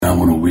I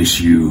want to wish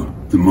you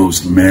the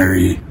most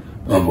merry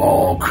of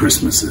all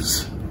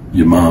Christmases.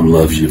 Your mom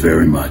loves you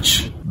very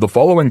much. The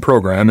following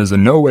program is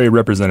in no way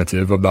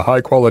representative of the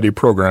high-quality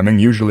programming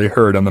usually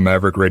heard on the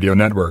Maverick Radio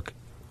Network.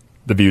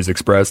 The views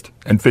expressed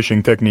and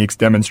fishing techniques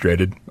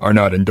demonstrated are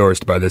not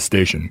endorsed by this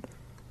station.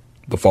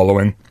 The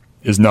following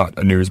is not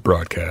a news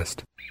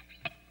broadcast.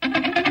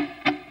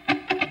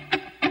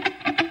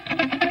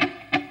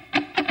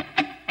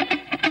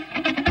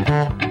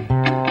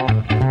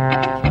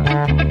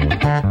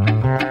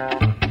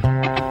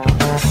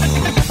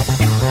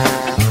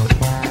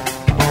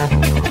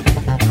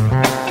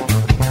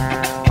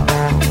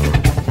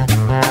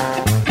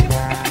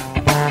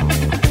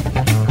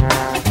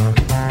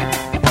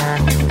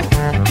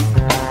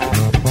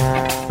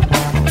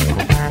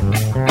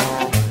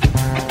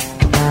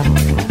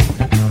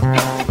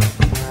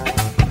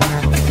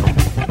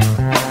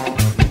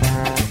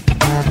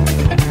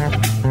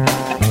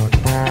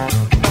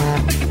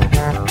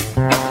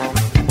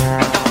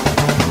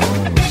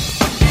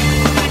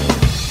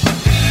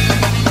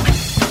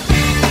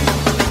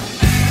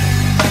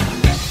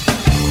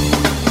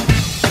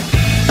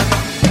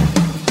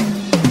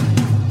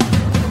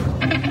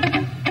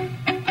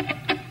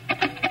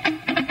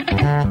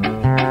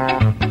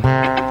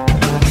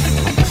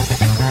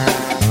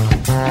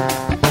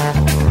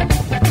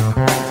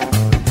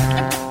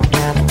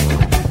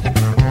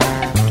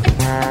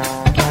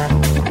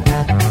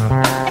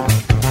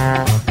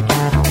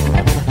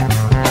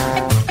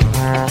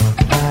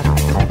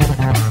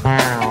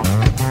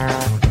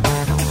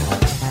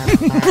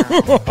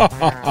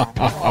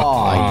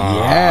 Oh,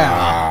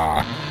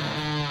 yeah.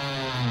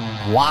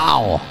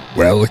 Wow.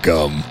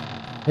 Welcome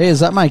Hey, is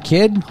that my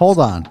kid? Hold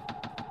on.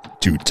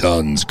 to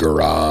Ton's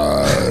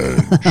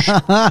Garage.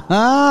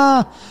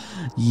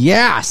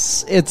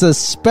 Yes, it's a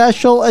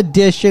special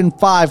edition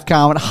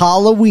 5-count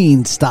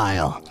Halloween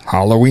style.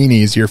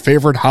 Halloweenies, your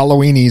favorite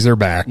Halloweenies are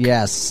back.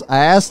 Yes, I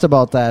asked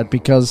about that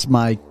because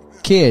my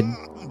kid,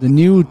 the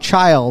new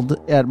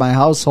child at my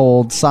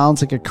household,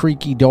 sounds like a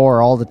creaky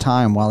door all the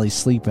time while he's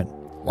sleeping.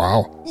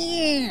 Wow.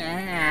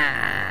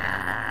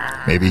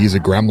 Maybe he's a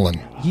gremlin.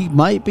 He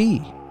might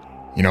be.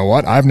 You know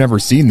what? I've never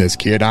seen this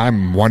kid.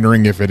 I'm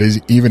wondering if it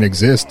even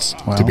exists,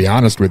 to be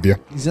honest with you.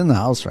 He's in the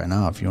house right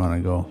now if you want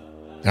to go.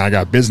 I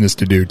got business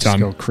to do, Just Ton.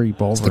 go creep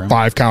over It's the him.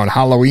 5-count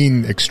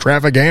Halloween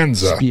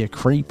extravaganza. Just be a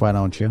creep, why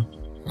don't you?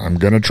 I'm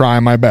going to try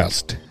my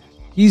best.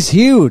 He's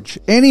huge.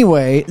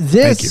 Anyway,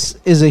 this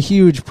is a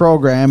huge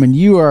program, and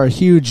you are a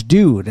huge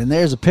dude, and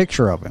there's a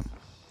picture of him.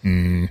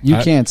 You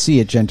can't see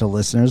it, gentle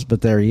listeners,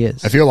 but there he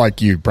is. I feel like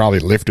you probably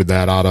lifted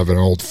that out of an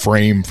old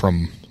frame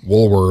from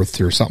Woolworth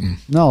or something.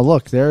 No,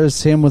 look,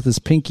 there's him with his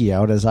pinky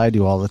out, as I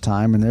do all the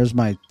time, and there's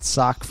my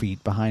sock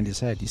feet behind his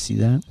head. You see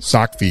that?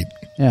 Sock feet.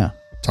 Yeah.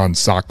 Ton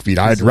sock feet.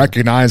 I'd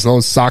recognize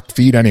those sock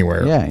feet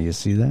anywhere. Yeah, you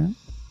see that?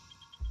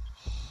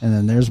 And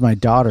then there's my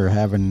daughter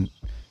having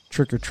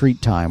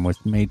trick-or-treat time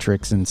with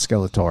Matrix and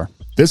Skeletor.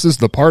 This is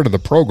the part of the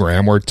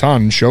program where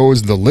Ton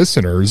shows the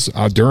listeners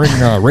during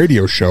a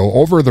radio show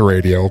over the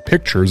radio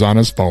pictures on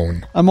his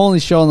phone. I'm only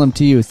showing them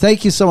to you.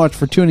 Thank you so much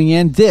for tuning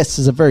in. This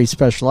is a very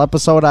special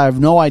episode. I have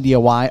no idea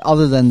why,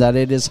 other than that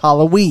it is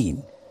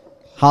Halloween.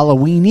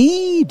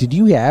 Halloweeny? Did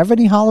you have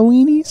any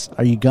Halloweenies?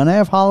 Are you going to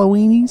have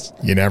Halloweenies?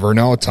 You never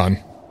know, Ton.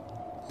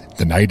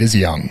 The night is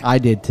young. I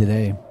did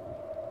today.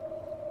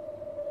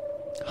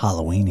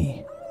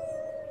 Halloweeny.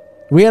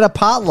 We had a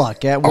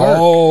potluck at work.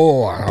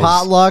 Oh, I was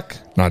Potluck.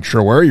 not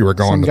sure where you were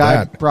going Some with guy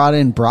that. brought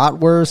in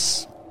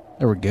bratwursts.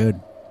 They were good.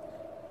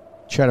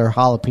 Cheddar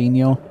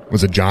jalapeno.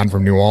 Was it John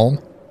from New Ulm?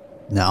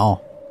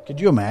 No.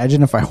 Could you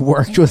imagine if I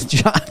worked with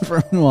John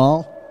from New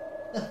Ulm?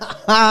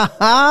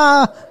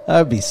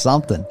 That'd be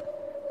something.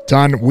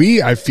 Ton,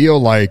 we, I feel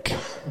like,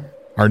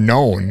 are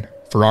known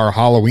for our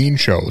Halloween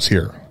shows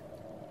here.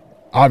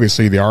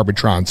 Obviously, the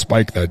Arbitron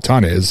Spike that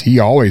Ton is, he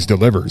always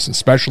delivers,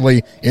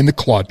 especially in the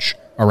clutch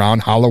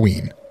around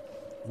Halloween.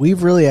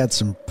 We've really had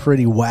some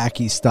pretty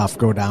wacky stuff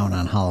go down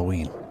on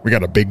Halloween. We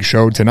got a big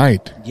show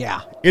tonight.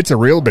 Yeah. It's a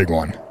real big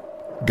one.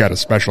 Got a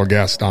special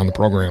guest on the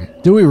program.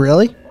 Do we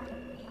really?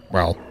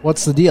 Well,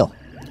 What's the deal?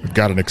 we've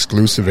got an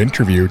exclusive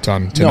interview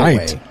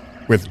tonight way.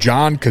 with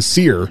John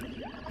Kassir.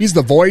 He's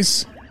the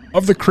voice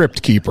of the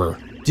Crypt Keeper.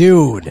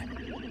 Dude,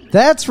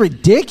 that's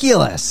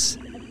ridiculous.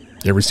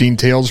 You ever seen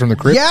Tales from the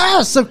Crypt?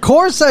 Yes, of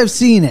course I've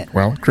seen it.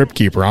 Well, Crypt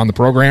Keeper on the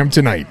program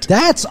tonight.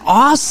 That's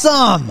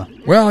awesome.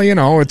 Well, you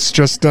know, it's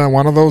just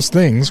one of those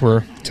things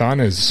where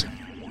Ton is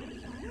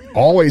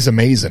always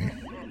amazing.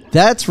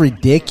 That's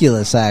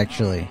ridiculous,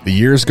 actually. The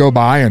years go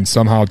by and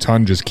somehow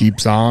Ton just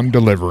keeps on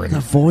delivering.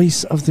 The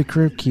voice of the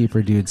Crypt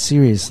Keeper, dude.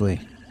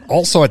 Seriously.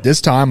 Also, at this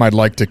time, I'd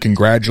like to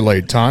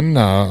congratulate Ton.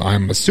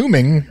 I'm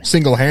assuming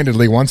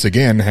single-handedly once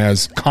again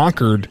has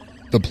conquered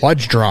the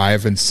pledge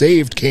drive and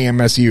saved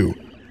KMSU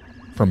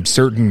from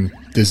certain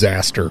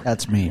disaster.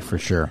 That's me, for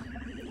sure.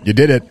 You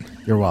did it.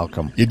 You're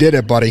welcome. You did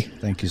it, buddy.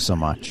 Thank you so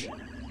much.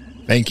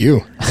 Thank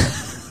you.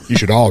 You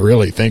should all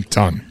really thank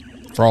Ton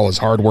for all his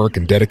hard work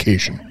and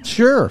dedication.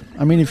 Sure.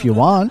 I mean, if you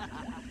want,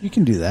 you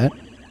can do that.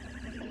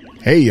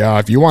 Hey,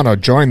 if you want to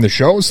join the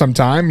show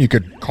sometime, you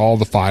could call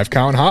the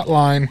 5-count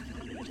hotline.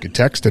 You could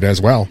text it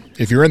as well.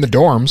 If you're in the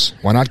dorms,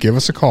 why not give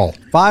us a call?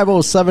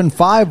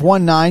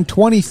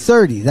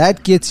 507-519-2030.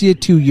 That gets you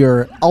to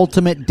your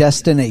ultimate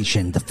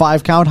destination, the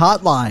 5-count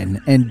hotline,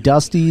 and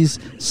Dusty's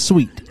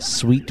sweet,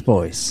 sweet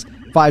voice.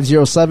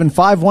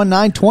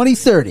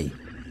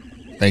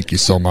 507-519-2030. Thank you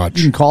so much.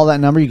 You can call that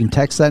number. You can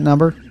text that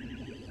number.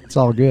 It's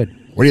all good.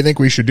 What do you think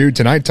we should do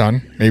tonight,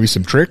 Ton? Maybe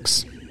some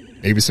tricks?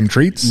 Maybe some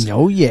treats?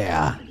 Oh,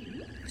 yeah.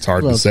 It's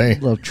hard to say. A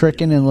little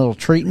tricking and a little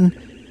treating.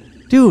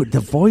 Dude, the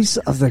voice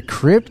of the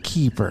Crypt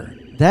Keeper.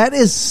 That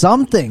is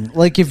something.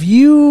 Like, if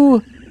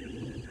you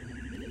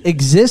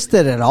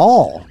existed at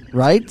all,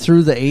 right,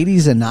 through the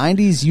 80s and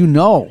 90s, you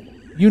know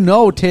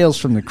Tales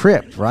from the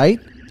Crypt, right?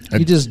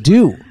 You just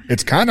do.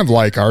 It's kind of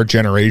like our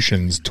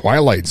generation's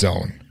Twilight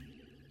Zone.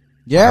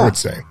 Yeah. I would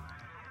say.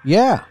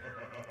 Yeah,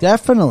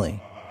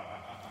 definitely.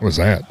 What was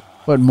that?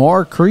 But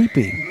more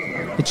creepy.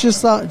 It's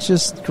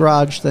just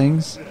garage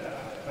things.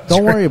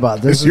 Don't worry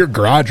about this. Does your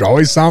garage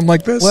always sound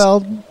like this?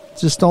 Well,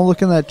 just don't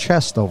look in that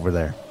chest over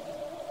there.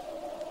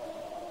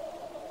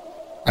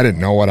 I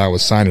didn't know what I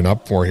was signing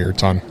up for here,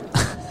 Ton.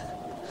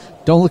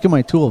 Don't look at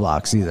my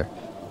toolbox either.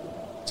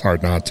 It's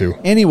hard not to.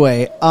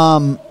 Anyway,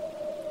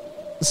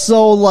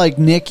 so like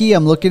Nikki,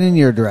 I'm looking in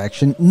your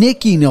direction.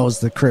 Nikki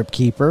knows the Crypt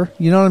Keeper.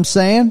 You know what I'm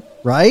saying?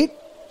 Right?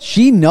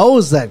 She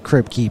knows that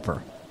Crypt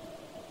Keeper.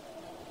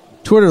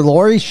 Twitter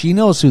Lori, she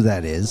knows who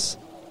that is.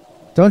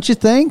 Don't you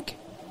think?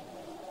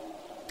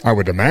 I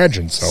would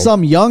imagine so.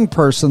 Some young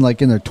person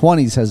like in their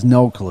 20s has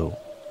no clue.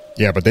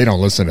 Yeah, but they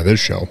don't listen to this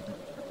show.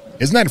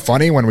 Isn't that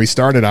funny? When we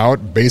started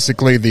out,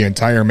 basically the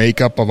entire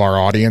makeup of our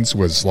audience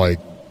was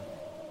like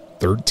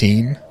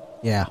 13,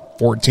 Yeah.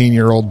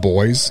 14-year-old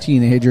boys.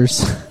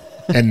 Teenagers.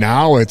 And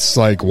now it's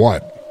like,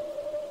 what?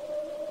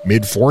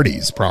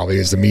 Mid-40s probably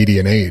is the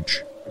median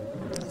age.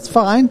 It's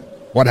fine.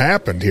 What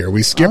happened here?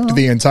 We skipped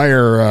the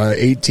entire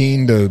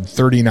 18 to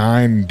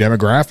 39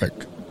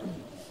 demographic.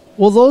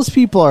 Well, those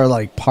people are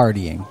like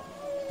partying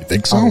You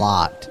think so? a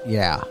lot.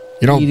 Yeah.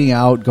 You don't- Eating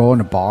out, going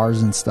to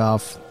bars and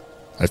stuff.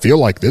 I feel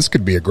like this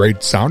could be a great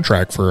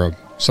soundtrack for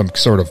some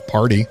sort of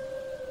party.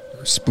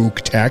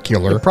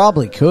 Spooktacular. It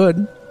probably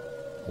could.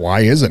 Why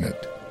isn't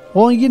it?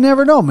 Well, you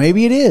never know.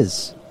 Maybe it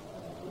is.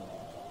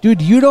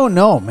 Dude, you don't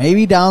know.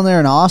 Maybe down there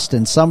in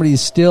Austin,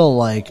 somebody's still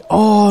like,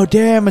 oh,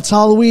 damn, it's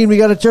Halloween. We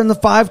got to turn the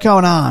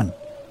 5-count on.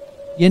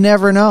 You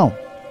never know.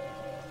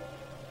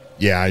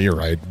 Yeah, you're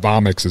right.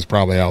 Vomix is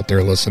probably out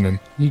there listening.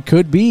 You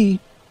could be.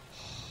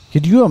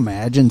 Could you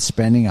imagine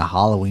spending a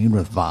Halloween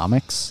with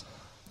Vomix?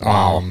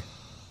 I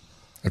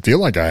feel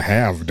like I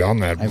have done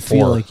that before.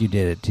 I feel like you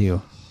did it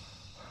too.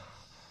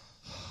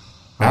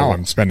 Now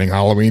I'm spending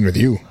Halloween with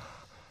you.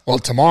 Well,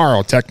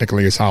 tomorrow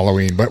technically is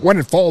Halloween, but when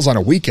it falls on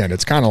a weekend,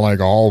 it's kind of like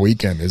all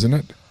weekend, isn't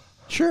it?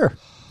 Sure.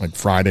 Like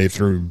Friday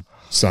through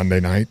Sunday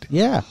night.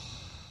 Yeah.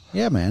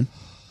 Yeah, man.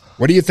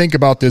 What do you think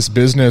about this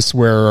business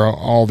where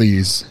all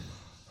these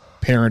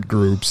parent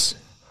groups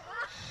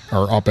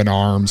are up in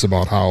arms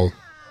about how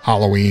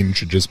Halloween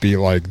should just be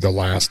like the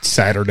last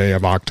Saturday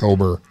of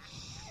October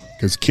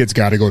because kids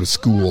got to go to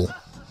school?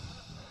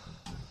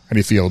 How do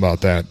you feel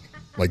about that?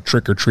 Like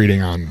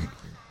trick-or-treating on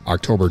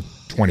October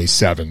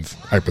 27th,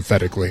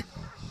 hypothetically.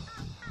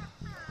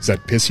 Does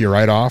that piss you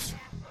right off?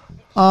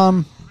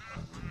 I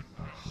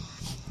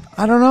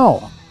don't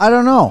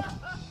know.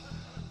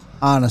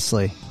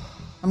 Honestly.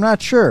 I'm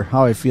not sure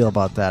how I feel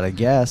about that, I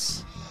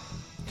guess.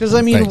 Because,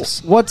 I mean,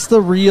 Thanks. what's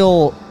the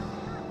real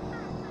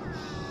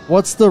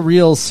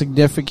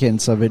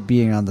significance of it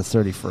being on the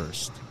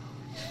 31st?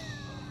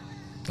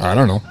 I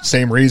don't know.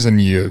 Same reason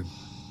you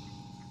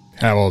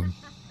have a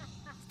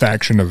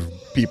faction of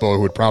people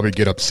who would probably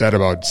get upset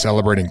about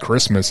celebrating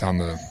Christmas on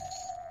the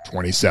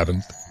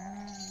 27th.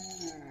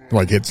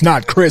 Like, it's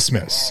not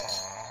Christmas.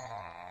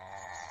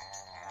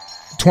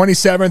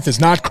 27th is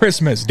not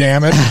Christmas,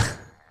 damn it.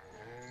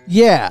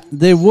 Yeah,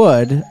 they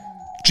would.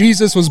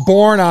 Jesus was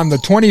born on the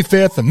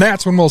 25th, and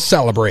that's when we'll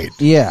celebrate.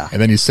 Yeah.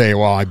 And then you say,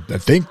 well, I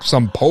think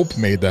some pope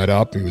made that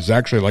up. He was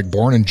actually, like,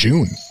 born in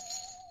June.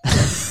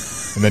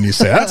 And then you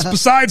say, that's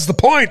besides the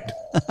point.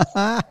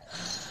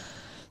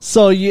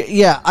 So,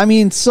 yeah, I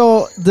mean,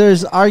 so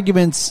there's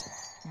arguments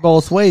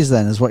both ways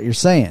then, is what you're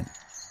saying.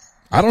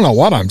 I don't know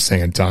what I'm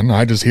saying, Ton.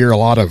 I just hear a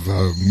lot of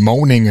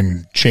moaning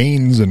and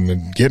chains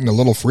and getting a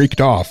little freaked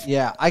off.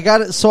 Yeah, I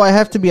got it. So I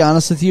have to be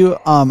honest with you.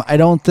 I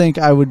don't think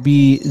I would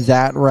be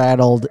that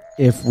rattled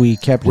if we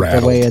kept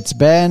it the way it's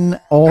been,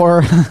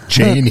 or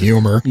Chain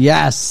humor.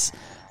 Yes,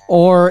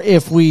 or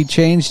if we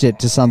changed it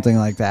to something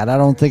like that. I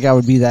don't think I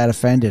would be that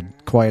offended,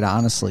 quite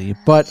honestly.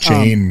 But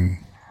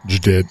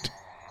Changed it.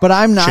 But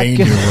I'm not. Chain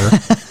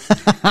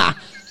humor.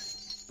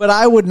 But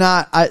I would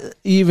not.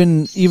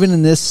 Even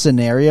in this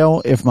scenario,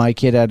 if my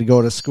kid had to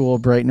go to school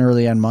bright and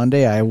early on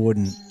Monday, I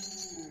wouldn't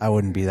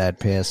be that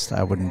pissed.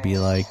 I wouldn't be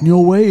like,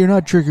 no way, you're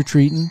not trick or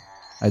treating.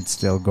 I'd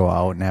still go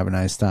out and have a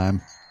nice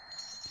time,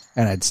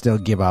 and I'd still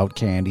give out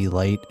candy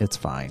late. It's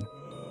fine.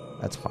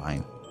 That's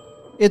fine.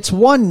 It's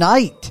one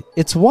night.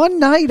 It's one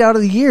night out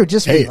of the year.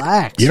 Just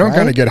relax. You don't right?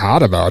 got to get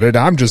hot about it.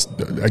 I'm just,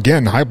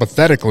 again,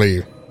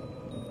 hypothetically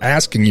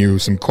asking you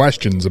some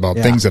questions about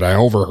things that I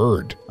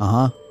overheard.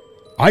 Uh-huh.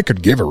 I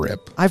could give a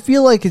rip. I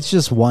feel like it's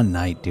just one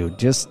night, dude.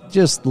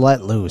 Just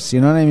let loose.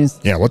 You know what I mean?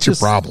 Yeah, what's your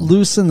problem?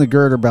 Loosen the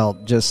girder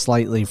belt just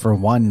slightly for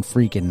one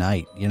freaking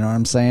night. You know what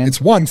I'm saying? It's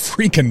one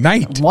freaking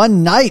night.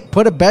 One night.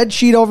 Put a bed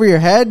sheet over your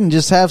head and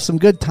just have some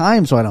good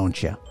times, why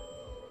don't you?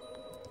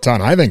 Ton,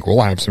 I think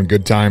we'll have some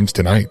good times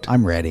tonight.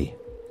 I'm ready.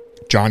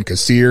 John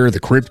Kassir, the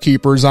Crypt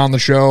Keeper's on the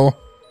show.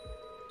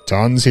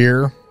 Ton's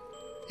here.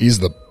 He's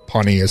the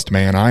punniest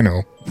man I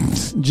know.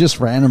 Just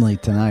randomly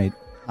tonight,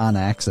 on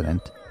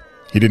accident.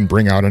 He didn't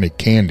bring out any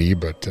candy,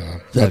 but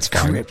that's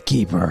fine. Crypt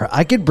Keeper.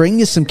 I could bring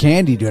you some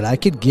candy, dude. I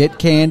could get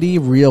candy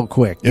real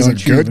quick. Is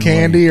it good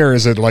candy, or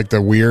is it like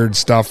the weird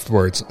stuff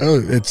where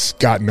it's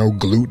got no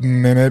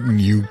gluten in it,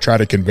 and you try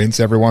to convince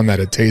everyone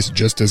that it tastes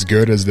just as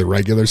good as the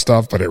regular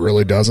stuff, but it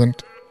really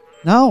doesn't?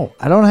 No,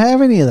 I don't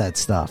have any of that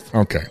stuff.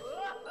 Okay.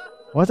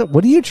 What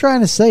are you trying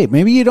to say?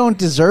 Maybe you don't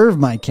deserve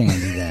my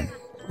candy then.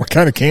 What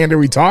kind of candy are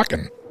we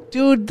talking?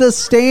 Dude, the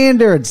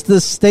standards,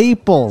 the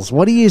staples.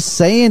 What are you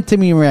saying to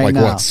me right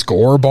now? Like what,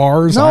 Skor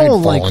bars? No,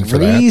 like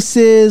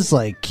Reese's,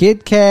 like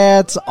Kit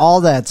Kats,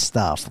 all that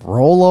stuff.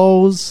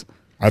 Rolos.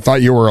 I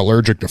thought you were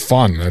allergic to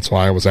fun. That's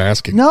why I was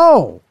asking.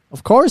 No,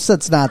 of course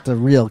that's not the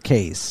real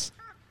case.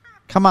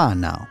 Come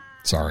on now.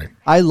 Sorry.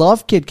 I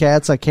love Kit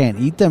Kats. I can't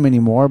eat them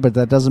anymore, but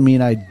that doesn't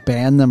mean I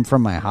ban them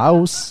from my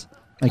house.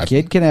 My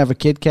kid can have a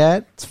Kit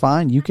Kat. It's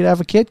fine. You could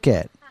have a Kit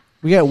Kat.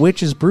 We got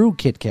Witch's Brew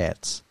Kit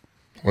Kats.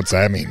 What's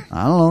that mean?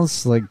 I don't know.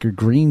 It's like your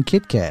green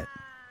Kit Kat.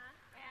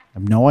 I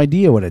have no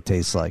idea what it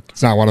tastes like.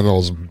 It's not one of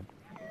those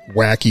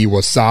wacky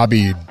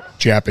wasabi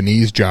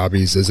Japanese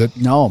jobbies, is it?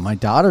 No, my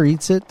daughter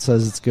eats it,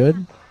 says it's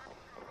good.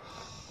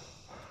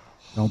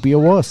 Don't be a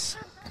wuss.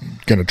 I'm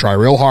going to try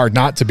real hard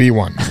not to be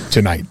one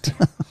tonight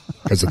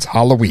because it's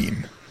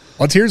Halloween.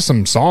 Let's hear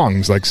some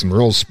songs, like some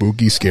real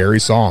spooky, scary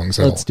songs.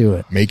 Let's do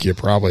it. Make you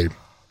probably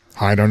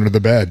hide under the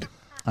bed.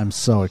 I'm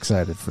so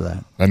excited for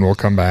that. Then we'll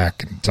come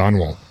back and Ton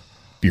will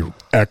be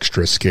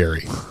extra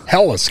scary.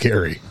 Hella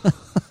scary.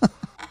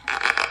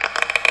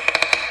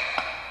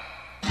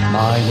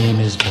 My name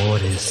is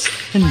Boris,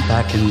 and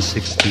back in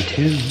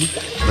 62,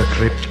 the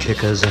Crypt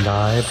Kickers and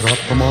I brought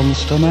the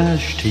Monster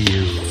Mash to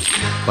you.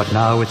 But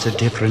now it's a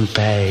different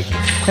bag,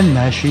 and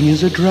mashing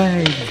is a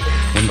drag.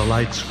 When the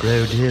lights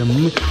grow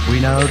dim, we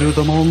now do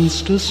the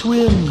Monster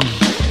Swim.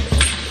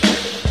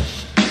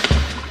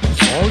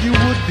 All you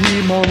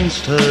would-be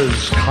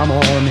monsters, come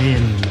on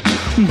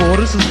in.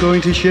 Boris is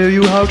going to show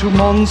you how to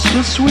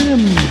monster swim.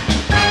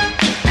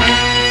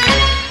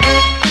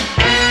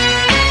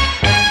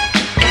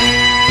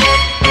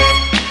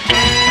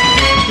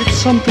 It's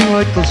something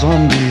like the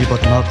zombie,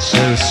 but not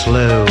so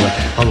slow.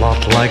 A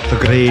lot like the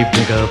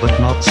gravedigger, but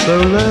not so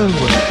low.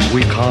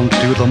 We can't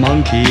do the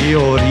monkey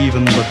or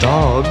even the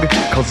dog,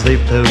 'cause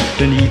they've both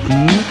been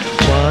eaten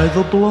by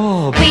the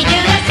blob. We do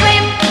the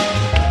swim.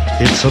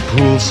 It's a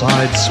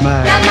poolside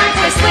smash. The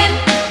monster swim.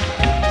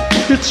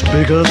 It's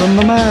bigger than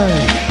the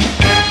mash.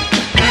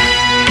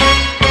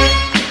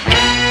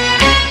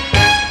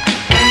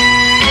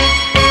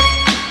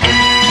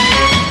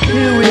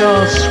 Here we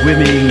are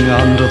swimming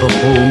under the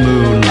full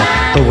moon,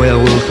 the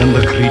werewolf and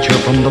the creature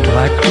from the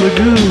Black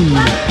Lagoon.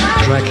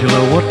 Dracula,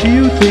 what do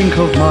you think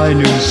of my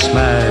new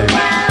smash?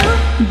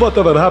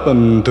 Whatever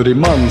happened to the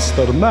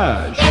Monster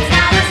Mash? It's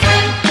not a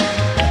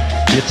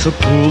swim. It's a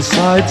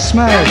poolside The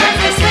smash.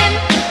 monster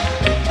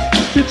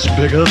swim. It's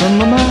bigger than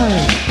the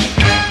mash.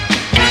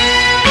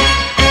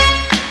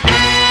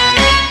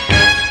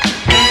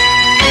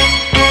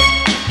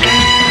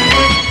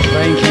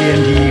 Frankie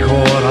and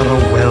Igor are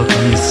a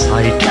welcome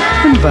sight,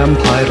 and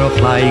vampires are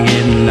flying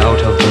in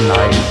out of the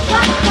night.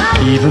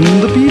 Even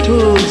the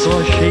Beatles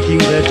are shaking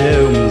their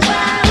domes,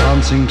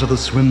 dancing to the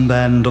swim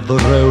band of the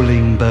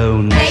Rolling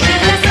Bones. They do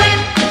the swim.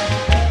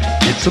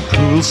 It's a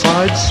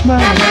poolside The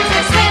smash.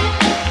 monster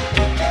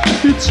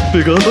swim. It's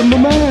bigger than the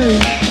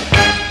mash.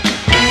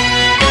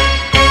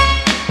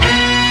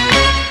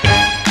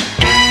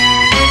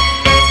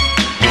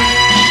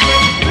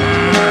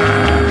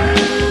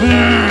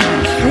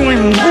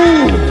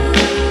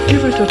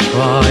 Give it a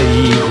try,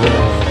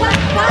 Igor.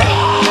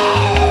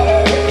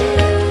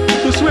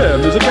 The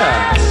swim is a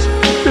gas.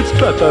 It's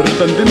better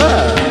than the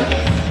mash.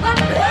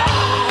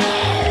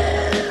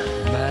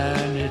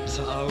 Man, it's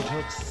out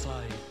of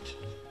sight.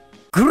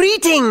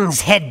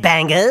 Greetings,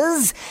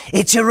 headbangers!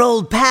 It's your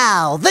old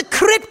pal, the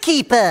Crypt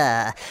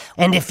Keeper!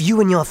 And if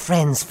you and your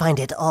friends find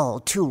it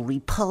all too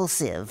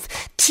repulsive,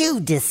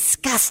 too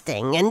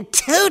disgusting, and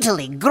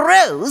totally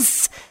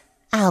gross,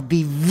 I'll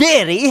be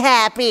very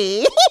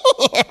happy.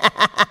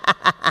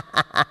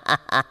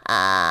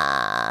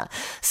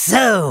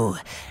 So,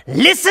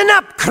 listen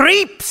up,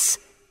 creeps!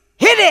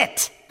 Hit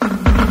it!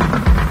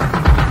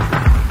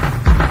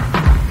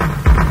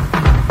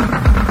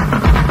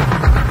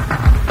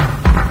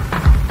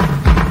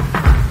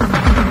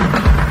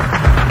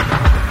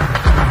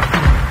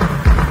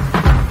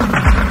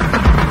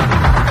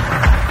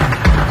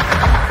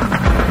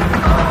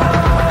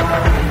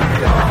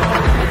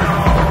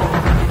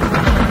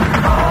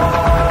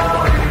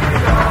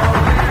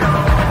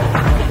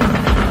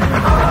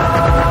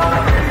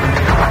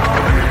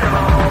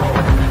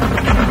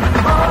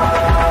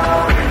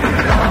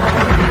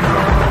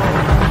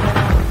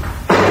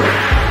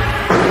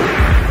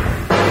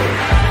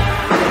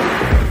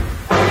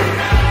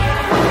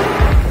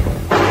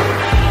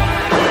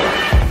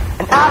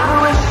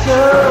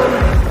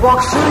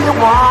 walks through your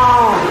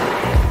wall.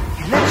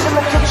 He lives in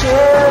the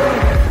kitchen,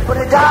 but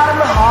he died in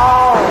the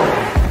hall.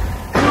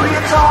 Who do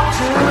you talk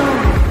to?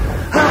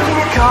 Who can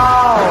you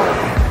call?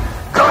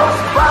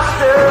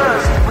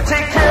 Ghostbusters will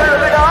take care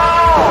of it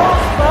all.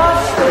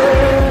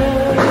 Ghostbusters.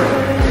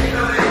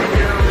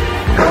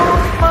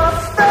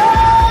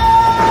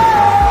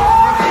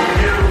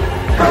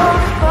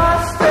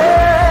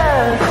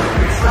 Ghostbusters.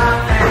 We slap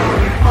them,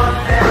 we put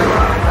them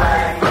on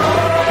right.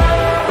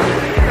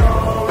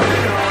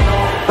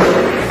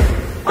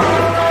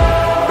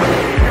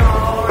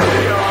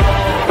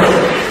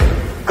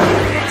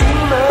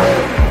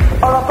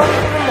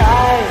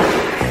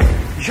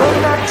 You're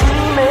not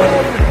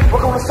dreaming, we're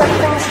gonna set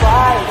things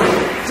right.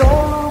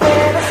 Don't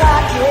get a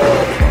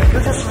sidekick,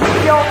 you'll just rip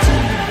your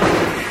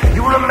teeth.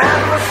 You were a man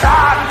with a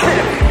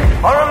sidekick,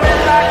 or a man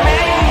like me.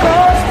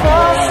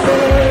 Ghostbusters.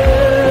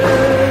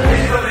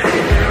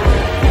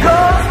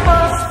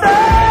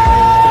 Ghostbusters.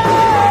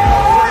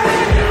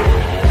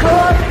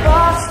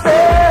 Ghostbusters.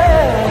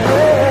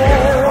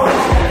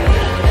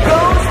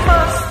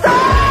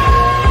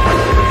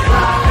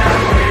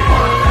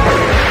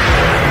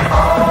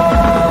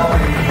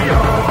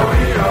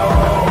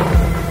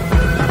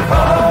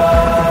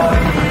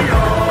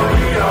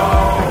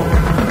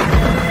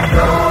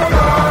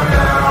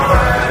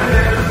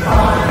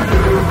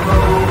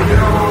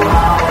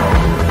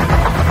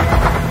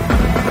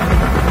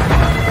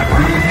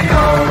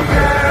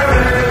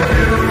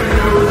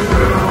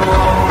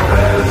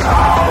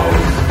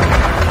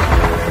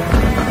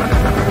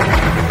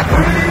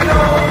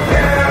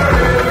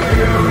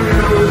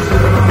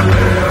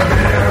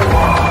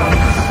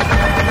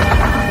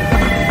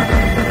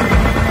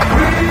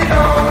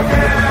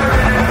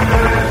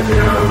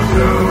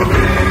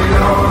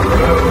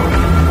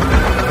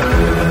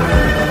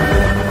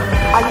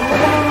 Are you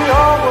living in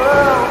your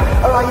world,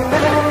 or are you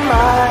living in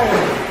mine?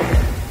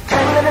 Can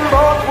you live in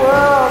both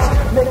worlds?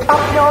 Make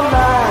up your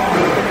mind.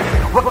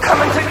 We're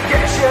coming to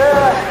get you.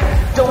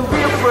 Don't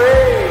be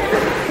afraid.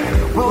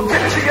 We'll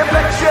get you, you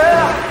betcha.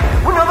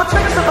 We know the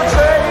tricks of the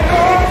trade.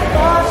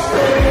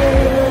 Ghostbusters.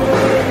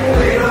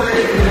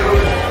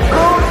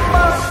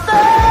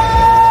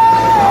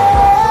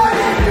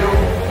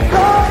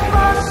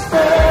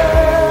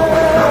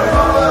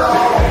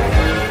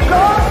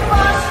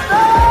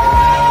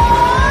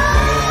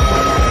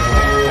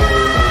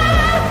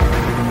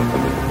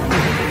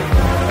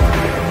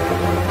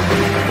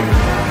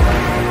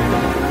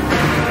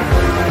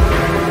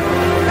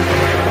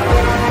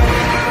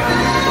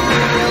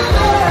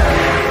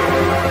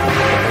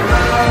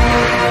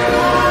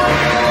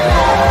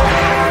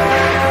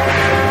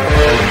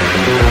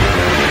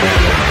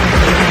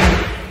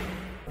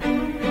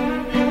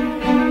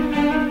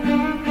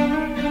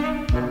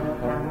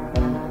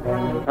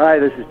 Hi,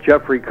 this is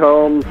Jeffrey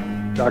Combs,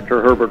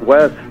 Dr. Herbert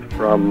West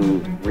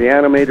from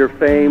Reanimator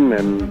fame,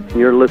 and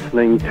you're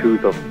listening to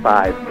The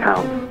 5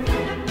 Count.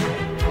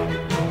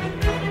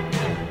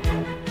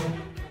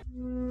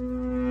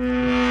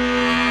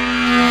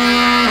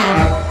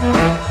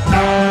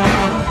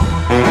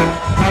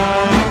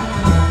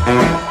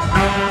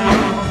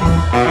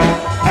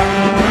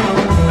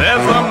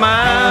 There's a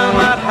man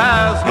that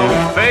has no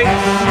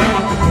face.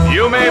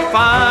 You may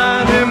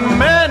find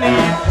him any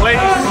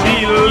place.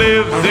 He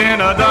lives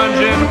in a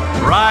dungeon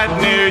right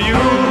near you,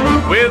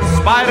 with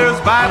spiders,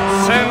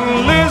 bats,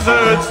 and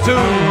lizards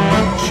too.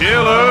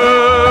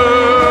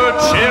 Chiller,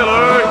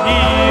 chiller,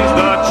 he's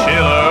the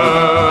chiller.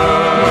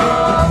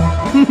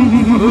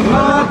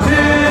 A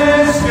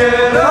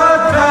biscuit, a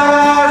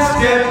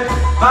basket,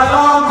 I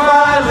long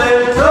my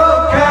little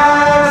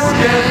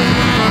casket.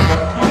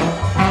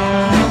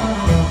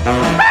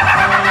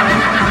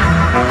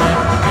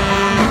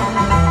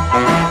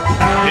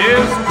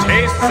 His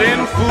tastes in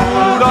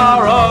food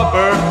are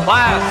upper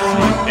class.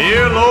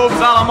 Earlobes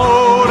a la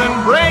mode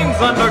and brains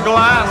under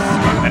glass.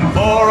 And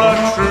for a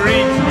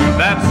treat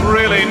that's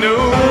really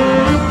new,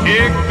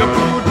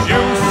 kickapoo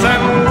juice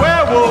and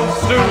werewolf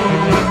stew.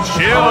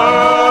 Chiller,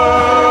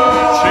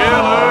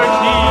 chiller,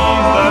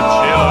 he's the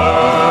chiller.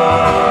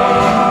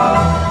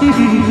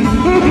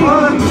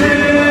 A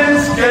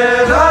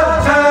biscuit, a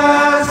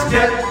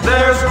tasket,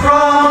 there's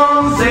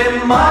crumbs in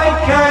my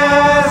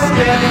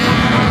casket.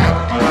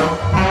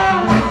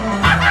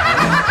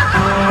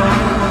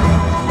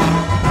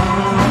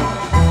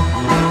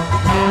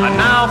 And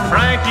now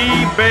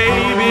Frankie,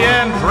 baby,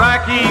 and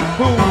Cracky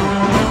Poo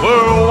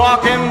were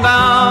walking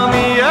down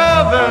the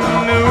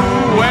avenue,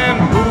 and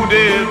who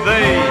did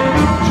they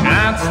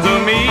chance to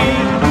meet?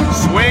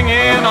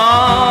 Swinging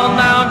on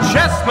down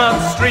Chestnut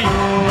Street.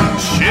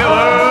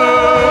 Chiller,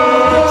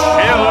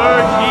 chiller,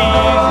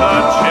 he's the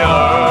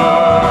chiller.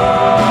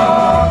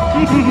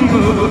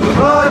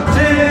 A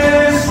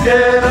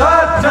disket, a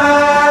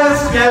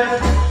tasket,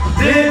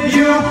 did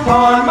you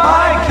pawn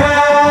my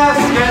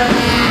casket?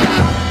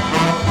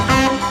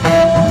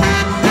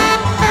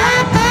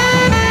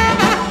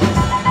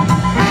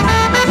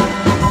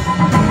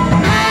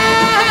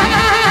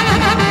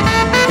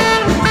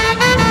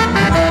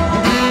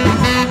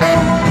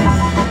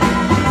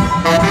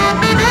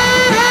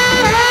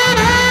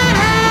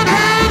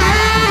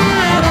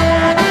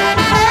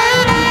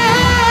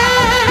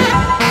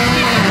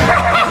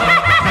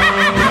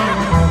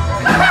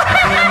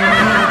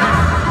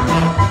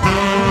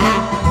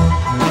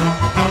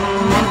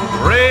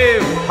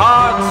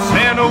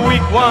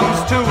 weak ones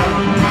too.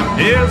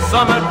 Here's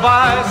some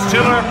advice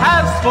Chiller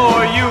has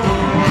for you.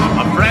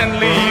 A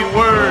friendly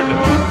word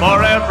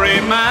for every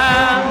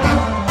man.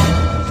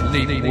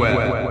 Sleep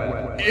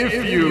well, if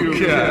you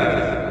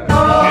can.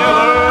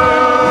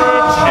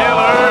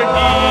 Chiller,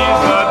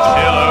 he's a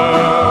chiller.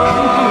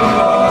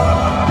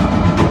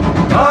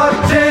 A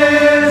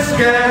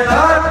tisket,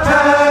 a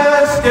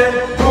tasket,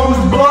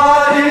 whose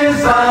blood is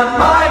on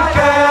my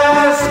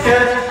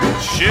casket.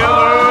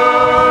 Chiller,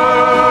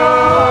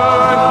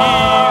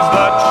 he's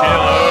the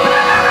chiller.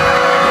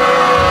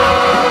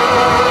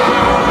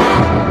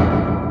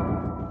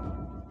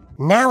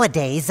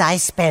 Nowadays, I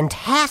spend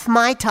half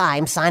my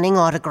time signing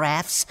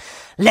autographs.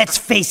 Let's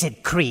face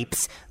it,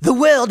 creeps. The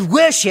world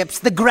worships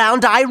the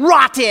ground I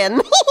rot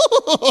in.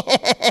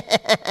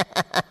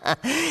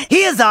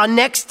 Here's our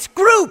next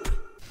group.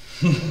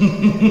 Good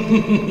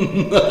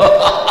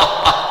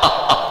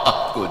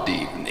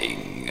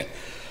evening.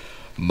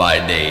 My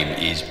name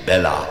is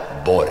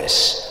Bella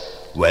Boris.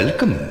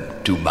 Welcome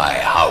to my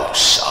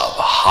house of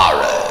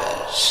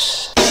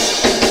horrors.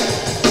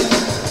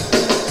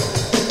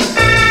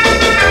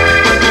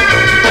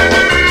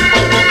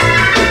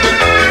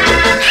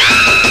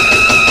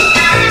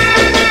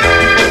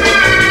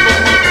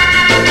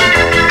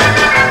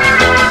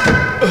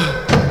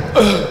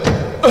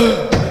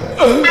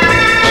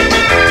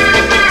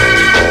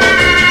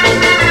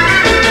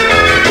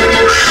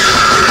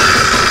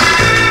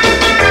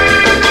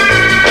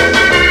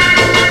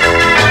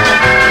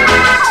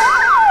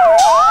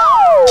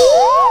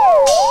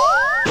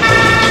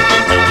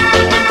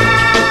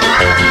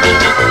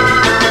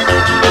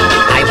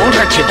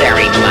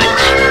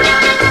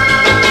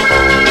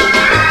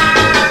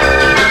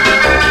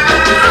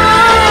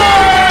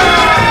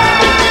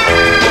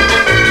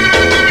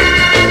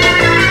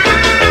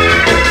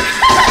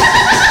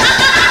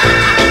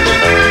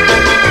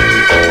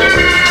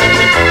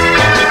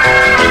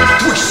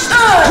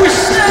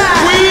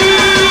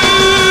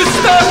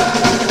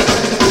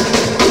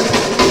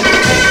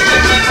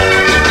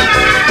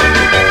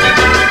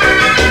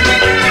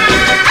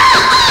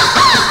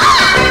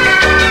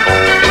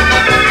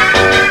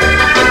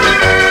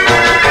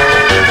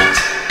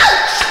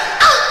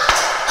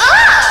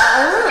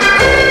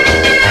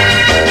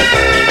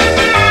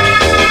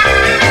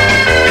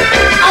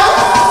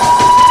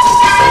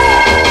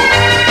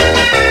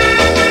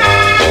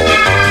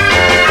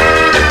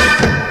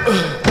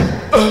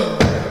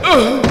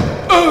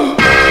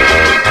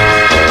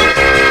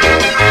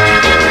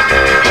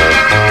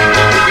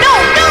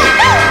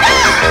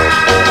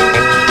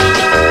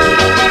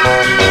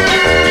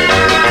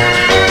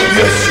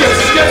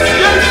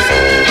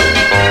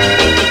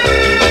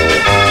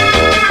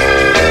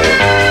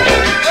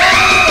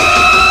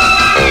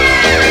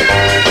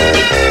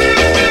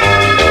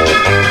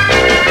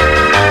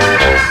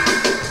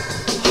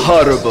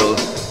 Horrible,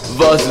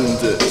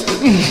 wasn't it?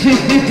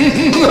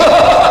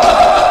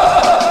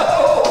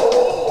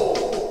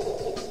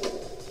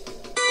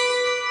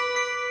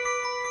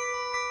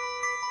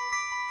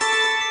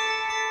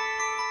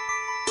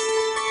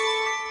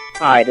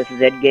 Hi, this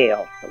is Ed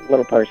Gale, a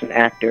little person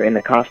actor in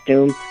the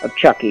costume of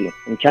Chucky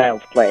in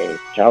Child's Play,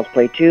 Child's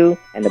Play 2,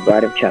 and The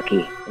Bride of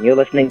Chucky. And you're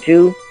listening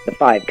to The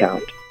 5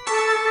 Count.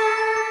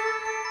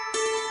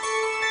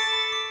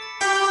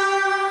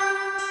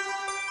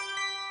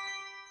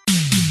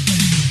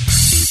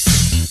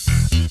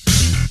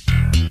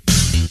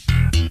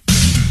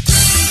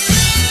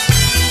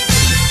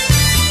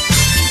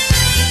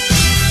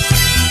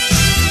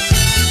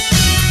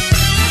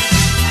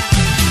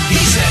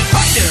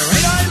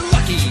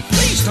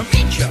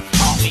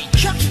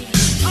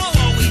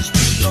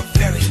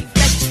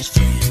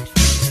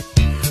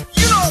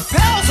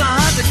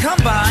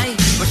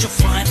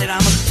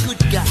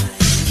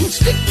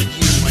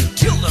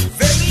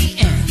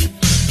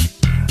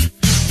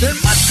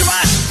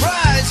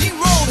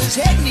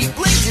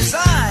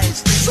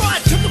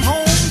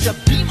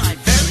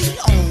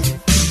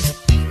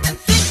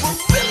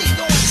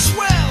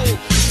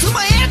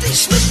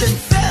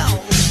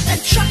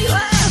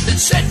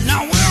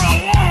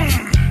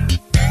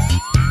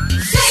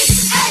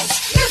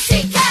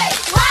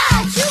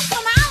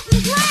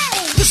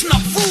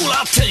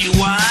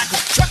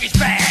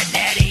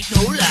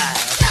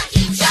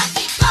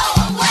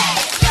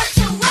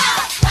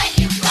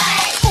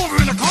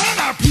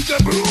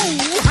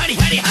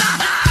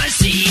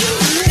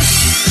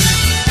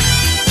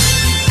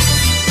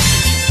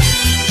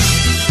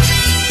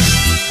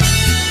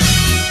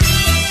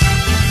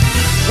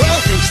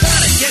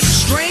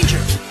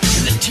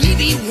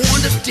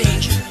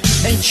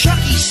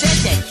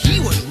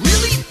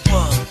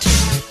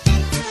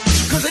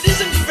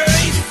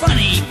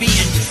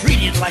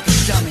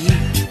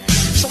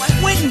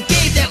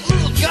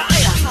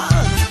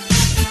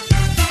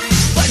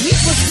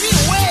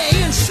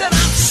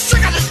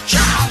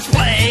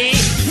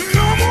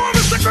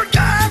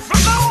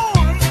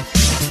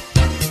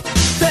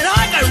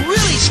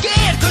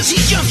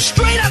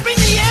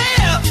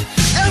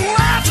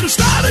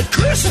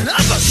 Cursing up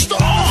a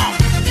storm.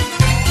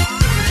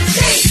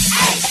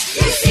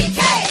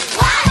 C-H-U-C-K,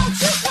 wild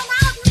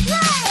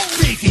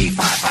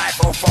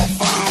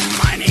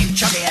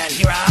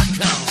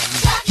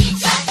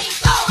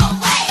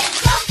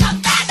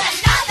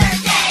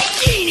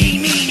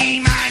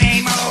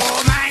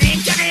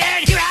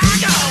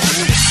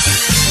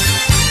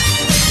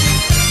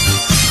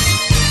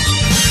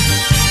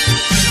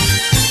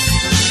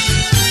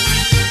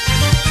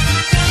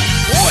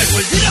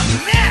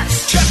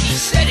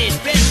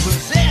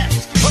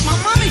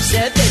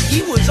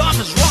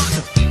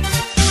doctor.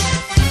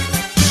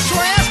 So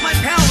I asked my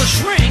pal the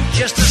shrink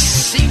just to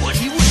see what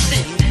he would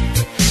think.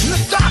 And the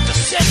doctor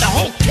said the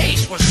whole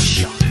case was a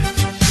shock.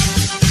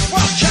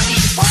 Well, Chucky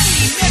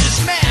finally met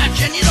his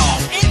match, and it all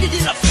ended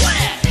in a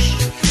flash.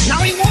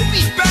 Now he won't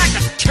be back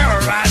to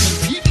terrorizing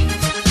people.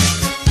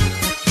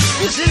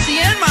 This is the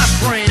end, my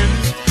friend.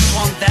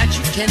 On that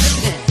you can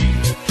depend.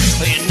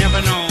 But you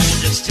never know,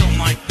 there still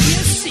might be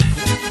a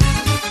sequel.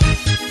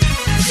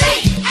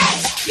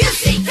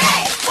 C-H-U-C-K,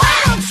 why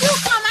don't you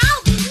come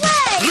out and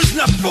play? Listen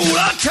up, fool,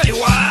 I'll tell you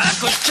why.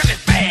 Cause Chucky's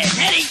bad, and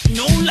that ain't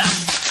no lie.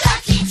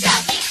 Chucky,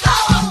 go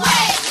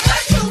away.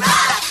 You're too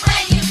rough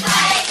when you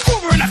play.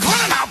 Over in the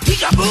corner now,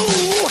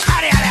 peekaboo.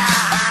 Howdy,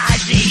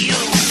 you.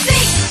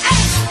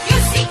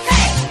 C-H-U-C-K,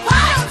 why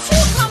don't you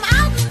come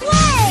out and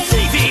play?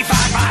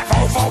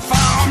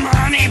 C-V-5-5-4-4-4,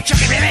 my name's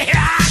Chucky, baby, here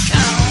I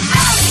come.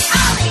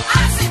 Ollie,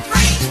 oxen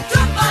free,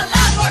 drink my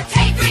love or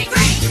take green.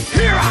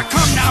 Here I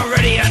come now,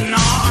 ready or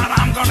not.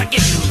 I'm gonna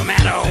get you no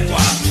matter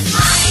what.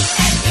 Mommy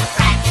said you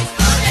practice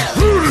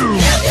voodoo.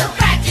 You do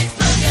practice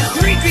voodoo.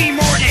 3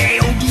 more day,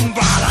 oh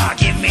Doombala.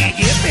 Give me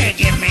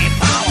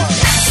power.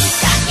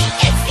 Chucky,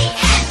 it's the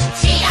end.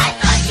 Gee, I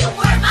thought you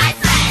were my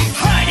friend.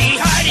 Heidi,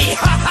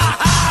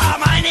 ha,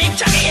 my name's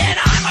Chucky and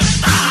I'm a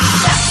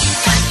star.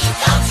 Chucky,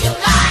 don't you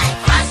lie.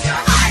 Cross your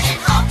heart and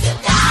hope to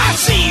die. I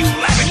see you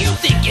laughing, you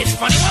think it's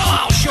funny. Well,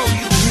 I'll show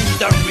you who's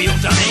the real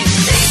dummy.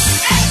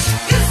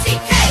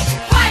 C-H-U-C-K,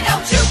 why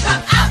don't you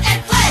come out and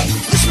play?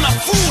 Listen up,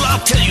 fool, I'll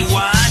tell you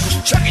why.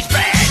 'Cause Chucky's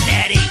bad,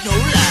 that ain't no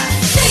lie.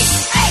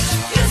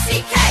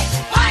 C-H-U-C-K,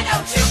 why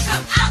don't you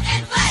come out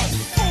and play?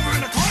 Over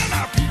in the corner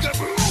now,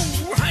 peekaboo.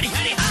 Heidi,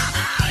 ha,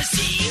 I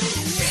see you.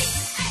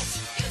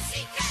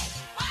 C-H-U-C-K,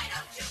 why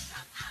don't you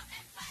come out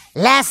and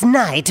play? Last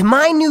night,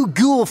 my new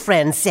ghoul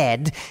friend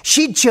said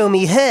she'd show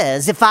me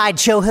hers if I'd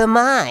show her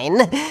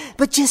mine.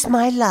 But just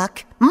my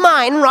luck,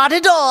 mine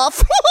rotted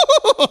off.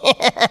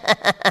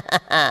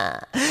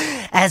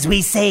 As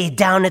we say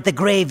down at the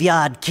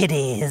graveyard,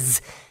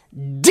 kiddies,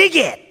 dig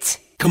it!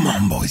 Come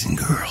on, boys and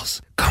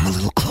girls. Come a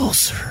little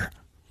closer.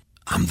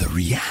 I'm the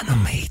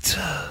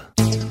reanimator.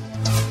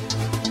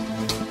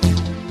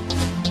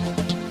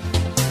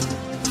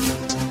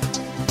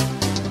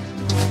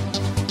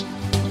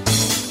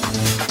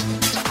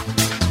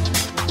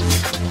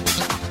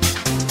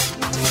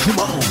 Come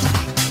on,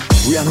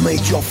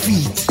 reanimate your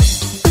feet.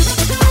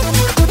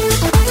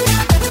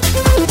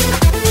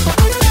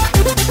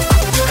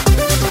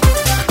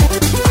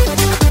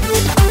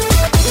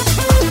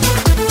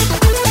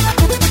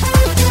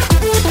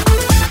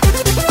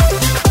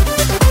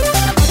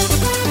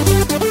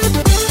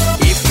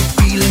 If you're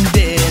feeling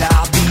dead,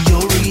 I'll be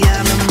your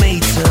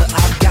reanimator.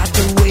 I've got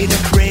the way to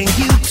bring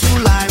you to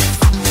life.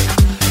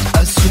 A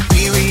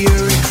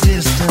superior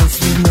existence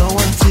with no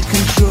one to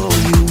control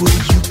you.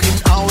 You can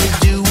always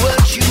do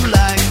what you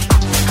like.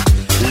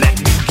 Let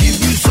me give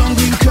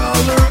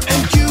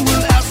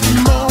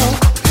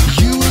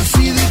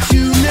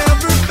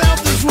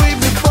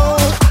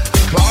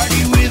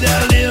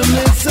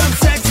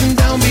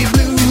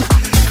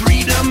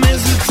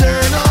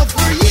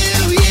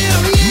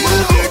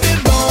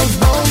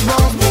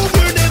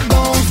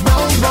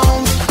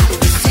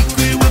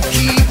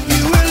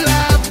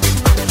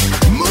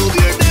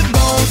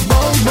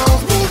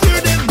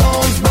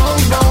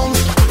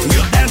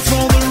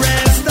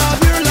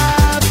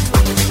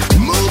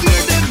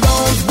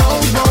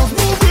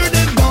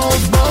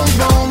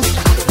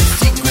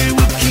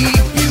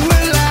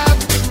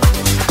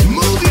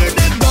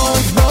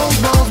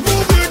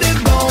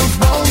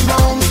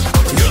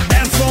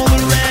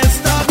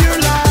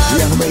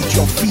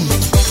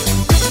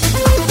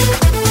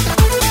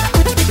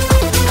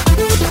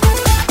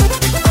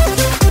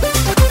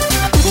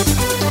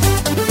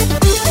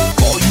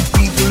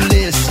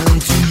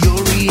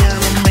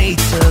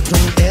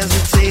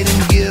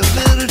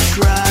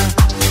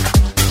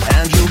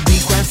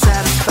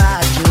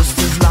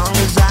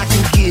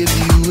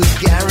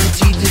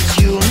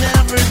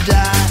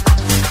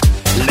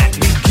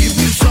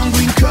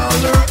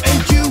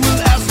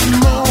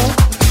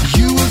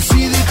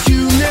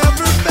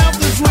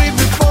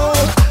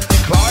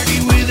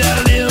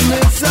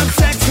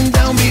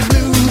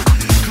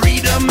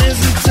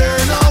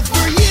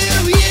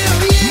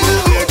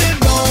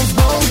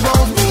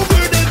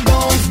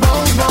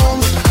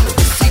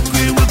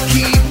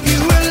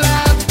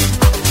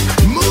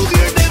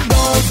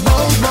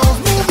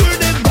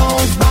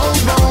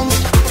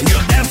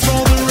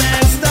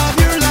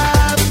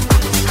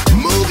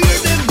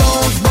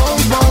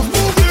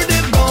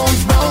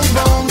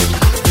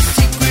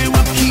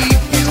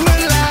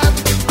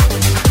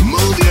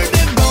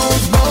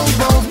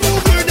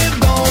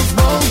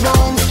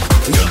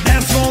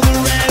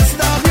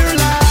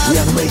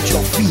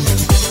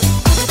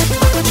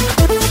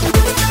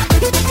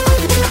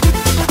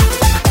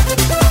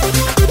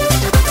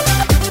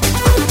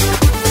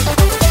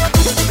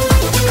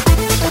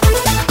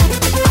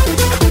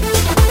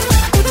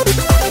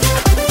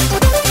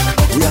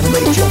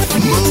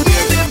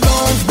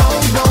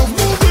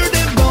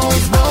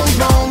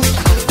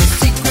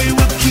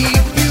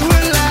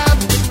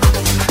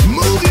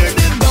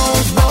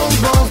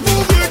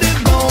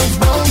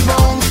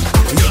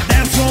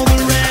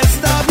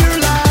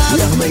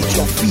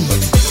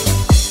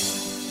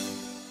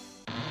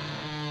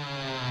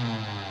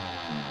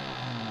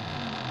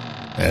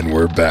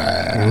we're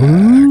back.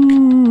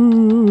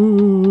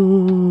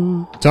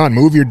 Ton,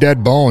 move your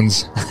dead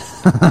bones.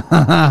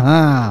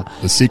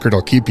 The secret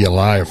will keep you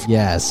alive.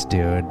 Yes,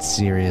 dude.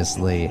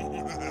 Seriously.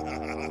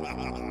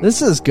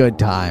 This is good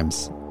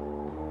times.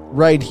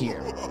 Right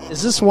here.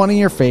 Is this one of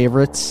your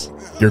favorites?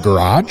 Your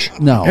garage?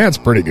 No. Yeah, it's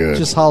pretty good.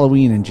 Just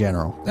Halloween in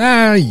general.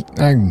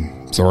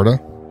 Sorta.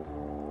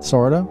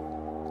 Sorta?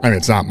 I mean,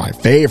 it's not my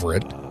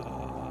favorite.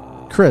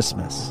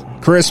 Christmas.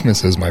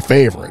 Christmas is my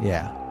favorite.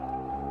 Yeah.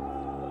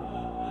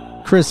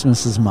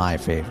 Christmas is my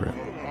favorite.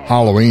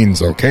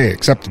 Halloween's okay,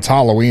 except it's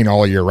Halloween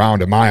all year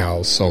round at my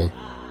house, so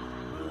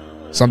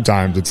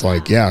sometimes it's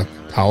like, yeah,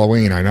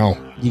 Halloween, I know.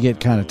 You get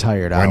kind of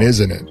tired out. When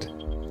isn't it?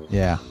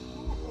 Yeah.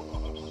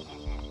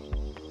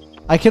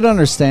 I could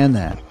understand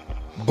that.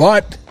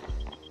 But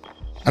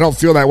I don't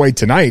feel that way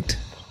tonight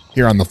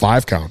here on the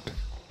 5 count.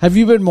 Have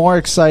you been more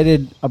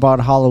excited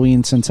about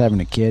Halloween since having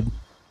a kid?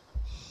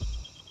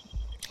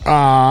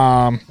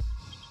 Yeah,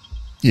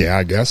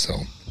 I guess so.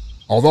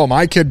 Although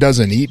my kid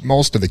doesn't eat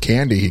most of the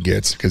candy he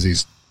gets because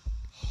he's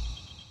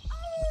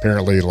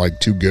apparently like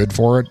too good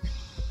for it.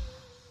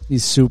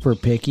 He's super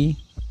picky.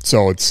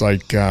 So it's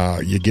like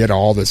you get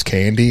all this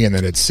candy and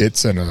then it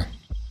sits in a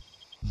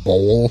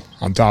bowl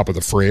on top of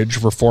the fridge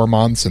for 4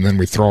 months and then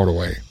we throw it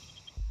away.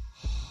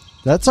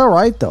 That's all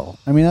right, though.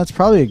 I mean, that's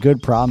probably a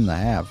good problem to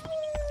have.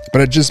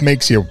 But it just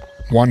makes you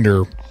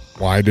wonder,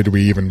 why did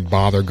we even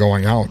bother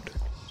going out?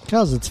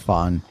 Because it's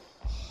fun.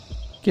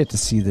 Get to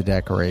see the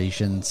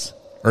decorations.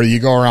 Or you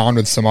go around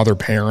with some other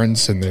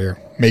parents and they're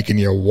making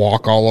you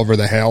walk all over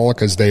the hell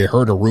because they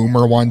heard a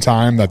rumor one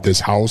time that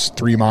this house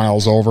 3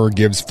 miles over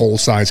gives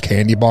full-size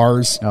candy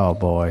bars. Oh,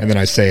 boy. And then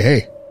I say,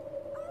 hey,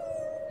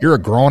 you're a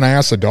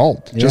grown-ass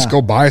adult. Just go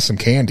buy some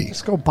candy.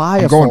 Just go buy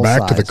I'm a going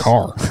back to full-size. the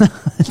car.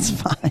 It's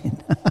fine.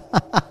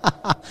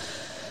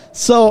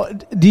 So,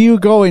 do you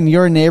go in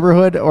your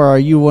neighborhood or are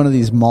you one of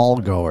these mall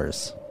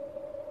goers?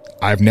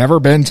 I've never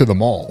been to the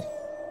mall.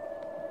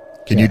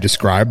 Can you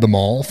describe the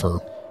mall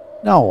for...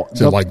 No. Is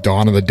it like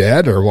Dawn of the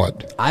Dead or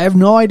what? I have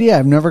no idea.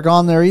 I've never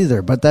gone there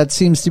either, but that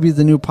seems to be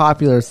the new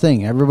popular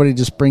thing. Everybody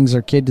just brings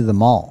their kid to the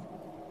mall.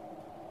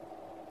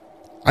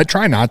 I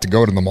try not to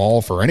go to the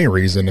mall for any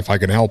reason if I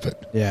can help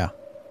it. Yeah.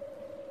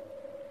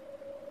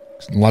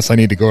 Unless I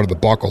need to go to the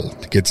Buckle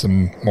to get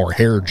some more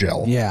hair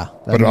gel. Yeah.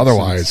 But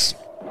otherwise...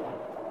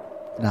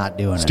 Not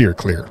doing it. Steer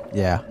clear.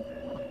 Yeah.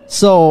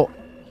 So,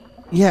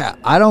 yeah,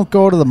 I don't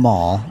go to the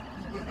mall.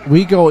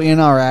 We go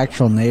in our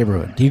actual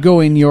neighborhood. Do you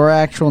go in your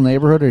actual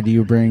neighborhood or do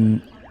you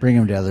bring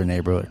them to other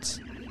neighborhoods?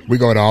 We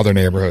go to other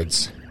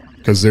neighborhoods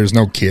because there's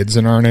no kids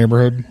in our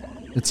neighborhood.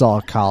 It's all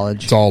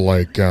college. It's all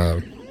like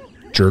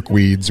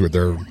jerkweeds with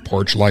their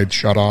porch lights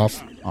shut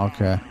off.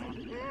 Okay.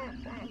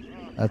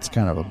 That's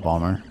kind of a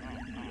bummer.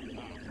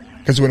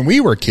 Because when we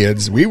were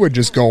kids, we would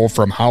just go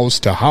from house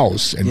to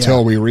house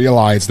until we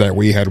realized that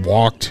we had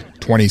walked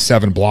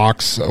 27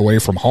 blocks away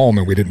from home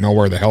and we didn't know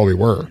where the hell we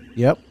were.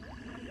 Yep.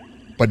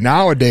 But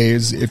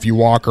nowadays, if you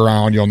walk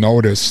around, you'll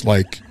notice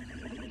like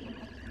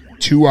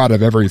 2 out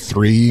of every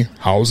 3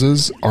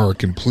 houses are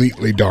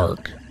completely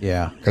dark.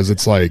 Yeah. Because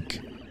it's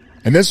like,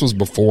 and this was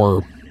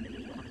before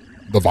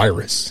the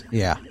virus.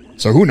 Yeah.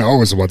 So who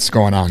knows what's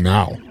going on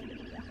now?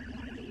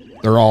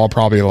 They're all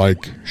probably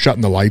like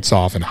shutting the lights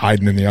off and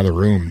hiding in the other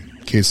room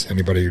in case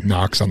anybody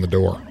knocks on the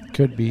door.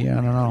 Could be. I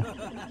don't know.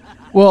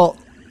 Well,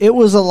 it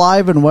was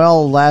alive and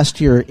well last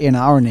year in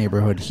our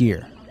neighborhood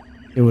here.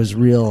 It was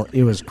real.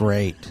 It was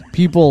great.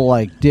 People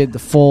like did the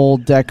full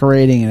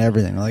decorating and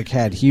everything. Like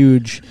had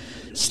huge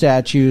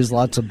statues,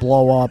 lots of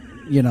blow up,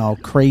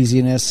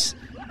 craziness.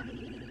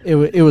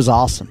 It was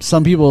awesome.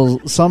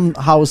 Some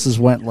houses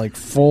went like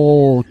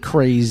full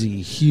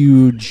crazy,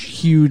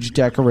 huge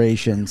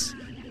decorations.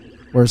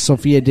 Where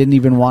Sophia didn't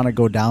even want to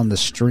go down the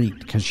street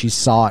because she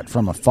saw it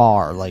from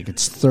afar. Like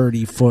it's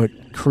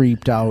 30-foot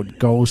creeped out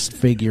ghost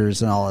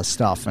figures and all this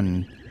stuff.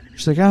 And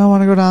she's like, I don't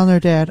want to go down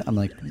there, Dad. I'm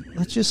like,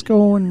 let's just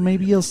go and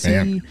maybe you'll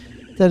see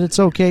that it's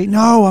okay.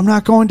 No, I'm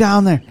not going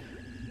down there.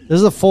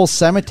 There's a full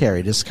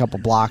cemetery just a couple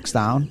blocks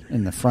down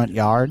in the front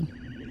yard.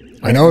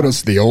 I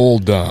noticed the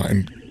old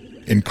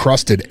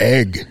encrusted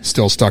egg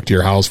still stuck to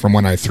your house from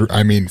when I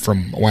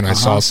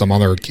saw some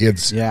other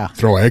kids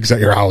throw eggs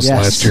at your house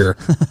last year.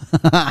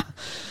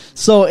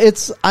 So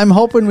I'm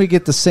hoping we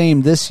get the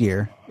same this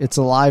year. It's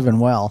alive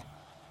and well.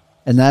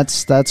 And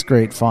that's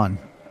great fun.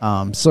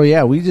 So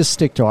yeah, we just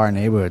stick to our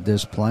neighborhood.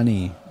 There's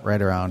plenty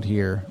right around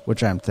here,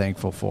 which I'm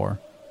thankful for.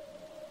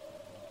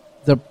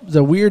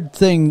 The weird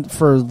thing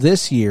for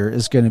this year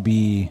is going to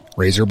be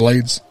razor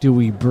blades. Do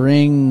we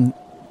bring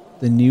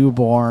the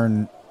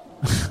newborn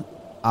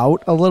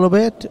out a little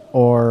bit,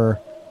 or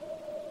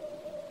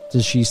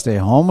does she stay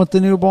home with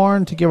the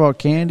newborn to give out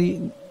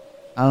candy?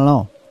 I don't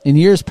know. In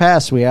years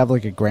past, we have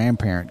like a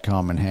grandparent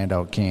come and hand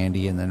out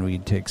candy, and then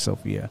we'd take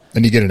Sophia.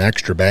 Then you get an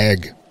extra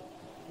bag.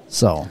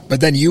 So,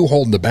 but then you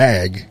hold the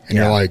bag, and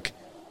you're like,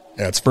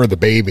 yeah, it's for the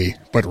baby.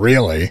 But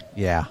really,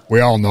 we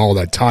all know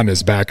that Ton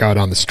is back out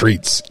on the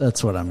streets.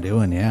 That's what I'm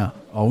doing, yeah.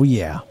 Oh,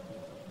 yeah.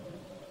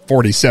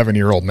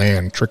 47-year-old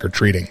man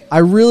trick-or-treating. I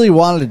really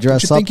wanted to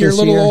dress Don't you up think you're a this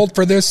little year. old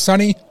for this,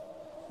 Sonny?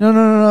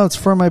 No. It's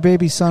for my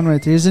baby son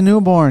right there. He's a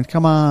newborn.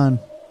 Come on.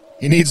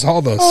 He needs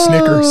all the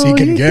Snickers he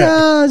can get.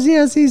 Does.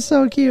 Yes, he's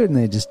so cute. And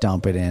they just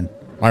dump it in.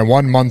 My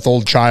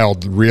 1-month-old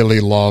child really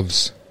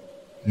loves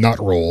nut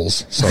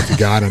rolls. So if you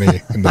got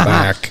any in the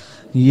back.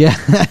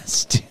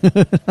 Yes,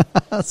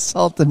 dude.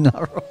 Salted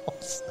nut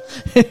rolls.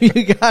 If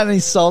you got any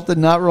salted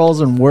nut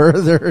rolls and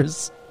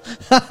Werther's.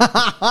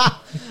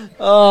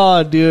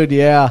 Oh, dude,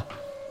 yeah.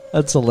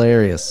 That's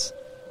hilarious.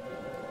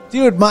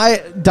 Dude, my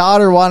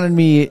daughter wanted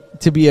me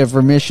to be a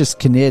Vermicious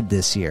Knid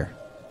this year.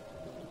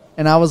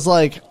 And I was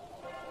like,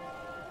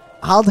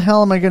 how the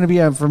hell am I going to be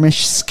a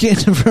Vermicious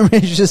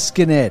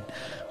Knid?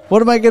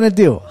 What am I going to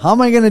do? How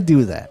am I going to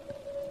do that?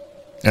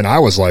 And I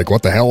was like,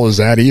 what the hell is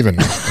that even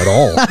at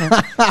all?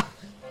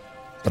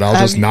 But I'll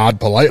just nod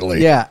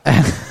politely. Yeah.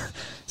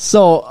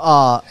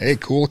 So, hey,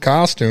 cool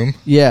costume.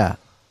 Yeah.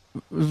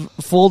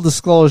 Full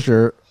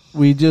disclosure,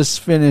 we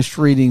just finished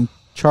reading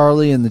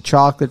Charlie and the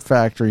Chocolate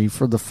Factory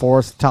for the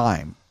 4th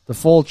time. The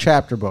full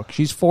chapter book.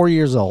 She's 4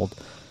 years old.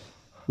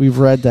 We've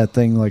read that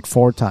thing like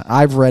 4 times.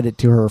 I've read it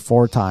to her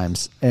 4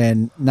 times.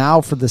 And now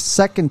for the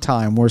 2nd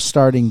time, we're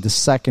starting the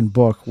 2nd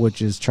book,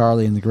 which is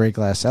Charlie and the Great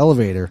Glass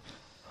Elevator.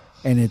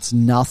 And it's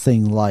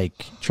nothing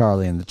like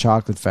Charlie and the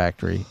Chocolate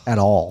Factory at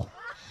all.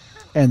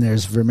 And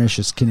there's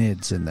Vermicious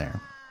Knids in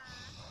there.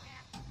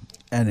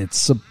 And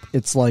it's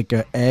like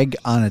an egg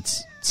on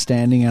its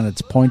standing on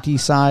its pointy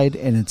side,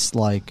 and it's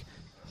like,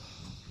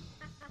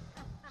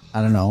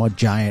 I don't know, a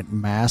giant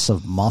mass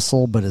of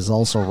muscle, but is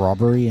also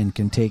rubbery and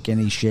can take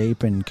any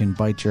shape and can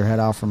bite your head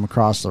off from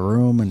across the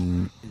room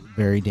and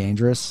very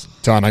dangerous.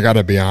 Don, I got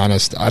to be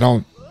honest. I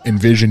don't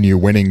envision you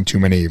winning too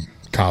many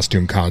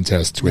costume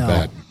contests with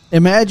that.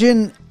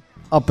 Imagine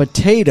a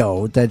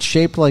potato that's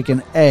shaped like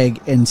an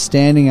egg and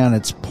standing on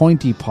its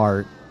pointy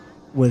part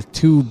with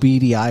 2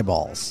 beady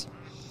eyeballs.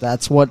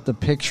 That's what the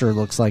picture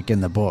looks like in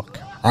the book.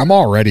 I'm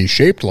already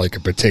shaped like a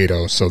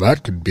potato, so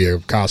that could be a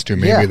costume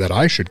maybe that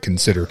I should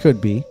consider.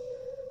 Could be.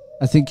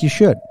 I think you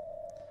should.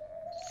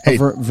 Hey,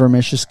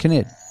 Vermicious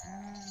Knid.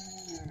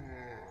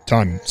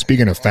 Ton,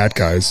 speaking of fat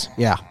guys.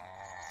 Yeah.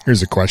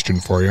 Here's a question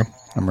for you.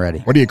 I'm ready.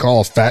 What do you call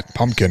a fat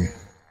pumpkin?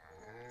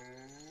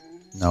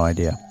 No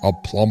idea. A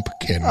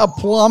plumpkin. A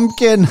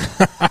plumpkin.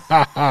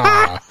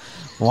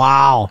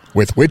 Wow.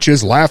 With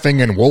witches laughing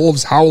and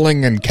wolves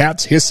howling and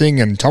cats hissing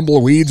and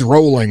tumbleweeds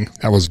rolling.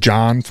 That was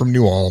John from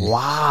New Ulm.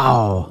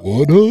 Wow.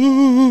 What up?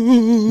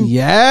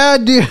 Yeah,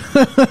 dude.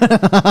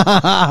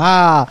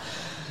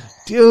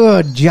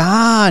 Dude,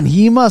 John,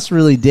 he must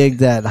really dig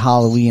that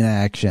Halloween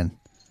action.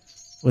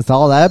 With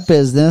all that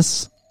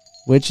business,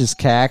 witches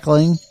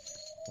cackling.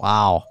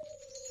 Wow.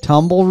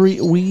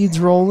 Tumbleweeds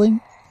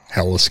rolling.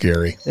 Hella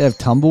scary. They have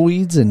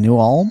tumbleweeds in New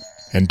Ulm?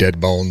 And dead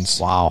bones.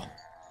 Wow.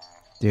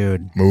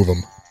 Dude. Move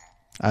them.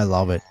 I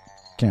love it.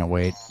 Can't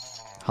wait.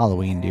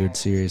 Halloween, dude.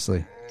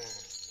 Seriously.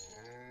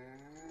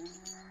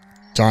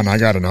 Don, I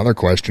got another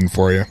question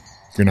for you.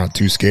 If you're not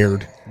too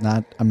scared.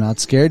 I'm not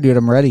scared, dude.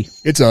 I'm ready.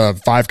 It's a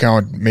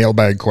 5-count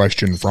mailbag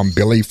question from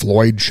Billy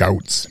Floyd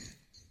Shouts.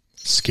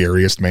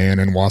 Scariest man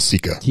in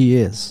Waseca. He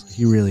is.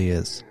 He really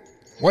is.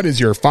 What is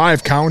your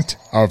 5-count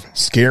of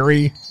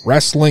scary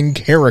wrestling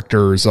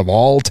characters of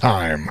all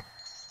time?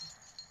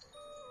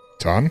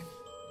 Ton?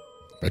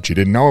 Bet you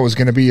didn't know it was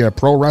going to be a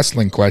pro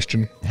wrestling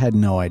question. Had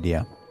no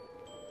idea.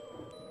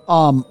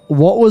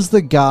 What was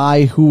the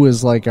guy who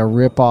was like a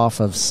ripoff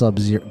of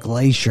Sub-Zero?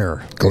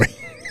 Glacier.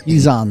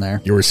 He's on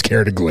there. You were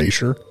scared of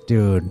Glacier?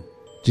 Dude.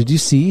 Did you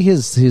see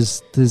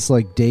his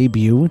like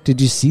debut? Did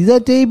you see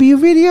that debut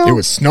video? It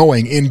was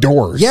snowing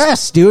indoors.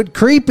 Yes, dude.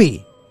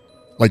 Creepy.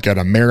 Like at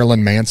a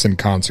Marilyn Manson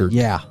concert.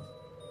 Yeah.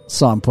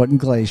 So I'm putting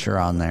Glacier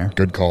on there.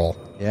 Good call.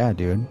 Yeah,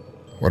 dude.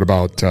 What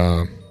about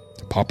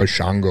Papa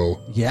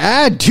Shango?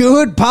 Yeah,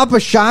 dude. Papa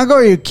Shango,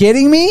 are you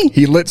kidding me?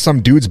 He lit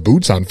some dude's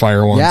boots on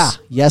fire once. Yeah.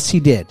 Yes, he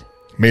did.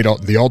 Made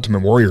the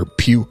Ultimate Warrior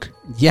puke.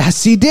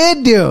 Yes, he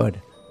did, dude.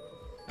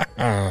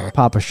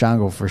 Papa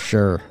Shango for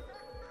sure.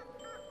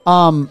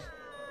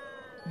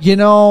 You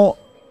know,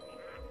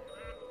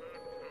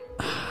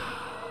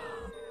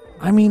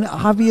 I mean,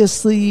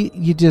 obviously,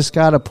 you just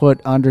got to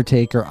put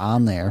Undertaker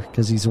on there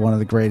because he's one of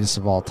the greatest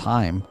of all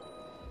time.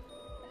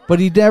 But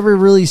he never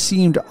really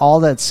seemed all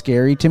that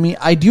scary to me.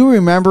 I do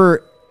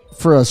remember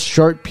for a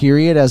short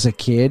period as a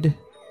kid,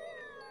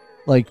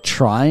 like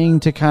trying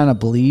to kind of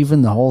believe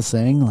in the whole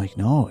thing. Like,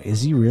 no,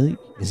 is he really?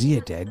 Is he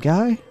a dead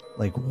guy?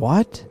 Like,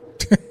 what?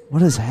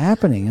 What is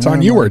happening?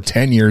 Son, you were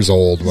 10 years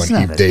old when he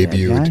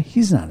debuted.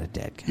 He's not a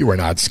dead guy. You were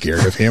not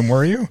scared of him,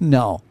 were you?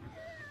 No.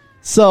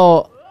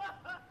 So,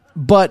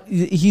 but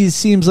he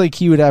seems like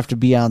he would have to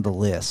be on the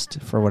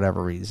list for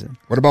whatever reason.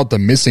 What about the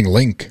missing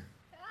link?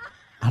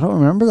 I don't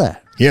remember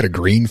that. He had a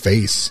green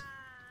face.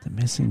 The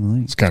missing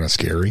link. It's kind of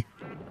scary.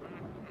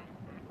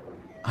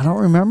 I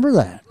don't remember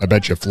that. I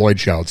bet you Floyd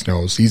Shouts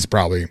knows. He's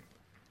probably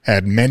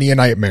had many a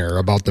nightmare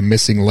about the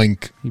missing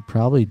link. He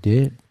probably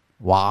did.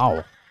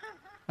 Wow.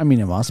 I mean,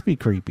 it must be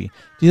creepy.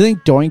 Do you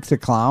think Doink the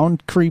Clown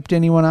creeped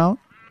anyone out?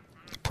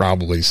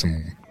 Probably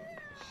some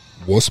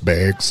wuss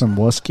bags. Some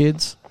wuss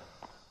kids.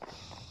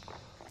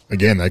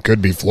 Again, that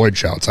could be Floyd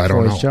Shouts. I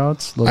don't know.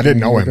 Shouts, I didn't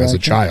know him as a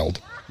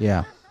child.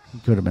 Yeah, he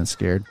could have been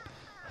scared.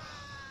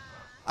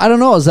 I don't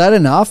know. Is that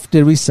enough?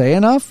 Did we say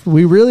enough?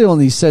 We really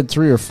only said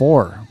 3 or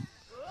 4,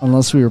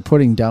 unless we were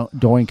putting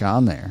Doink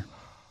on there.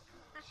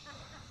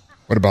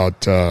 What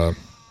about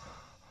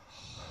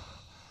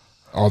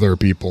other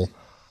people?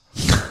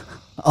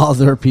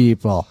 Other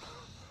people.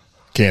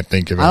 Can't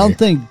think of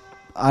any.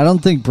 I don't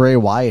think Bray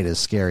Wyatt is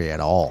scary at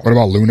all. What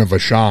about Luna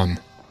Vachon?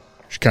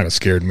 She kind of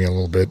scared me a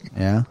little bit.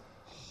 Yeah,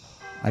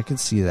 I could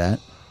see that.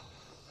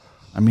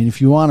 I mean, if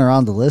you want her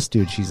on the list,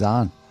 dude, she's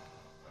on.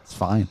 It's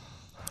fine.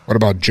 What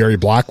about Jerry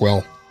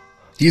Blackwell?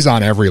 He's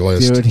on every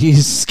list. Dude,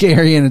 he's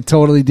scary in a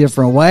totally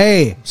different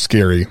way.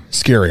 Scary,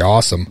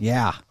 awesome.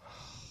 Yeah.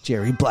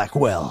 Jerry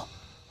Blackwell.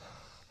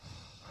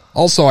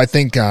 Also, I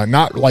think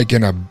not like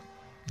in a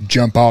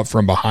jump out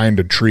from behind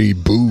a tree,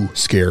 boo,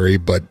 scary,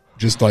 but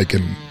just like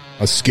in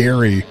a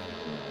scary,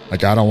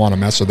 like I don't want to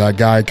mess with that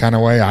guy kind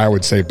of way, I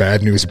would say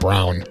Bad News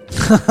Brown.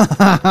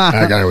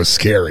 That guy was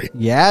scary.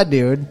 Yeah,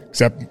 dude.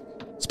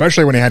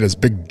 Especially when he had his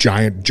big,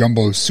 giant,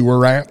 jumbo sewer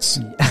rats.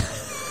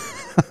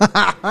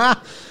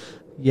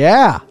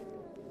 Yeah.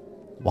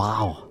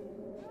 Wow.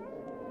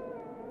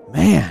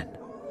 Man.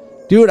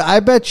 Dude, I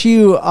bet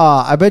you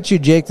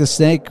Jake the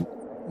Snake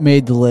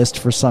made the list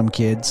for some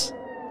kids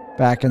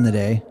back in the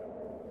day.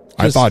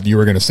 I thought you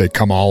were going to say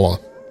Kamala.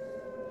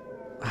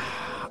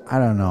 I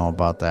don't know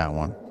about that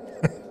one.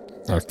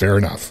 Fair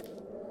enough.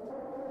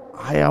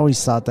 I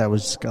always thought that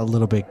was a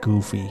little bit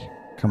goofy,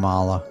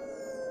 Kamala.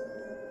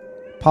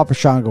 Papa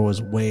Shango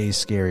was way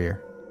scarier.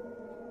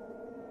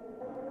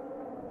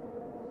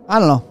 I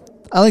don't know.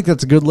 I think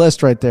that's a good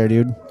list right there,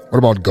 dude. What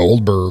about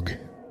Goldberg?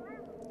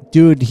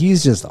 Dude,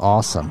 he's just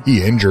awesome.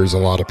 He injures a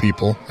lot of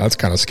people. That's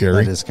kind of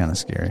scary. That is kind of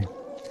scary.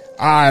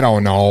 I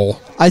don't know.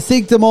 I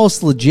think the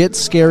most legit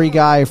scary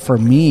guy for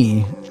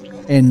me,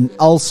 and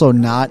also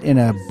not in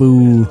a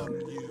boo,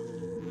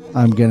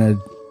 I'm going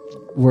to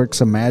work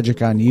some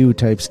magic on you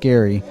type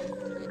scary,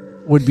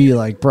 would be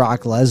like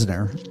Brock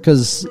Lesnar.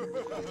 Because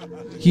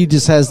he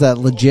just has that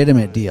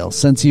legitimate deal.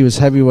 Since he was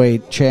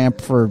heavyweight champ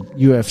for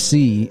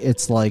UFC,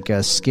 it's like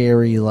a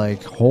scary,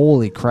 like,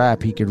 holy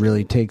crap, he could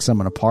really take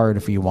someone apart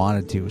if he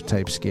wanted to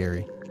type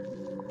scary.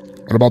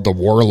 What about the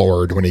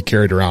Warlord when he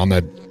carried around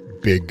that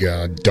big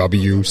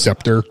W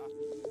scepter?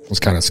 It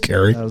was kind of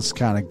scary. That was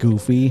kind of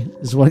goofy,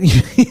 is what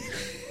you mean.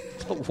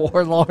 The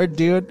Warlord,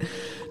 dude.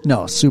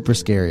 No, super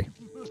scary.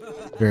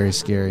 Very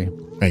scary.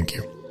 Thank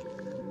you.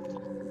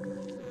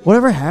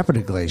 Whatever happened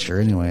to Glacier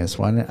anyways?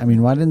 Why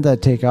didn't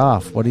that take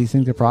off? What do you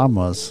think the problem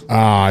was?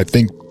 I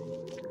think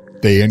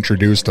they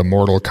introduced a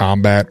Mortal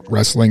Kombat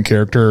wrestling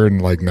character in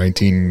like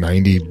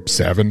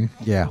 1997.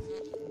 Yeah.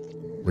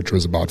 Which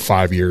was about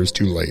 5 years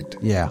too late.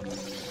 Yeah.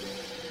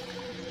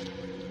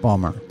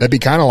 Bummer. That'd be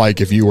kind of like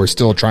if you were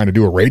still trying to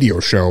do a radio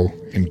show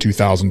in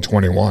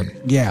 2021.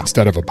 Yeah.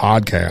 Instead of a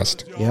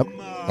podcast. Yep.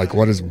 Like,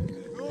 what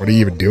are you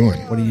even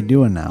doing? What are you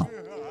doing now?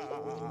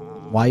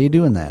 Why are you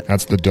doing that?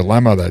 That's the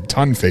dilemma that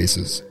Ton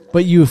faces.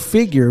 But you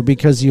figure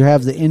because you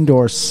have the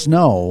indoor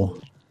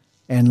snow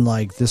and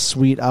like the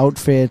sweet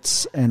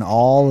outfits and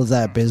all of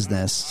that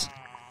business,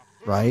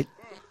 right?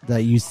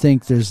 That you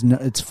think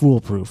it's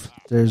foolproof.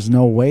 There's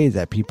no way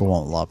that people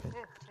won't love it.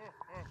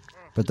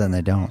 But then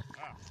they don't.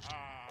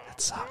 That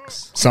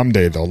sucks.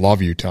 Someday they'll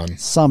love you, Ton.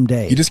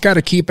 Someday. You just got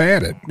to keep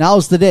at it.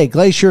 Now's the day.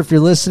 Glacier, if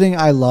you're listening,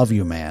 I love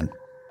you, man.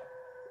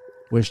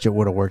 Wished it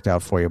would have worked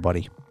out for you,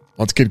 buddy.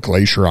 Let's get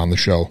Glacier on the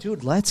show.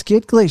 Dude, let's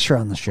get Glacier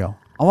on the show.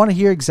 I want to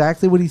hear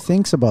exactly what he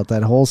thinks about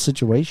that whole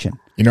situation.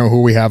 You know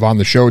who we have on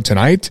the show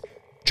tonight?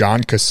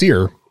 John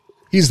Kassir.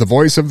 He's the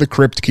voice of the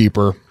Crypt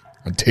Keeper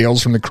on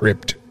Tales from the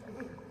Crypt.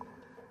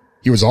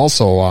 He was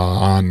also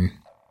on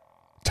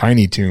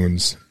Tiny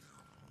Toons.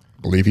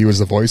 I believe he was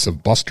the voice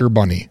of Buster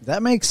Bunny.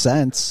 That makes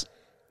sense.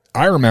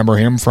 I remember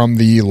him from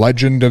the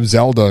Legend of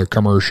Zelda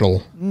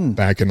commercial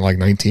back in like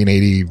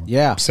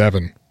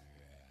 1987.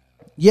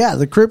 Yeah,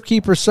 the Crypt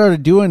Keeper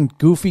started doing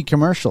goofy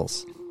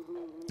commercials.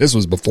 This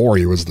was before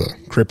he was the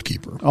Crypt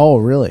Keeper. Oh,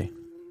 really?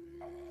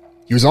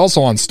 He was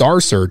also on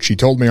Star Search. He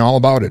told me all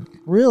about it.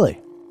 Really?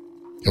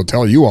 He'll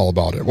tell you all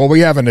about it. Well,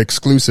 we have an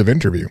exclusive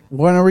interview.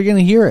 When are we going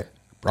to hear it?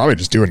 Probably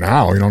just do it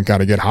now. You don't got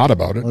to get hot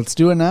about it. Let's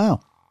do it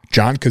now.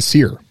 John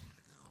Kassir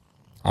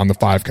on the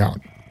 5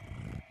 count.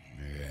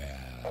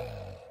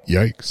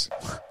 Yikes.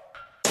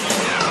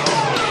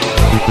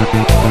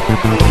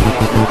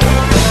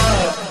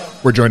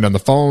 We're joined on the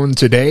phone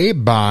today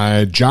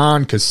by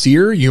John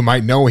Kassir. You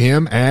might know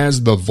him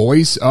as the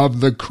voice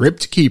of the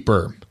Crypt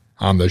Keeper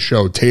on the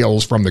show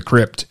Tales from the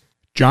Crypt.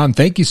 John,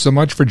 thank you so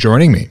much for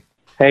joining me.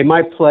 Hey,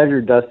 my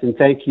pleasure, Dustin.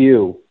 Thank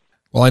you.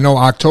 Well, I know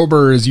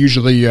October is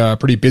usually a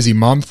pretty busy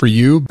month for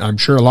you. I'm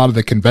sure a lot of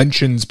the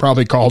conventions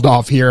probably called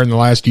off here in the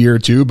last year or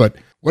two, but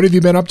what have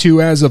you been up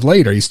to as of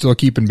late? Are you still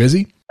keeping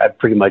busy? I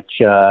pretty much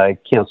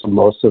canceled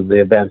most of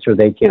the events, or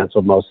they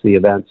canceled most of the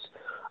events,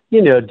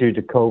 due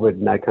to COVID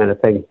and that kind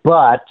of thing.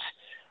 But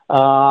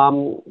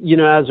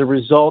As a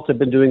result, I've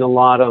been doing a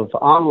lot of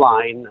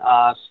online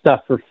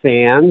stuff for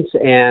fans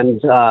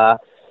and,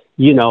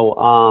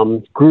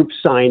 group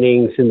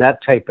signings and that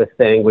type of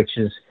thing, which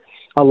is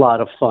a lot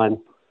of fun.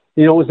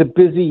 It was a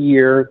busy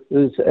year. It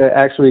was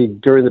actually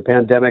during the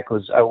pandemic.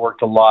 I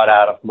worked a lot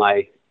out of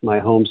my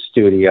home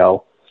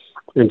studio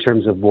in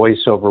terms of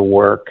voiceover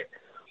work.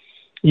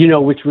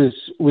 Which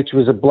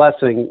was a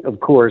blessing,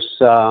 of course,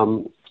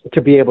 to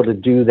be able to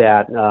do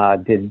that.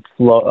 Did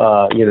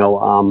Flora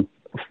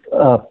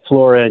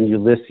and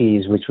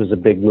Ulysses, which was a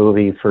big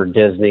movie for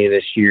Disney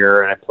this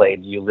year, and I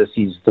played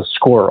Ulysses the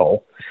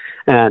squirrel,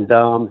 and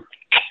and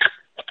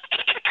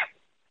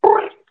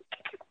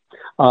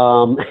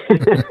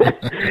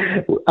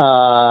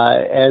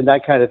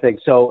that kind of thing.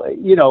 So as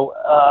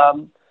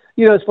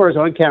far as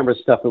on camera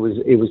stuff, it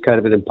was kind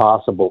of an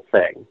impossible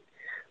thing.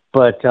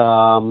 But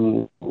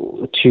to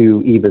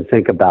even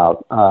think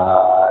about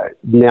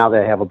now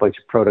that I have a bunch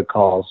of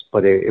protocols,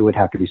 but it would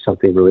have to be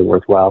something really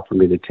worthwhile for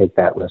me to take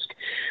that risk.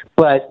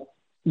 But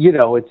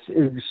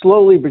it's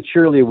slowly but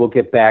surely we'll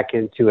get back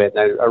into it.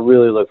 And I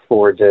really look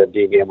forward to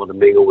being able to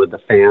mingle with the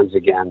fans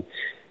again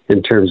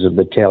in terms of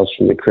the Tales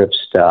from the Crypt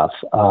stuff,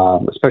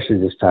 especially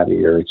this time of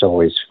year. It's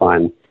always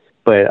fun.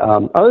 But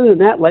other than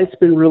that, life's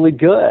been really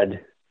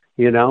good.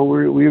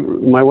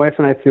 My wife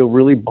and I feel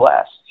really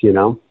blessed.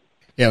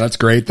 Yeah, that's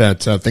great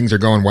that things are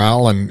going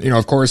well. And,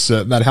 of course,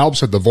 that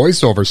helps with the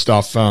voiceover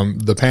stuff.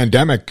 The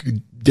pandemic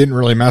didn't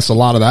really mess a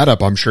lot of that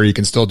up. I'm sure you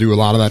can still do a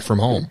lot of that from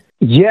home.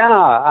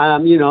 Yeah,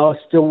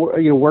 still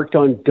worked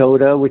on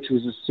Dota, which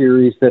was a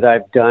series that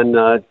I've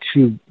done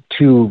two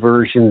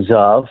versions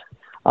of,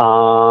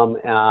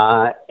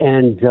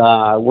 and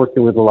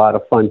working with a lot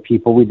of fun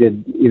people. We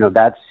did,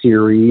 that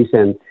series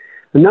and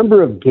a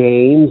number of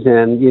games,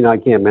 and, I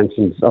can't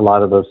mention a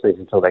lot of those things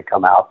until they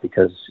come out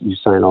because you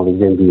sign all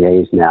these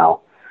NDAs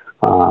now.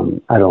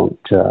 I don't,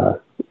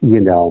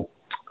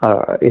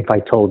 if I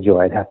told you,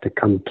 I'd have to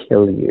come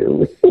kill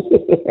you.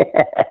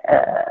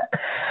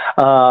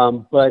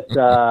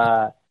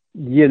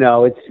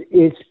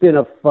 It's been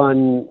a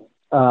fun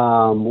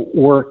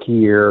work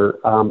year.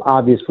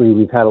 Obviously,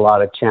 we've had a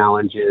lot of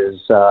challenges,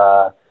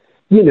 all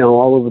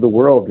over the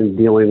world in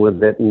dealing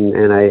with it,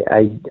 and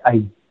I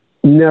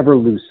never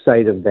lose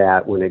sight of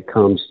that when it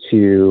comes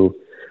to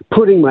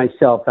putting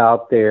myself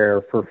out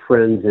there for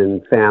friends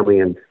and family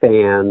and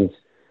fans,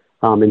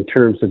 in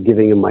terms of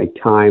giving them my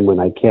time when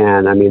I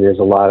can. I mean, there's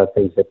a lot of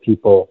things that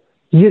people,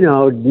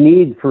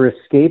 need for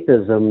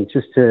escapism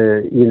just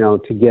to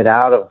get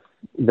out of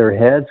their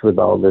heads with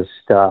all this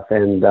stuff.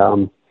 And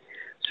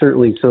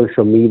certainly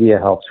social media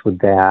helps with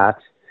that.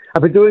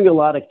 I've been doing a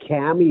lot of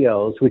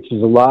cameos, which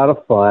is a lot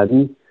of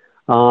fun.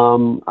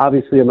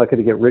 Obviously, I'm not going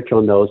to get rich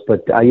on those,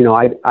 but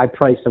I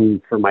price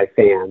them for my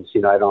fans.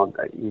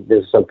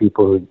 There's some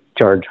people who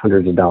charge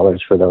hundreds of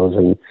dollars for those,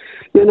 and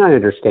I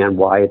understand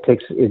why. It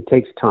takes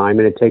time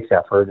and it takes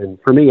effort. And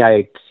for me,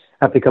 I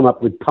have to come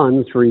up with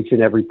puns for each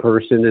and every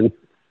person and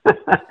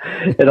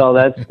and all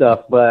that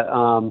stuff. But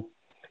I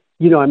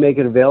make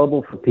it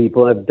available for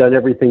people. I've done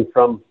everything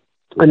from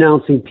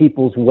announcing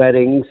people's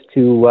weddings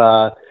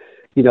to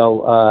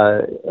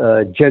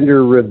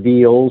gender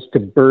reveals, to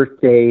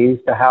birthdays,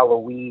 to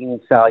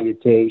Halloween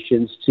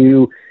salutations,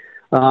 to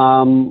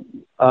penile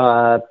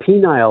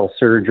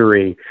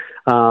surgery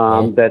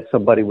that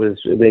somebody was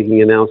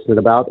making an announcement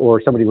about,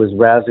 or somebody was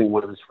razzing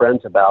one of his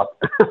friends about.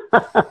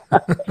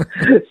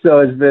 So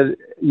it's been,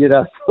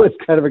 so it's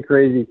kind of a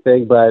crazy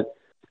thing, but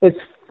it's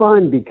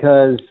fun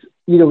because,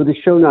 with the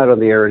show not on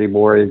the air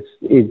anymore, it's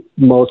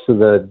most of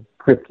the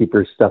Crypt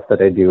Keeper stuff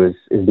that I do is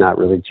not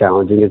really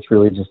challenging. It's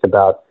really just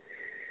about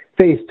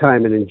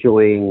FaceTime and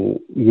enjoying,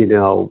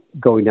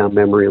 going down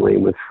memory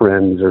lane with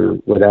friends or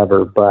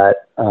whatever,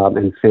 but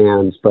and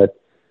fans. But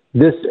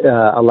this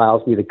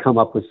allows me to come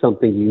up with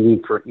something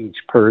unique for each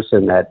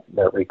person that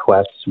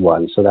requests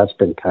one. So that's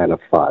been kind of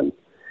fun.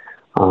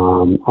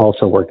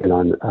 Also working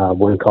on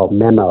one called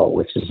Memo,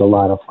 which is a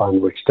lot of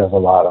fun, which does a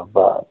lot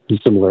of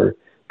similar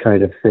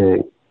kind of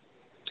thing.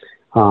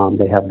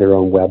 They have their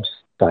own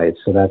website,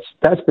 so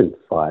that's been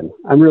fun.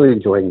 I'm really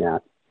enjoying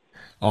that.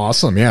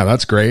 Awesome. Yeah,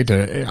 that's great.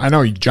 I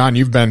know, John,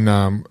 you've been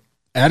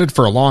at it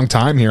for a long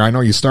time here. I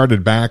know you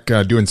started back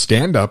doing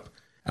stand-up.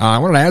 I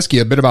wanted to ask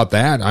you a bit about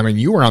that. I mean,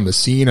 you were on the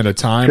scene at a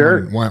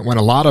time when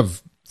a lot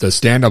of the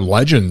stand-up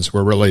legends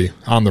were really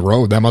on the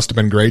road. That must have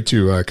been great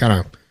to kind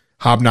of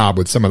hobnob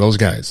with some of those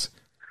guys.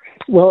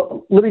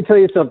 Well, let me tell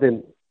you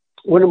something.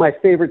 One of my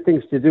favorite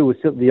things to do was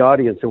sit in the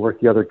audience and watch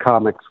the other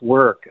comics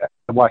work.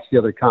 I don't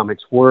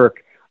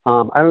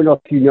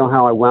know if you know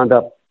how I wound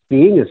up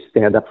being a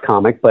stand-up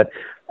comic, but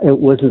it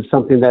wasn't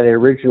something that I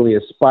originally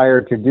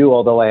aspired to do,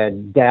 although I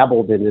had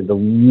dabbled in it a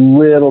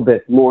little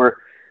bit more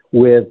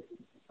with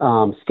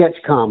sketch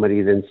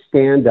comedy than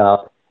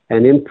stand-up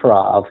and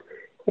improv.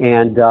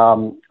 And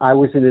I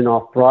was in an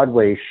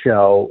off-Broadway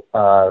show,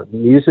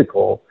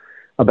 musical,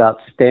 about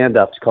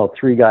stand-ups called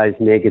Three Guys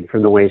Naked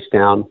from the Waist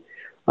Down.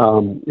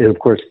 And, of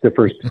course, the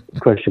first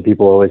question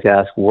people always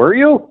ask, were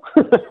you?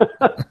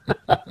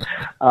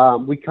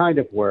 We kind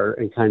of were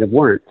and kind of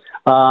weren't.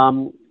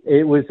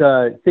 it was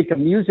think a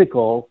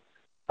musical.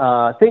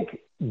 Think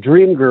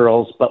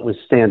Dreamgirls, but with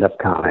stand-up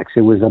comics.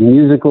 It was a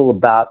musical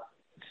about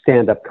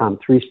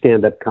three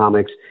stand-up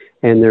comics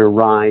and their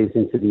rise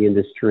into the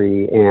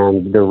industry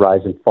and their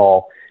rise and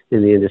fall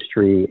in the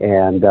industry,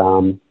 and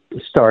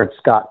starred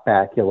Scott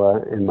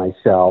Bakula and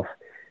myself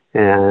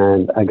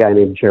and a guy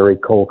named Jerry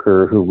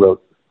Colker who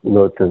wrote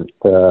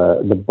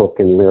the book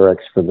and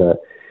lyrics for the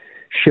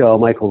show.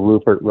 Michael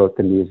Rupert wrote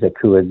the music,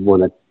 who had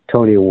won a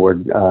Tony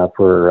Award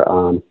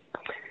for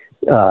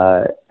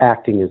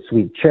acting in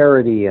Sweet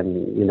Charity,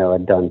 and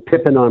had done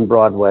Pippin on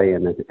Broadway,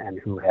 and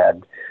who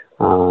had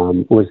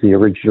was the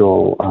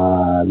original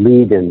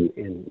lead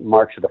in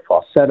March of the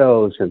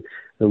Falsettos, and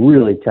the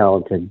really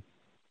talented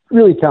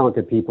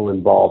people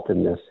involved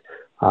in this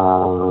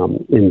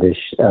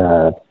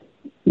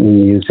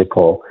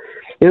musical.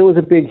 And it was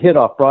a big hit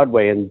off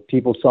Broadway, and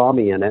people saw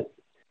me in it.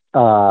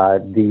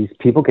 These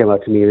people came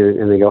up to me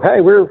and they go, "Hey,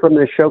 we're from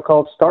this show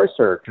called Star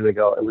Search." And I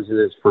go, it was in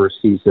its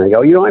first season. I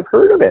go, I've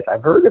heard of it.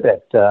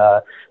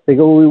 They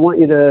go, "We want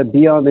you to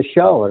be on the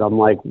show." And I'm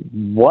like,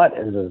 "What,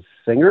 as a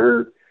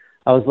singer?"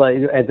 I was like,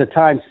 at the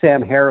time,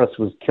 Sam Harris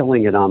was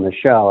killing it on the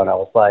show. And I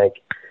was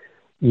like,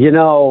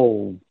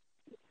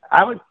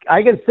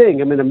 I can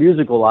sing. I'm in a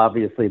musical,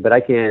 obviously, but I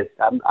can't,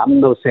 I'm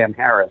no Sam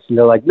Harris. And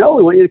they're like, "No,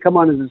 we want you to come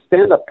on as a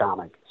stand-up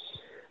comic."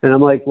 And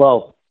I'm like,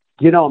 "Well,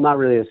 I'm not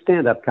really a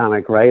stand-up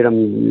comic, right?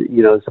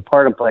 It's a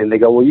part I'm playing." They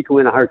go, "Well, you can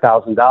win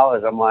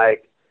 $100,000. I'm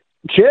like,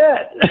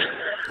 "Shit."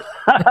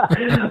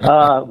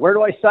 Where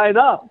do I sign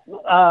up?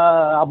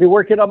 I'll be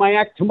working on my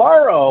act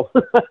tomorrow.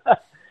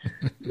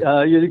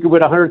 You can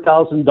win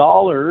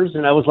 $100,000.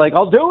 And I was like,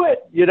 "I'll do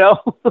it,"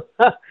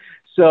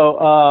 So,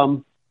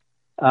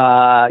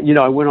 I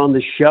went on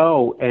the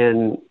show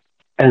and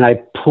I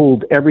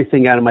pulled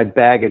everything out of my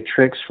bag of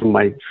tricks from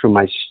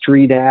my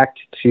street act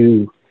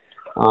to,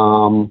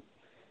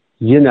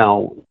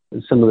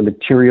 some of the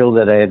material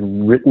that I had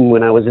written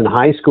when I was in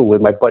high school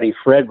with my buddy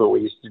Fred, when we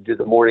used to do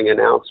the morning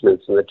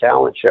announcements and the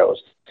talent shows.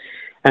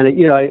 And,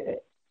 I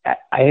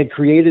had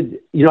created,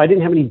 I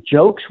didn't have any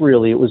jokes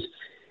really.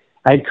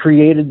 I had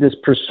created this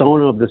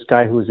persona of this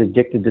guy who was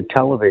addicted to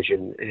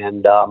television.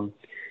 And,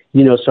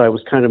 so I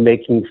was kind of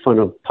making fun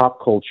of pop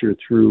culture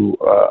through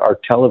our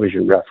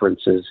television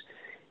references.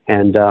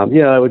 And,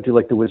 I would do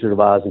like the Wizard of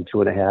Oz in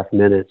 2.5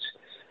 minutes,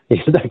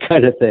 that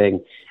kind of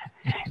thing.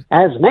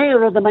 "As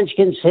mayor of the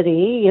Munchkin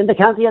City in the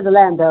county of the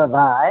Land of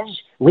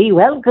Oz, we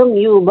welcome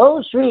you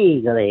most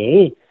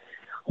regally."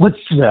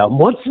 What's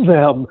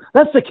them?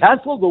 That's the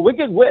castle of the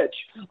Wicked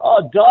Witch.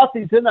 Oh,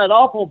 Dorothy's in that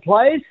awful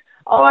place.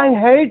 Oh, I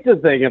hate to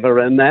think of her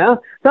in there.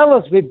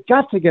 Fellas, we've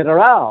got to get her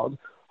out.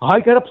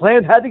 I got a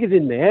plan how to get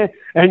in there,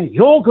 and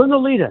you're going to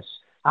lead us.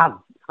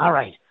 All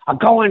right, I'm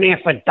going there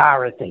for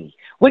Dorothy.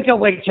 Wicked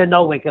Witch or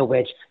no Wicked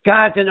Witch,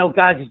 gods or no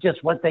gods is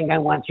just one thing I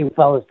want you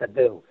fellas to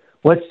do.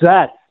 What's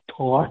that?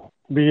 Talk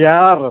me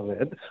out of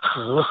it.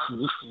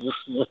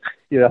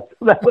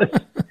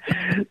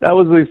 That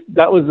was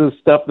the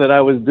stuff that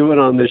I was doing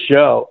on the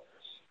show,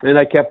 and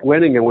I kept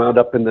winning and wound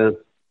up in the,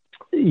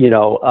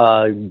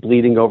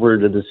 bleeding over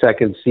into the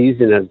second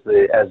season as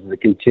the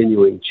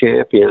continuing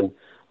champion.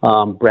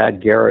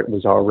 Brad Garrett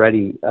was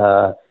already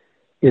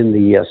in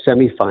the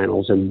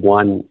semifinals and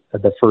won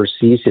the first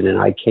season,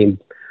 and I came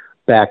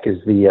back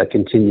as the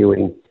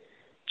continuing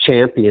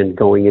champion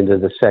going into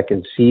the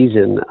second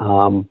season.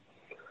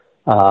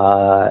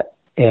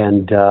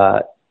 And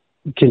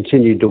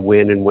continued to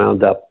win and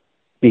wound up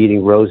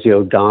beating Rosie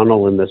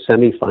O'Donnell in the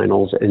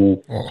semifinals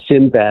and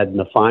Sinbad in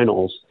the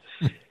finals.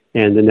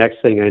 And the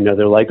next thing I know,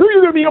 they're like, "Oh,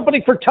 you're going to be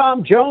opening for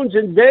Tom Jones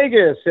in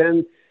Vegas."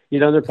 And,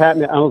 they're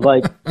patting me. I was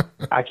like,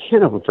 "I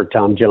can't open for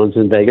Tom Jones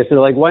in Vegas." They're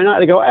like, "Why not?"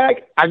 They go,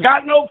 I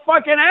got no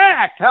fucking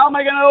act. How am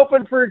I going to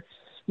open for,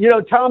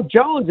 Tom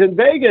Jones in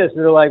Vegas? And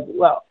they're like,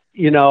 "Well,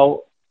 you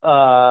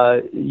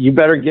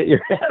better get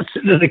your ass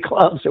into the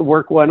clubs and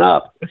work one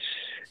up."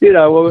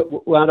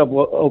 Wound up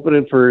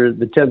opening for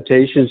the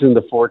Temptations and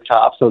the Four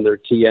Tops on their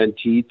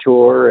TNT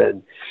tour.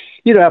 And,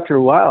 after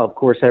a while, of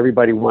course,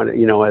 everybody wanted,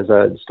 as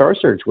a Star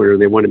Search winner,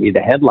 they wanted me to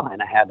headline.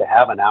 I had to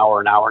have an hour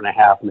and a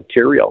half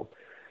material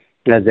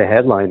as a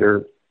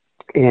headliner.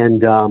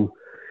 And,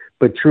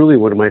 but truly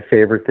one of my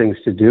favorite things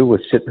to do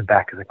was sit in the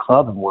back of the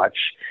club and watch,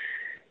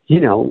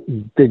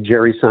 the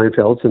Jerry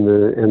Seinfelds and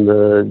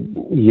the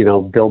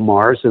Bill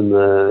Maher's and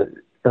the,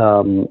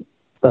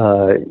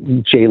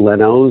 Jay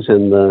Leno's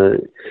and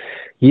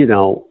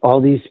all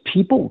these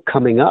people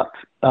coming up,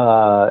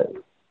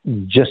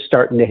 just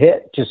starting to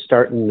hit, just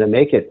starting to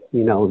make it,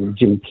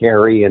 Jim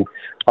Carrey and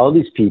all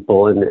these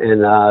people.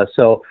 And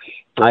so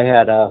I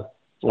had a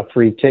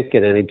free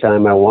ticket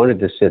anytime I wanted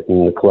to sit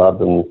in the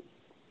club and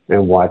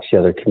watch the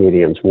other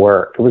comedians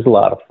work. It was a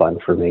lot of fun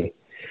for me.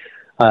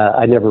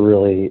 I never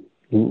really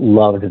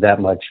loved that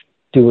much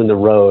doing the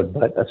road,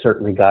 but I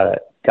certainly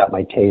got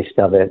my taste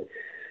of it.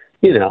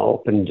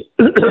 Opened,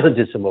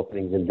 did some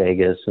openings in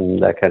Vegas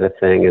and that kind of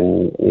thing,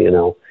 and,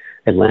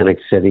 Atlantic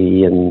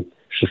City and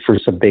for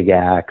some big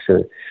acts.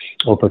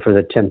 Opened for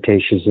the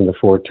Temptations and the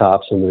Four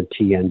Tops on their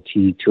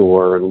TNT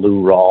tour, and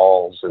Lou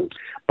Rawls and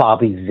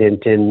Bobby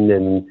Vinton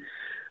and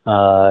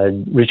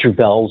Richard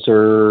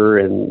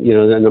Belzer, and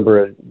a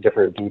number of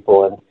different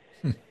people.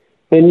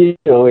 And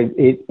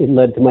it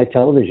led to my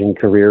television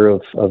career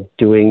of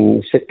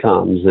doing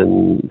sitcoms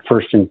and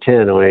First and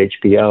 10 on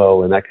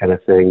HBO and that kind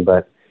of thing.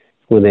 But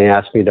when they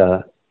asked me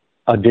to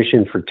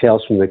audition for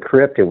Tales from the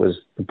Crypt, it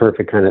was the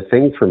perfect kind of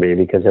thing for me,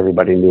 because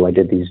everybody knew I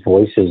did these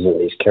voices and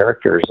these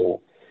characters. And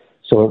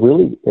so it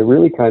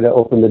really kind of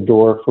opened the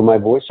door for my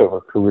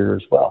voiceover career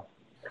as well.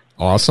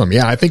 Awesome.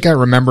 Yeah, I think I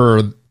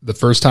remember the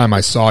first time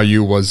I saw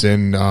you was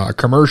in a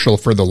commercial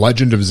for The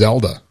Legend of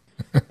Zelda.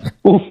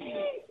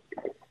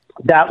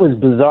 That was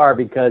bizarre,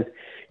 because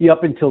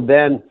up until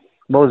then,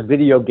 most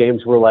video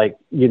games were like,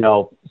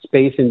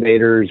 Space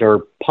Invaders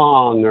or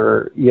Pong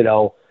or,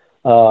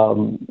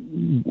 Donkey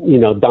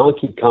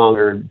Kong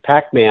or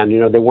Pac-Man.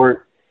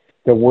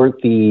 There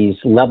weren't these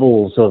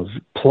levels of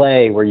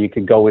play where you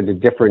could go into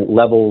different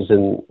levels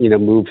and,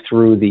 move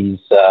through these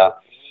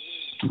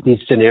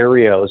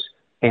scenarios.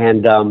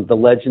 And The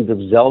Legend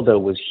of Zelda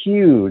was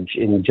huge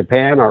in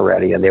Japan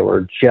already, and they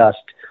were just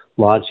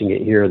launching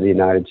it here in the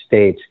United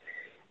States.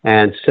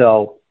 And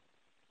so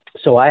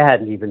I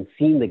hadn't even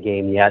seen the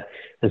game yet.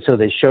 And so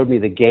they showed me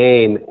the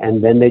game,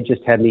 and then they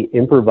just had me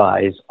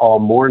improvise all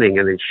morning,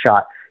 and it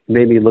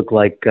made me look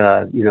like,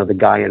 the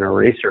guy in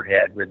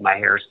Eraserhead with my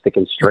hair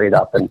sticking straight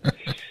up, and,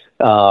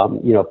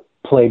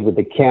 played with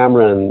the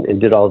camera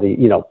and did all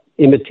the,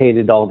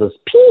 imitated all this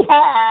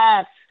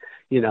peahats,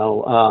 did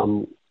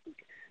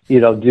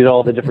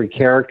all the different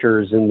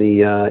characters in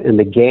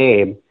the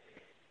game.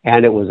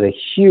 And it was a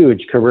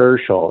huge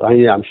commercial.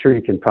 I'm sure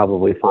you can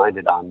probably find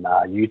it on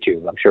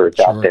YouTube. I'm sure it's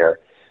out there.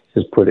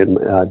 Just put in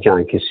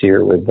John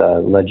Kassir with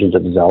Legend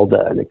of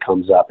Zelda, and it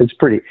comes up. It's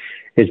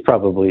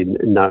probably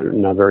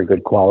not very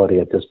good quality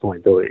at this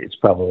point, though it's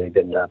probably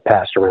been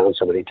passed around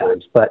so many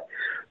times. But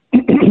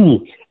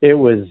it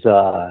was,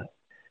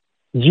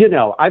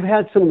 I've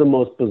had some of the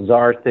most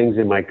bizarre things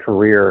in my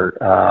career.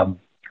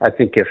 I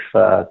think if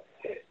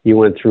you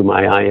went through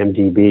my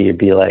IMDb, you'd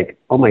be like,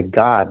 oh my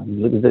God,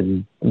 look at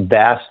the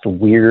vast,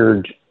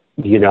 weird,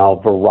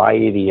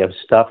 variety of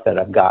stuff that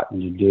I've gotten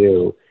to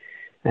do.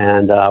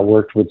 And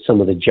worked with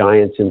some of the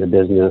giants in the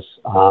business.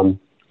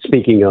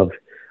 Speaking of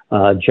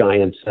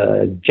giants,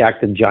 Jack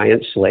the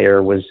Giant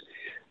Slayer was,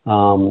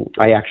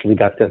 I actually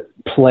got to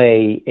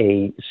play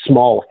a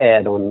small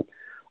head on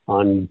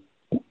Bill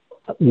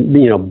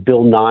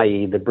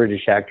Nighy, the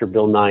British actor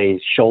Bill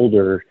Nighy's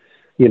shoulder,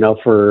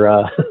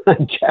 for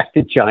Jack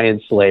the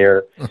Giant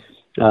Slayer.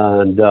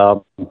 And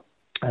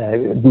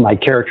my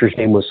character's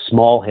name was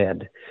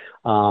Smallhead,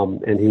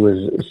 and he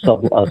was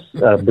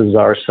a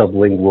bizarre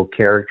sublingual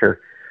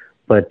character.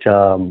 But,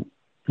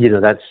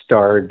 that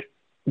starred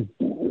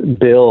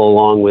Bill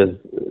along with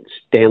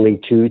Stanley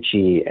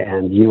Tucci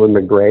and Ewan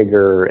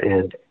McGregor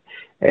and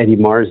Eddie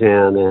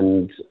Marzan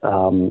and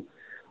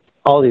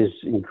all these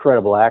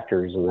incredible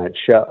actors in that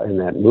show, in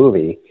that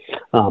movie.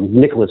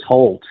 Nicholas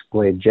Hoult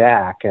played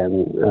Jack,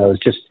 and it was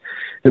just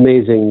an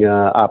amazing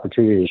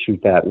opportunity to shoot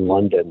that in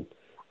London,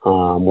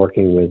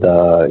 working with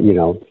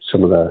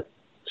some of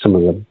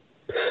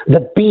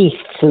the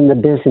beasts in the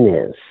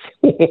business.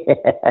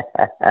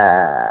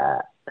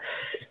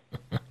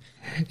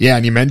 Yeah,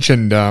 and you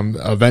mentioned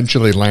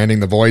eventually landing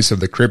the voice of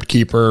the Crypt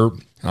Keeper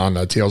on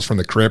Tales from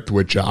the Crypt,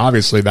 which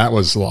obviously that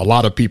was a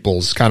lot of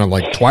people's kind of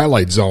like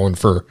Twilight Zone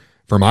for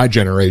my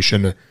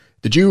generation.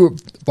 Did you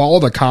follow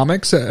the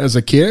comics as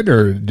a kid,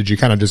 or did you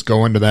kind of just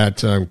go into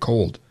that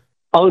cold?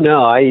 Oh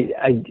no,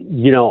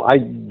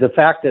 the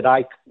fact that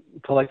I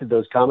collected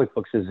those comic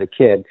books as a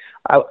kid,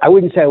 I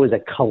wouldn't say I was a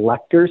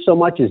collector so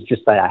much as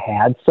just that I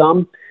had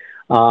some.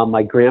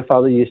 My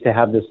grandfather used to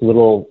have this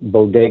little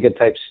bodega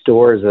type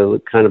store as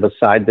a kind of a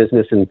side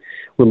business. And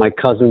when my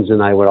cousins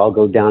and I would all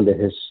go down to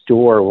his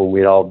store when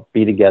we'd all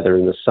be together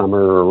in the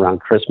summer or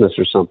around Christmas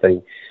or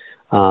something,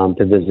 to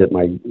visit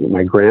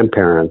my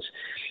grandparents,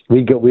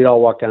 we'd all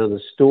walk down to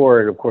the store.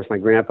 And of course my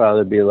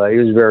grandfather would be like, he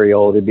was very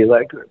old. He'd be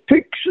like,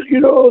 pick,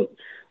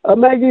 a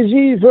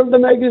magazine from the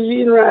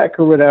magazine rack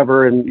or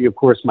whatever. And of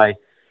course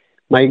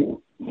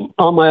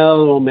all my other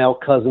little male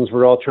cousins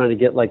were all trying to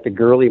get like the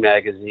girly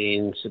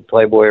magazines,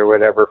 Playboy or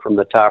whatever, from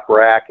the top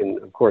rack. And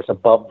of course,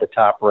 above the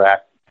top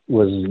rack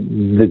was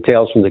the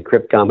Tales from the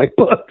Crypt comic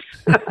books,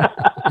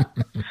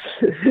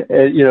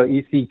 and,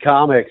 EC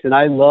Comics. And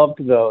I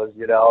loved those,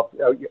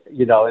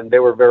 and they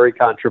were very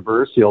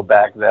controversial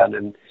back then.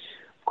 And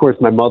of course,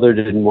 my mother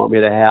didn't want me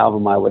to have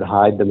them. I would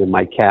hide them in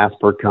my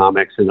Casper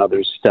comics and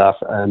other stuff.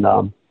 And,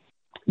 so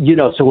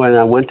when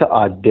I went to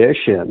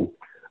audition,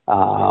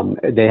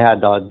 they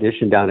had the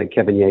audition down at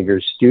Kevin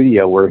Yeager's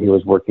studio where he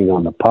was working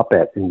on the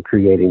puppet and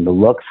creating the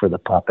look for the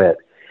puppet.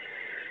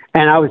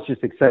 And I was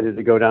just excited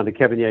to go down to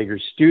Kevin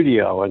Yeager's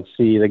studio and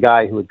see the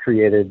guy who had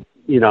created,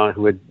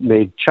 who had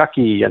made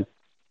Chucky and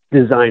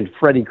designed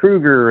Freddy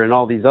Krueger and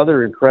all these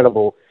other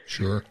incredible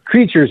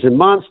creatures and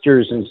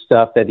monsters and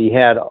stuff that he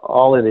had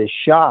all in his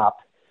shop.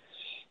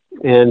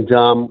 And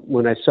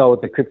when I saw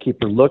what the Crypt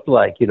Keeper looked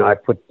like, I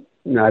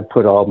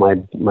put all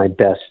my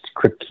best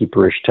Crypt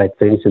Keeperish type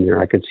things in there.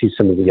 I could see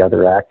some of the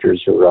other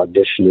actors who were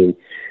auditioning,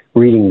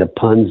 reading the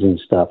puns and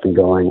stuff and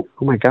going,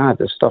 oh my God,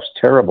 this stuff's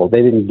terrible.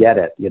 They didn't get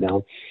it, They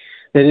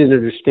didn't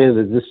understand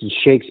that this is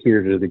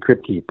Shakespeare to the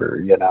Crypt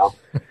Keeper,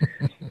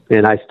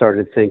 And I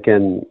started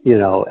thinking,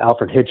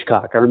 Alfred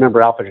Hitchcock. I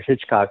remember Alfred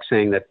Hitchcock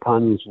saying that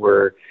puns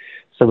were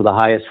some of the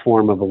highest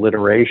form of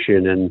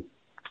alliteration, and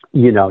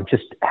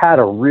just had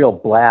a real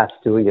blast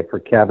doing it for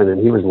Kevin,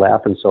 and he was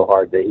laughing so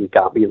hard that he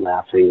got me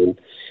laughing,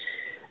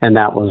 and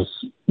that was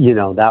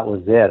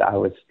it. I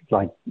was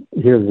like,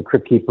 here the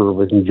Crypt Keeper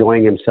was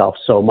enjoying himself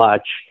so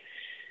much,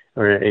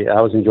 or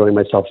I was enjoying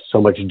myself so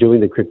much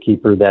doing the Crypt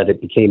Keeper that it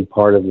became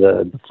part of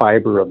the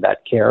fiber of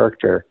that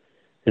character,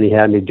 and he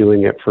had me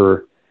doing it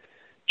for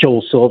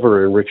Joel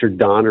Silver and Richard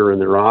Donner in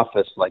their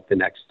office like the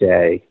next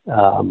day,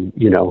 who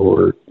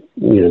were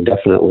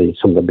definitely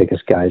some of the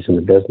biggest guys in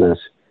the business.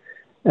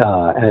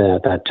 And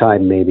at that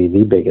time, maybe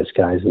the biggest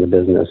guys in the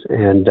business.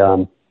 And,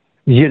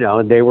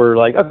 they were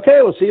like,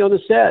 okay, we'll see you on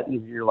the set.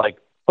 And you're like,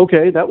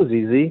 okay, that was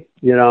easy,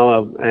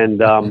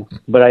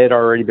 but I had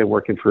already been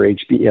working for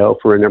HBO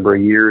for a number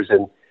of years.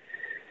 And,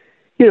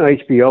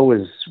 HBO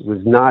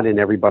was not in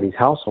everybody's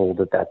household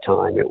at that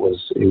time. It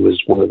was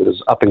one of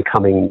those up and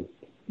coming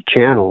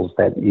channels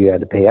that you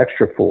had to pay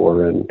extra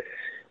for,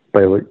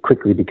 but it was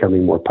quickly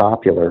becoming more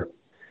popular.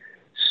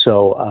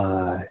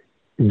 So,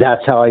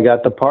 that's how I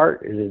got the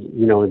part. It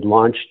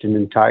launched an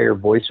entire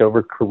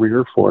voiceover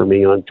career for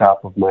me on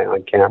top of my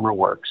on-camera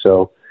work.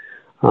 So,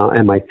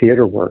 and my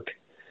theater work.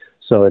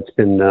 So it's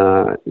been,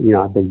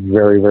 I've been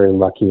very, very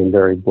lucky and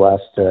very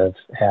blessed to have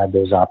had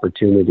those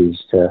opportunities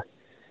to,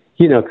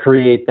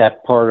 create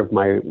that part of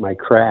my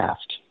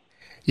craft.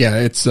 Yeah,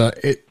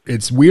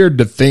 it's weird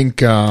to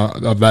think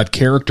of that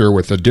character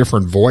with a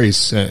different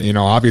voice.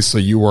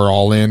 Obviously you were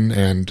all in,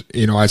 and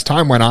as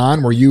time went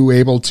on, were you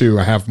able to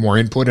have more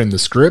input in the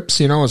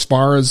scripts? As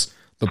far as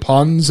the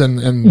puns and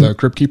the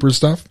Crypt Keeper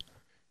stuff.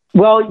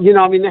 Well,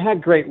 they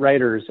had great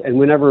writers, and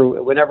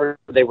whenever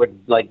they would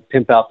like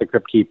pimp out the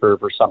Crypt Keeper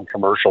for some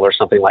commercial or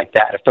something like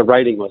that, if the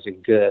writing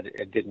wasn't good,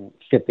 it didn't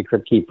fit the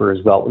Crypt Keeper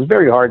as well. It was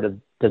very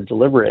hard to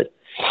deliver it.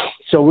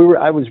 So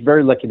I was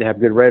very lucky to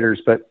have good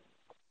writers, but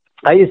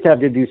I used to have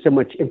to do so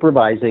much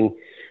improvising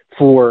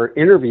for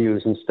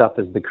interviews and stuff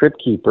as the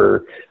Crypt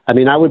Keeper. I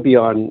mean, I would be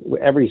on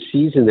every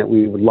season that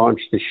we would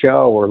launch the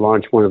show or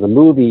launch one of the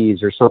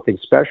movies or something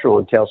special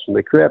on Tales from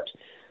the Crypt.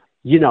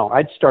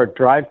 I'd start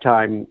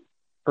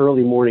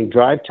early morning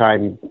drive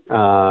time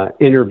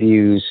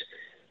interviews.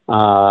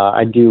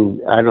 I'd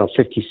do,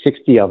 50,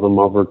 60 of them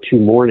over 2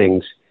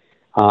 mornings.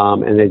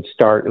 And they'd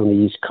start on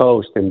the East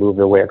Coast and move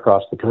their way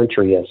across the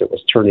country as it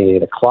was turning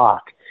 8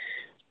 o'clock.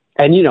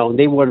 And,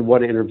 they would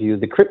want to interview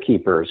the Crypt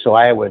Keeper. So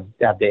I would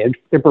have to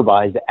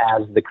improvise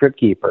as the Crypt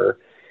Keeper.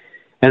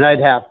 And I'd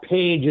have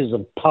pages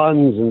of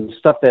puns and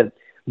stuff that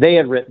they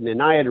had written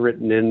and I had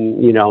written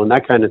and, and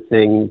that kind of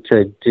thing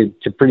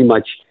to pretty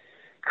much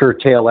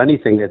curtail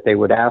anything that they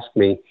would ask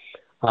me.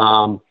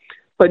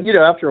 But,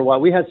 after a while,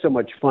 we had so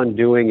much fun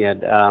doing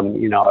it. I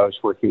was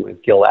working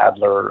with Gil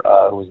Adler,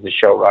 who was the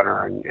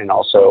showrunner and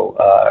also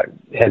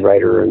head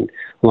writer, and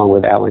along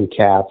with Alan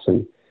Katz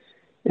and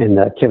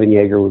Kevin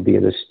Yeager would be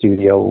in the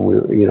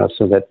studio,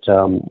 so that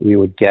we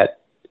would get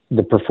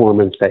the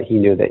performance that he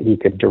knew that he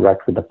could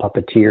direct with the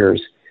puppeteers.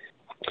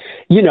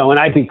 And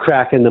I'd be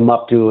cracking them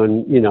up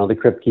doing, the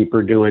Crypt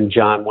Keeper doing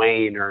John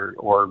Wayne or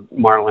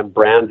Marlon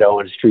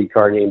Brando in A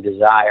Streetcar Named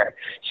Desire.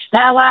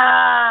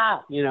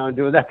 Stella!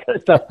 Doing that kind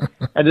of stuff.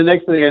 And the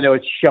next thing I know,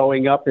 it's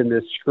showing up in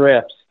the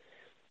scripts.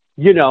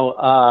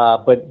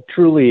 But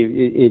truly,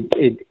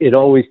 it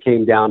always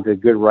came down to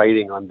good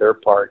writing on their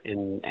part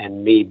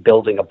and me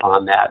building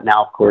upon that.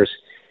 Now, of course,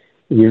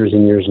 years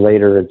and years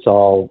later, it's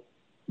all,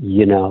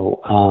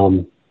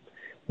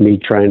 me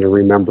trying to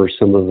remember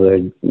some of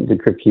the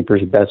Crypt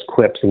Keeper's best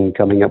quips and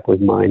coming up with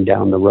mine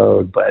down the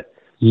road. But,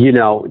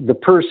 the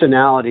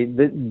personality,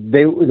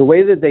 the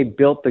way that they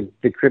built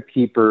the Crypt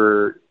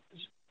Keeper,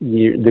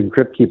 the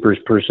Crypt Keeper's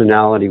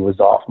personality was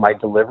off my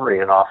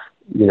delivery and off,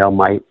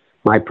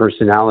 my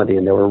personality,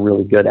 and they were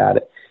really good at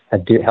it,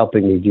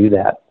 helping me do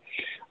that,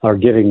 or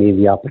giving me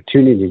the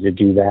opportunity to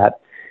do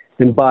that.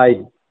 And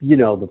by,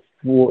 the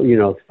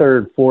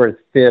 3rd, 4th,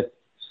 5th,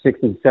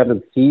 6th, and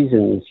 7th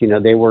seasons,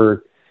 they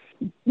were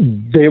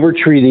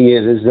treating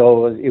it as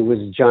though it was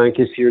John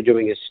Kassir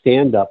doing a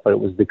stand-up, but it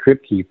was the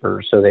Crypt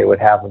Keeper. So they would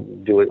have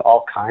him doing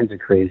all kinds of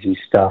crazy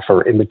stuff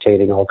or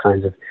imitating all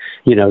kinds of,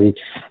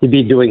 he'd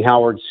be doing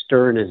Howard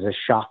Stern as a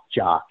shock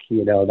jock,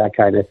 that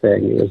kind of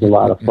thing. It was a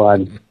lot of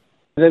fun.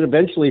 And then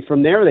eventually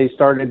from there, they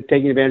started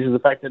taking advantage of the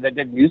fact that I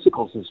did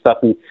musicals and stuff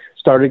and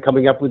started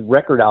coming up with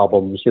record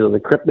albums,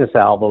 the Cryptmas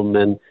album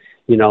and,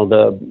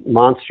 the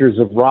Monsters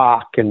of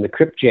Rock and the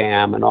Crypt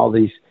Jam and all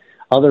these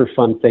other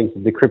fun things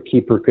that the Crypt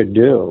Keeper could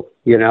do,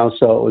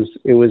 so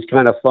it was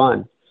kind of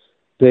fun.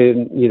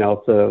 Then,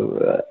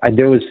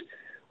 there was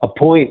a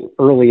point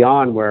early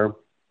on where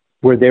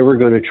where they were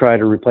going to try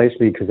to replace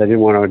me because I didn't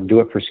want to do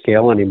it for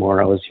scale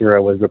anymore. I was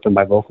ripping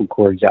my vocal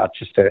cords out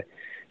just to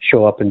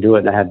show up and do it.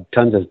 And I had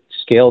tons of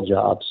scale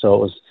jobs.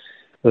 So it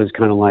was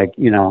kind of like,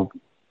 can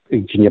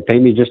you pay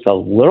me just a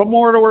little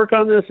more to work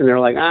on this? And they're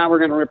like, we're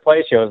going to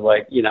replace you. I was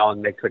like,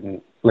 and they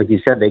couldn't, like you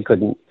said, they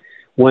couldn't,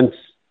 once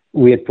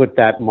we had put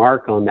that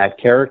mark on that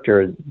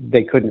character,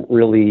 they couldn't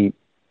really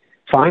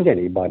find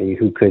anybody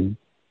who could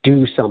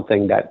do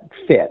something that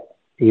fit,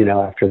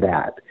 after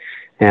that.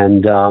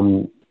 And,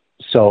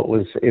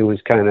 so it was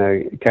kind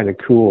of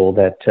cool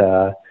that,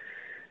 I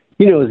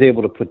was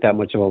able to put that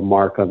much of a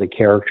mark on the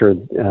character,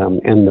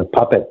 and the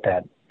puppet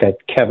that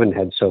Kevin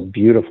had so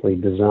beautifully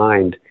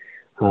designed,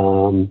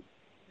 and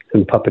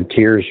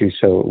puppeteers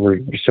were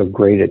so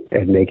great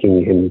at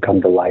making him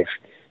come to life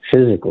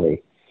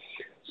physically.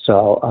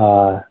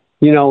 So,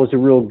 it was a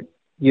real,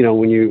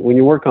 when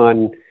you work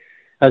on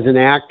as an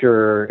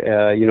actor,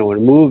 in a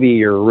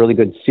movie or a really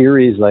good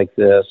series like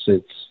this,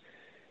 it's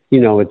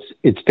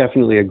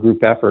definitely a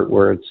group effort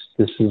where it's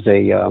a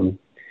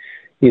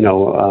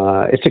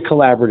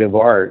collaborative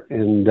art.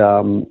 And,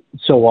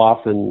 so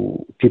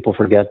often people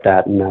forget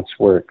that, and that's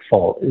where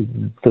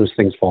those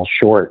things fall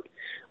short.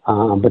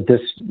 But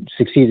this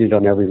succeeded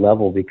on every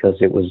level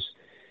because it was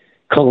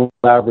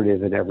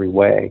collaborative in every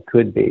way,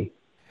 could be.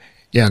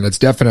 Yeah, and it's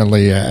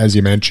definitely, as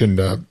you mentioned,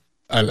 an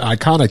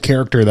iconic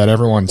character that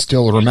everyone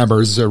still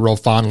remembers real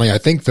fondly. I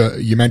think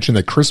you mentioned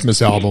the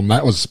Christmas album.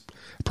 That was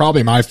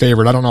probably my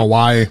favorite. I don't know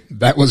why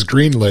that was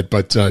greenlit,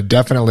 but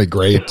definitely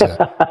great.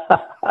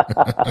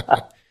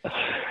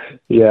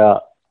 Yeah.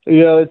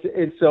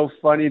 It's so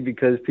funny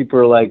because people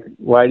are like,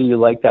 why do you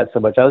like that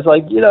so much? I was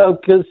like,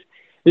 because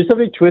there's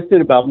something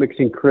twisted about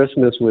mixing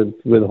Christmas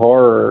with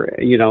horror.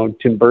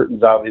 Tim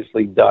Burton's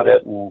obviously done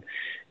it, and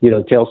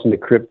Tales from the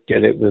Crypt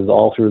did it with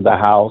All Through the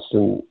House,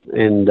 and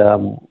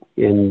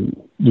in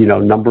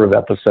number of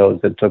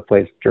episodes that took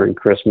place during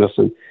Christmas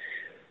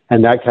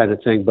and that kind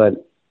of thing.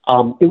 But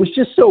it was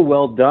just so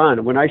well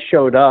done. When I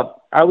showed up,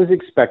 I was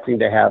expecting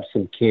to have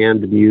some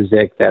canned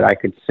music that I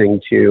could sing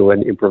to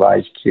and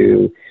improvise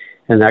to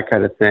and that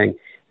kind of thing.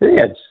 They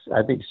had,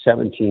 I think,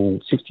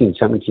 17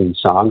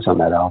 songs on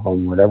that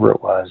album, whatever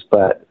it was,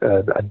 but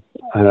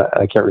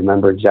I can't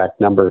remember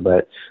exact number,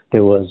 but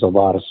there was a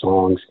lot of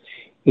songs.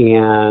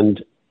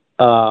 And,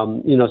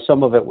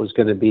 some of it was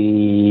going to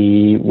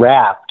be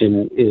rapped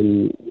and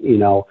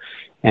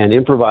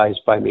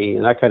improvised by me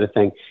and that kind of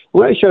thing.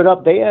 When I showed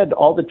up, they had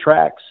all the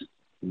tracks,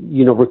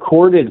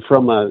 recorded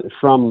from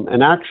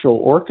an actual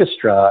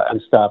orchestra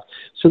and stuff.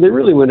 So they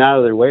really went out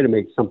of their way to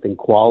make something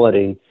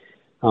quality.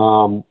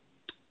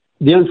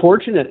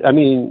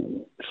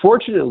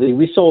 Fortunately,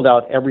 we sold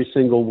out every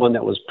single one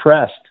that was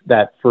pressed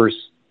that first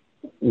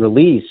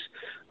release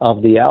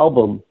of the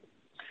album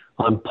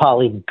on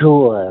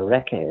Polygore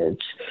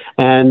Records.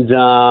 And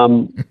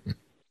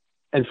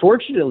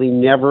unfortunately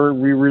never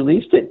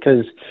re-released it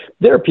because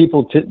there are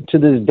people to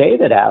this day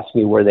that ask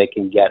me where they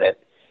can get it.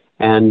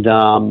 And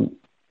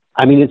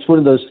it's one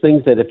of those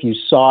things that if you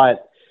saw it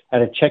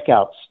at a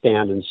checkout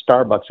stand in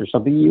Starbucks or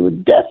something,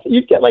 you'd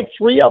get like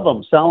 3 of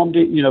them, sell them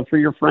to, for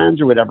your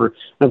friends or whatever.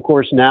 And of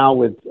course, now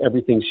with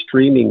everything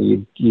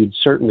streaming, you'd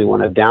certainly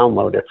want to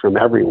download it from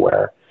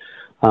everywhere.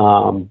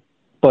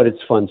 But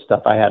it's fun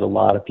stuff. I had a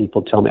lot of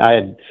people tell me. I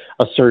had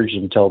a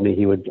surgeon told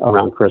me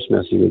around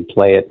Christmas he would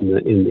play it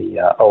in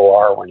the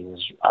OR when he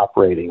was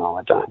operating all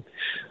the time,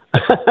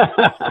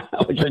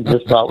 which I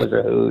just thought was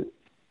a hoot.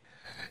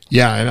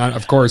 Yeah, and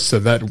of course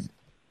that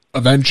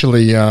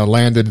eventually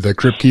landed the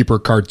Crypt Keeper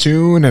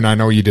cartoon, and I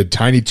know you did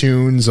Tiny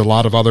Toons, a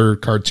lot of other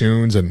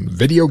cartoons and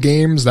video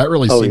games. That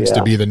really seems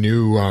to be the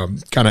new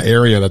kind of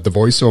area that the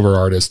voiceover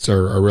artists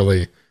are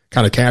really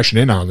kind of cashing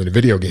in on, the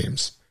video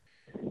games.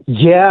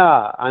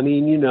 Yeah, I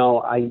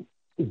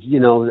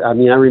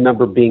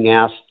remember being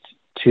asked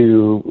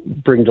to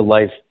bring to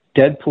life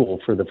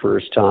Deadpool for the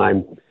first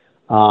time,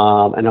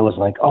 and I was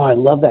like, oh, I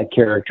love that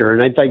character.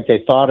 And I think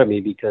they thought of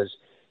me because,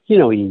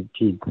 he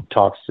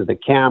talks to the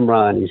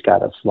camera and he's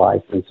got a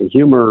sly sense of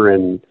humor,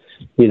 and,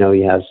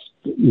 he has,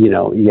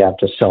 you have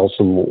to sell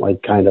some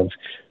like kind of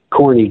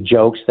corny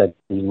jokes that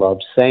he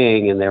loves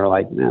saying. And they were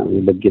like, no,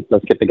 let's get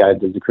the guy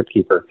that did the Crypt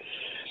Keeper.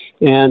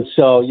 And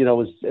so,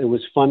 it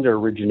was fun to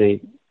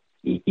originate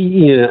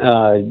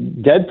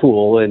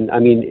Deadpool. And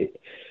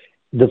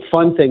the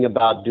fun thing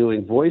about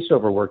doing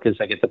voiceover work is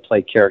I get to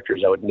play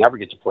characters I would never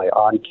get to play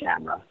on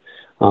camera.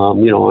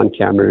 On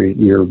camera,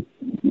 you're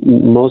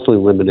mostly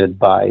limited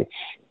by,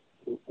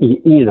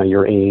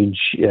 your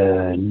age,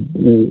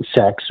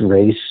 sex,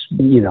 race,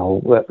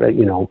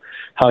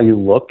 how you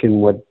look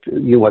and what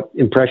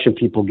impression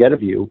people get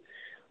of you.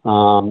 As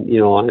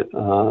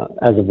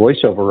a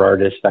voiceover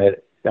artist,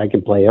 I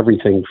can play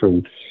everything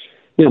from,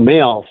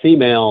 male,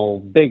 female,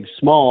 big,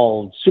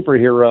 small,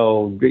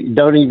 superhero.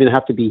 Don't even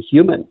have to be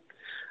human.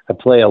 I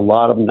play a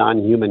lot of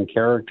non-human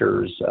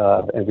characters,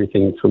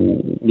 everything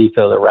from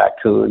Nico the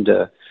raccoon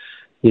to,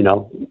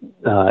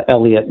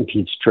 Elliot and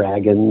Pete's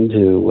dragon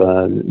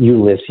to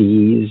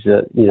Ulysses.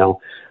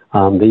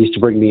 They used to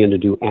bring me in to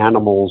do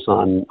animals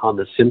on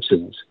The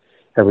Simpsons,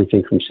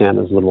 everything from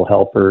Santa's Little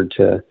Helper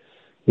to,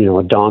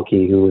 a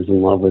donkey who was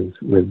in love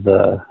with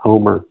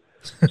Homer.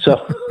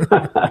 So,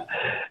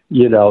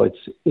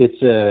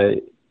 it's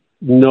a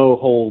no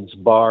holds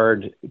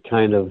barred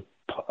kind of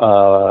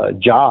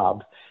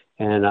job,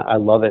 and I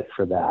love it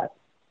for that.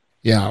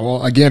 Yeah,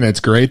 well, again, it's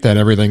great that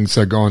everything's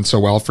going so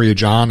well for you,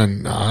 John.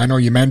 And I know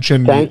you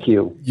mentioned Thank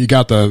you. You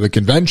got the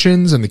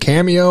conventions and the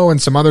cameo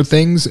and some other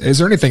things. Is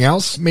there anything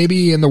else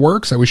maybe in the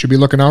works that we should be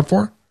looking out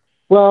for?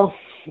 Well,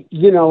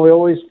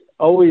 we're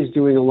always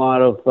doing a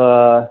lot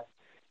of.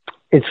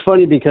 It's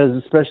funny because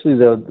especially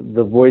the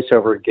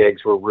voiceover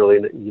gigs were really,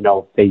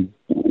 they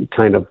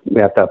kind of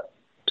we have to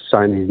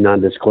sign these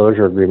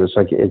non-disclosure agreements.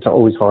 Like it's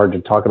always hard to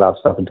talk about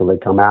stuff until they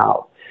come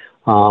out.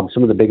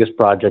 Some of the biggest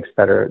projects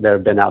that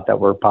have been out that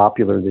were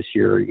popular this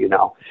year,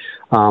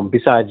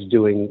 besides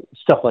doing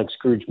stuff like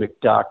Scrooge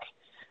McDuck,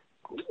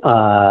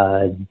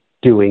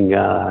 doing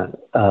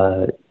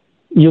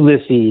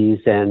Ulysses,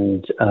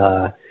 and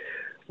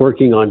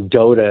working on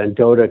Dota and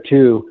Dota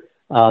 2,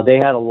 they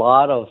had a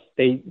lot of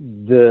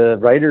the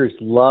writers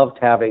loved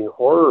having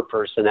horror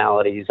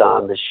personalities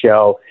on the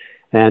show,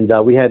 and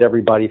we had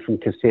everybody from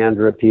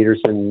Cassandra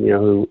Peterson,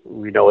 who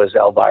we know as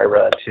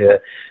Elvira, to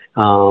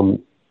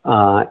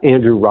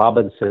Andrew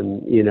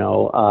Robinson,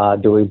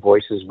 doing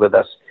voices with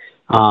us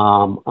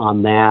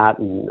on that,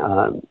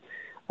 and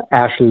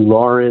Ashley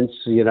Lawrence,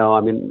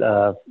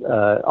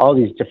 all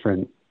these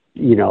different,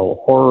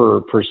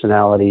 horror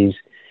personalities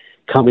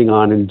coming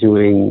on and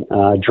doing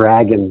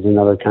dragons and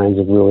other kinds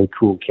of really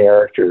cool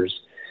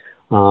characters.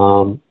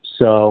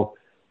 So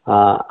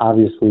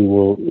obviously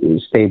we'll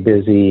stay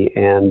busy,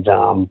 and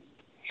I'm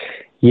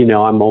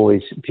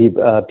always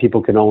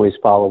people can always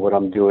follow what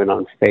I'm doing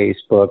on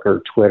Facebook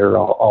or Twitter,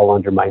 all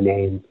under my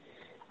name,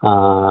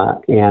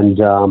 and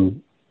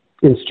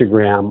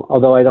Instagram.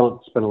 Although I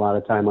don't spend a lot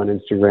of time on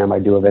Instagram, I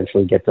do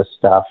eventually get the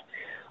stuff.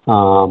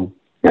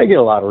 I get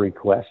a lot of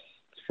requests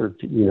for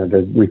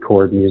to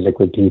record music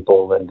with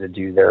people and to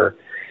do their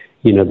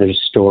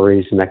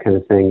stories and that kind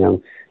of thing.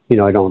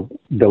 I don't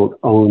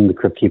own the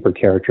Crypt Keeper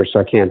character, so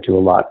I can't do a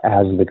lot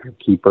as the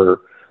Crypt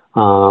Keeper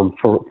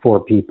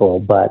for people,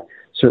 but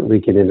certainly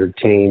can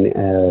entertain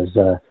as,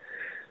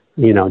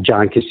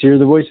 John Kassir,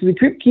 the voice of the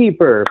Crypt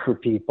Keeper for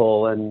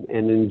people, and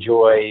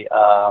enjoy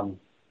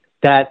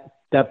that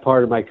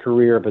part of my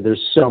career. But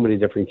there's so many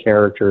different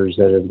characters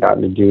that I've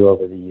gotten to do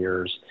over the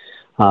years.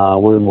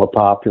 One of the more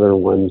popular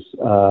ones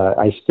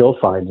I still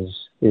find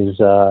is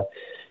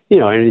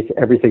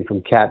everything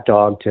from Cat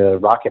Dog to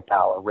Rocket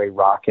Power, Ray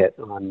Rocket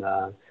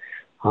on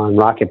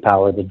Rocket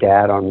Power, the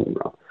dad on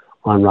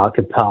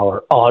Rocket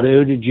Power.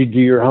 Otto, did you do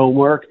your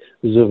homework?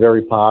 This is a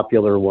very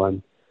popular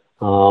one.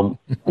 So,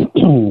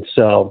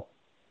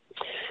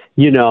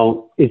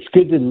 it's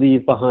good to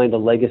leave behind a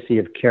legacy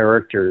of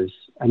characters.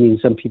 I mean,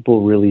 some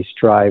people really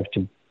strive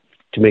to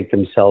make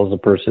themselves a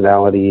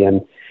personality.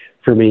 And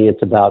for me,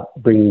 it's about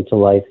bringing to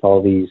life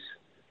all these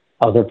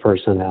other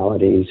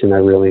personalities. And I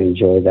really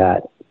enjoy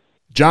that.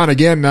 John,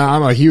 again,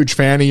 I'm a huge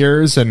fan of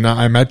yours, and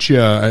I met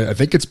you, I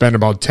think it's been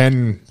about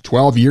 10,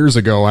 12 years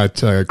ago at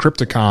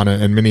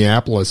Crypticon in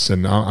Minneapolis,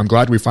 and I'm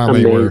glad we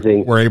finally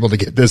were able to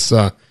get this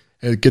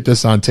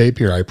on tape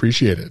here. I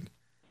appreciate it.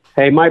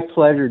 Hey, my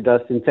pleasure,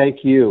 Dustin.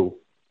 Thank you.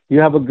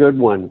 You have a good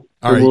one.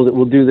 All right.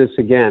 We'll do this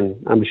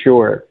again, I'm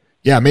sure.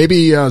 Yeah,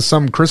 maybe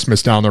some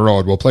Christmas down the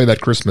road. We'll play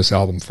that Christmas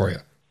album for you.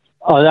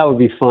 Oh, that would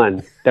be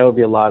fun. That would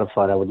be a lot of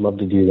fun. I would love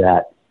to do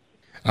that.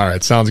 All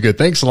right, sounds good.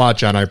 Thanks a lot,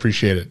 John. I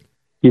appreciate it.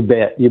 You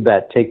bet. You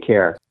bet. Take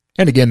care.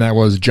 And again, that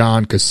was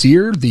John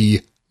Kassir,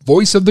 the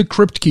voice of the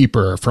Crypt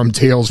Keeper from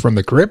Tales from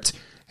the Crypt.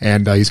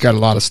 And he's got a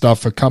lot of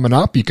stuff coming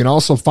up. You can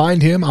also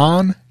find him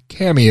on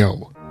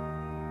Cameo.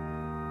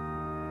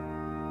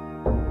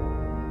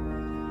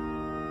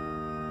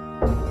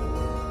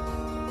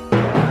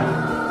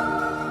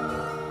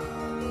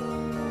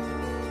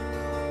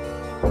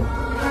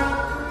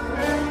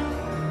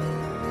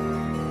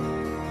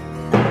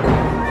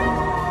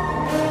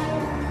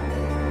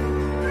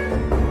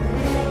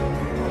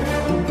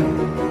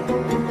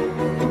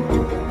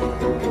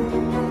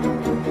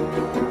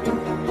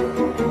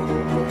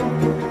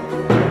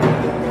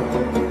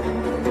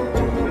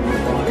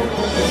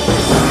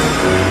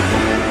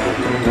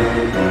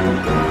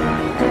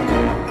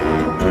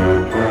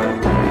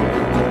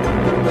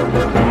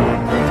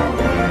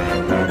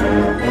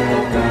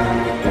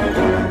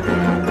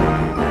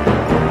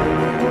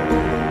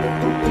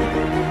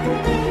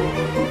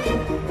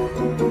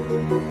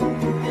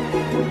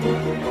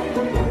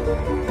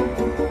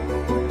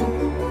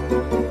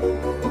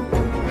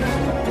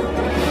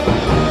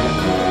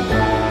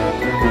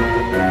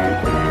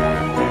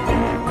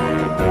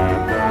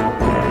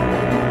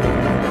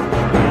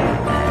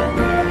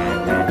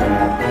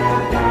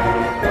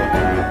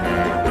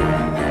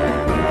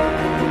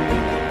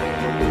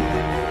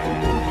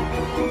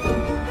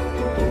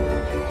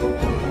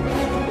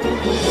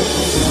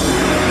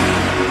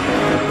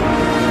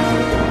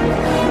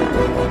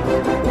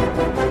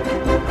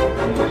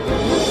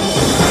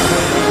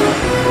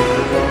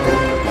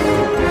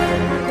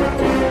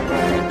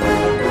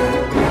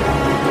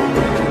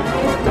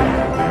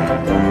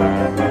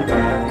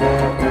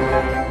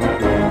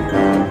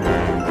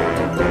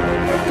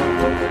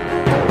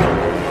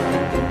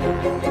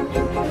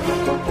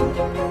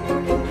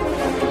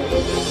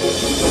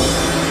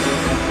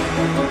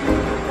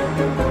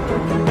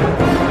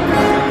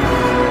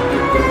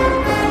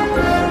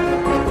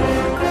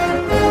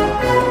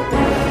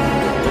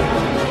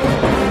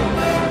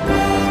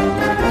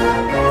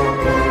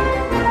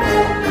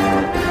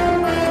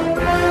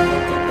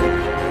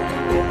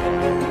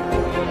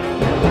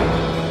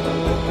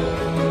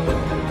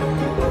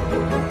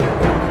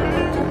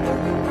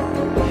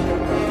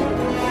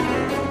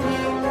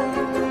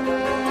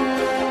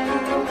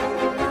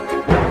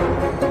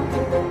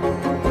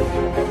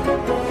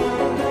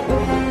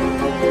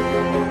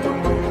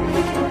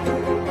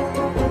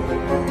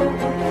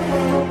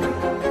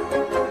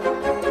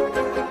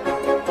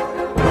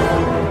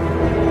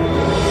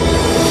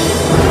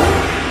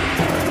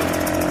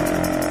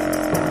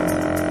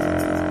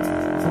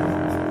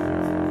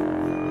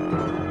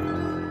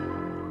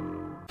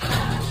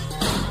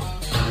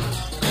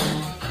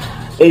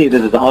 Hey,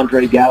 this is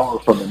Andre Gower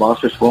from the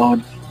Monster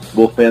Squad,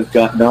 Wolfman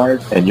Scott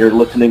Nard, and you're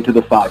listening to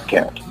The 5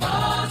 Count.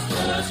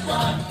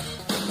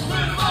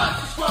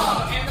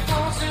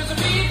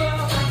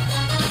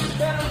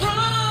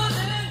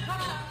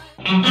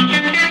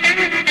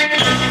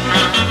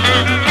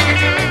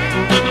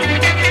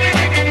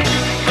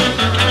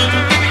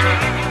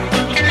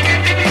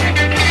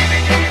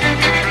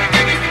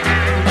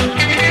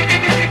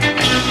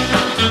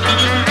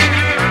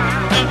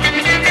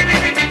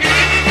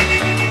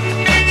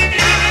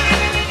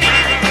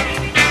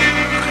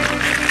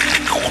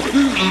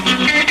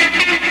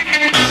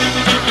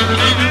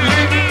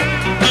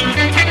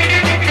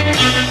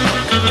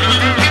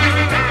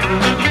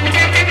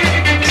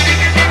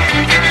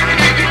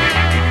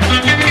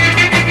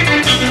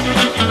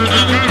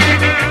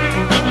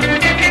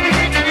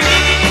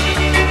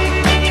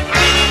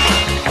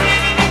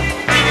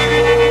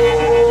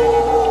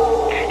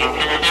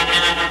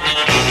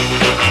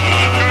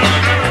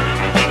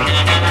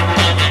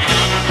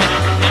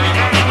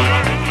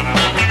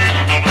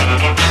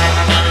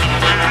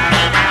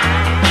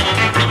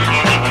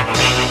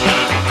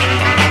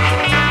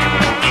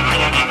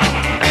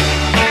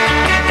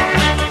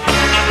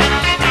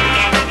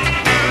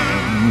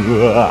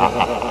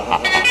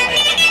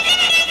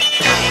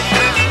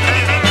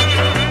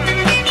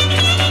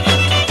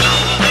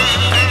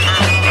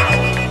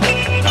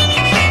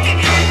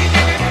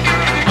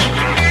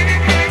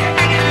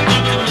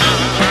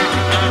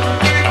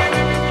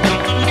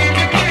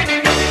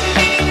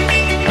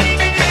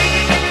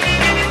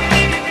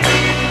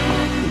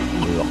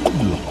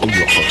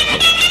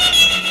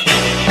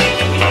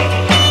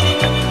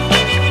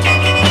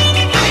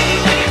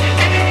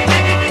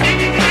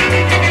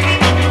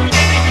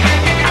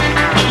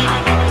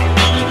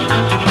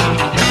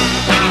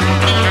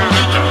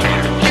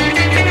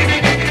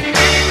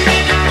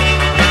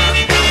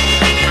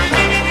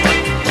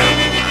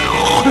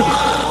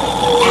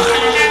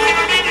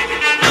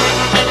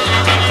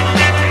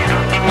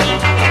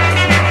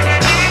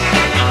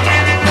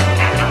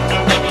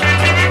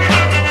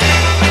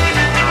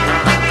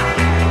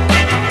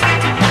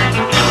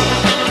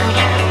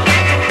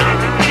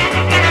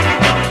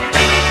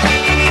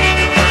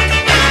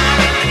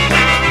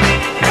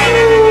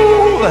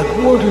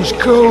 Water's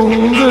cold.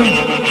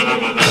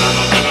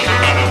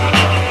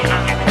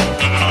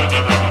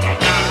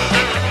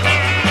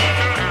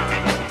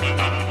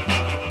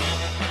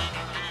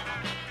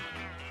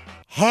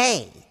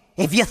 Hey,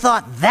 if you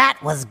thought that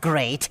was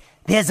great,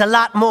 there's a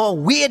lot more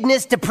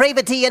weirdness,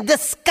 depravity, and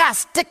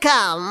disgust to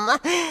come.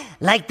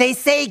 Like they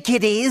say,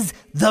 kiddies,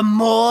 the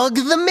morgue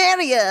the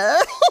merrier.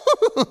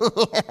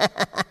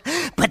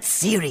 But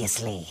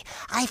seriously,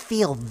 I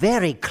feel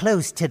very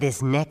close to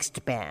this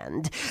next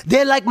band.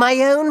 They're like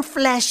my own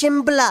flesh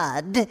and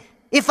blood.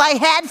 If I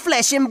had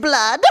flesh and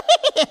blood.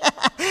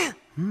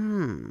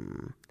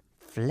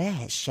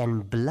 Flesh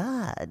and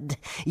blood.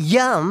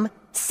 Yum.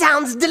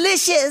 Sounds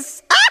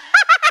delicious.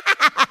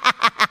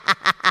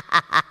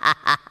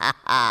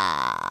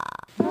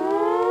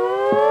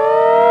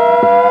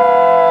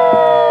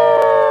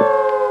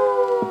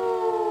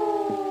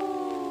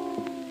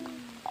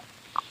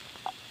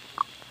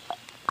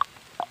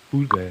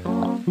 Who's there?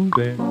 Who's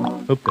there?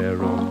 Up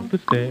there on the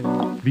stair.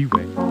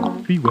 Beware,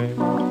 beware.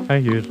 I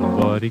hear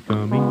somebody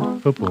coming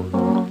up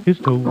on his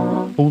toes.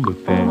 Oh,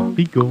 look there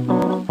he goes.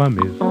 Why,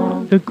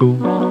 Mr.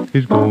 Ghost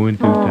is going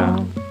to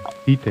town.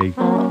 He takes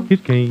his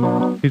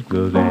cane, his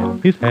gloves,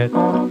 and his hat,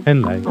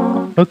 and like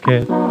a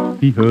cat,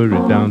 he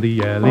hurries down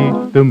the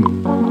alley. The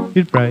moon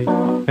is bright,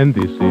 and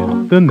this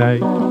is the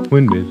night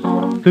when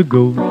Mr.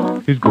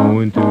 Ghost is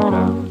going to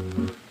town.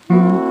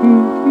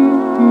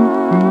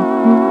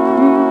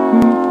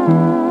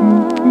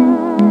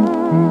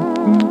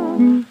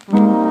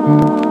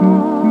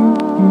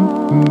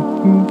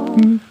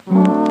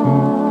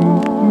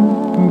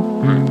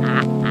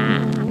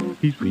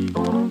 He's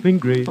feeling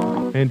great,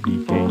 and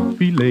he can't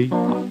be late.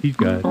 He's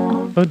got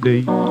a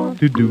date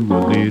to do a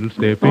little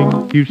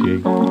stepping. He'll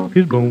shake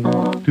his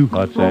bones to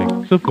hot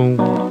saxophone,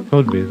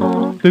 'cause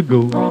Mr.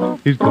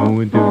 Ghost is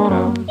going to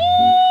town.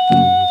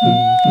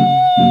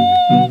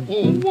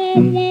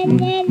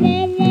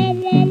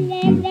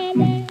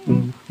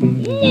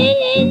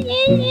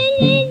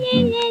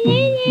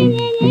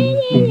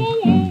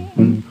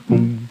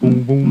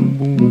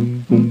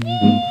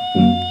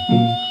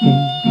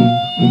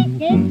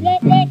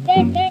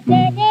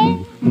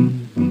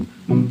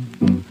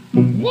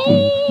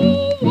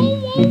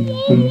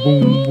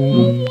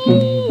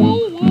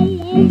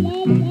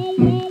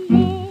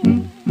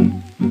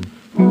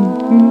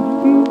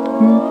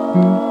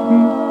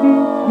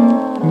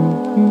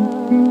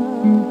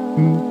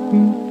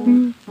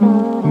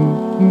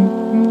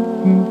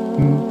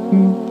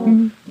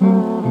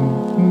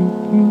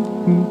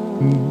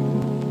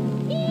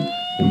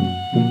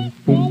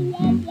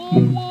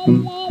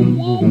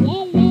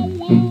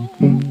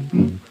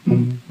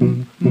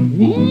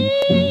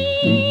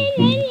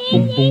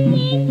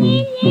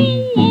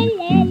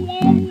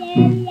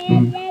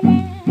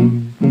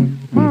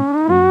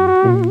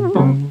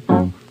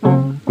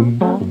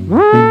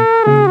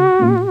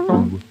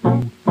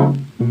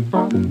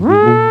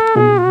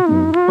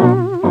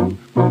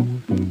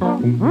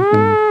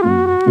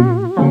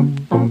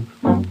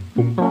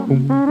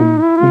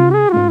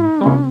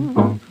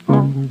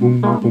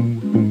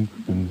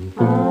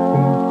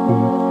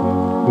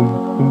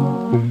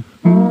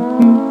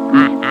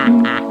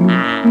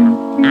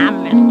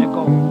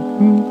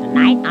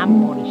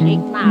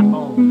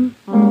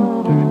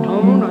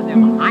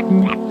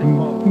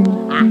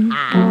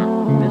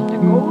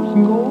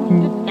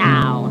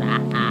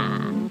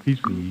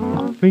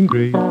 something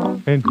great,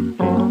 and he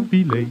can't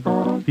be late.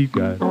 He's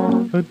got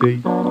a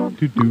date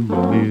to do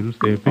a little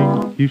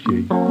stepping. You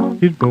shake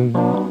his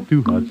bones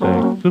to hot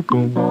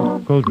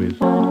saxophone, 'cause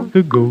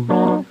Mr.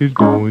 Ghost is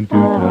going to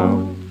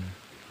town.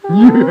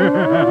 Yeah!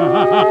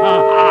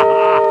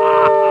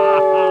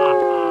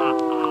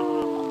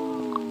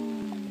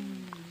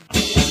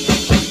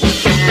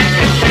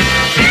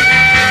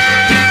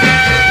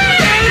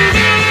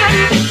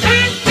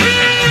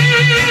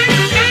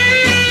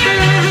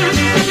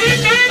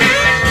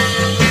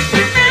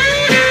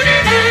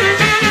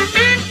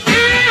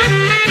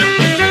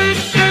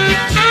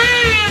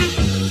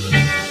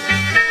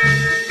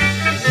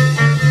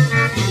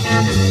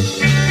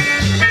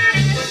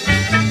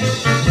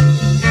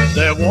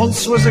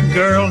 Once was a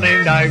girl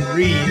named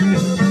Irene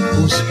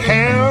whose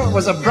hair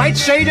was a bright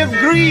shade of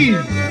green.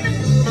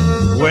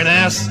 When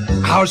asked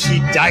how she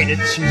dyed it,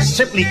 she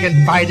simply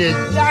confided,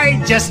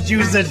 "I just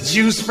used the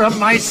juice from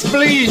my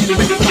spleen."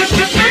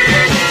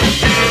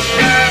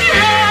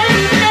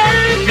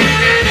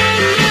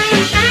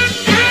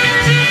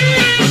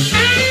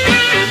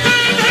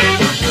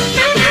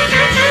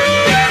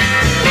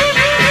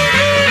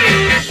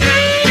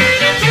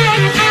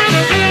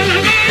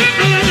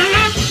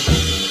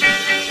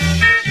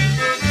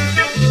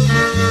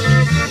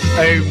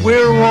 A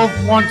werewolf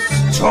once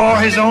tore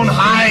his own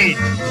hide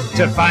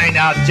to find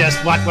out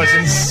just what was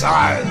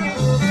inside.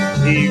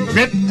 He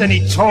ripped and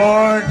he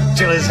tore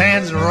till his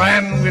hands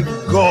ran with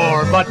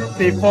gore, but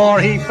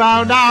before he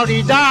found out,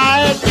 he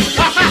died.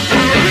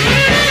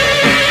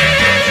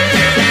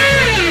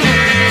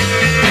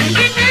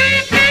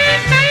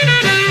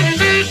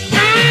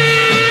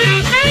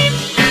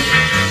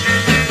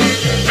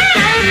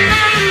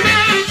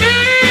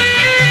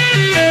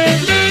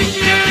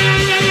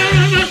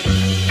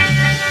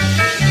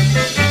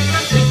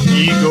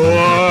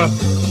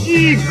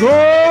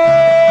 Igor!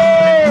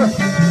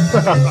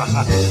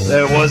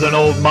 There was an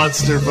old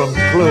monster from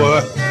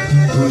Clua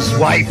whose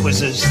wife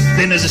was as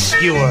thin as a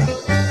skewer.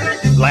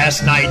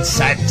 Last night,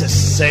 sad to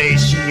say,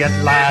 she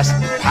at last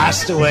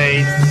passed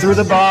away through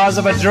the bars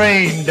of a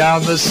drain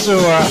down the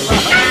sewer.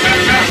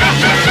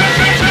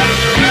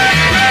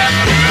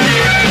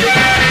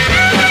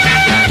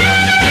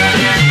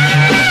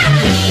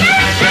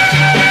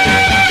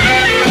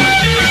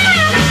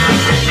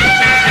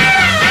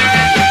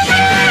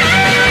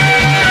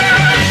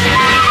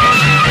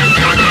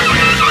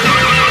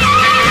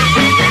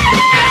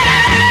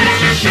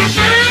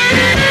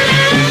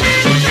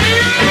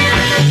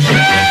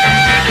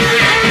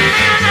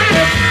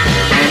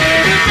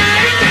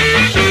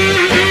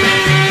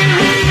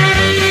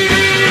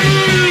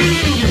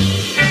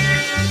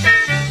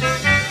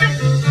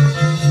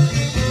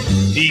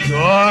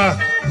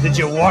 Did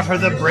you water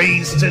the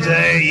brains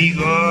today,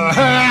 Igor?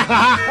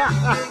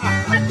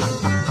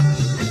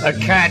 A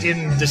cat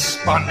in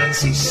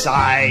despondency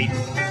sighed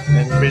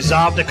and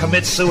resolved to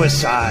commit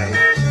suicide.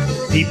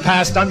 He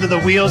passed under the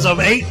wheels of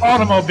 8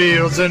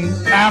 automobiles, and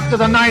after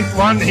the 9th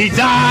one, he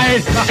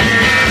died.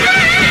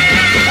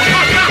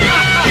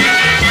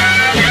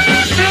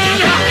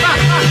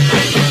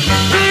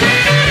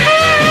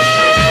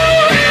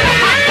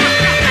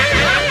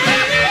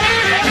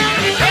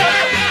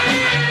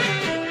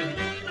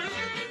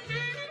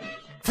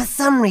 For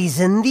some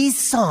reason, these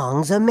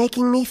songs are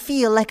making me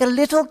feel like a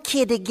little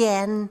kid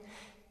again.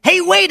 Hey,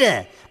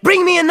 waiter!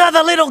 Bring me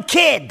another little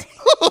kid!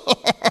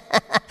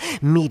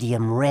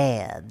 Medium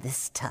rare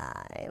this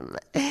time.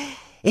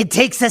 It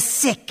takes a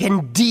sick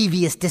and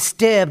devious,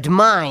 disturbed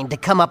mind to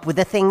come up with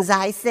the things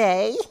I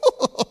say.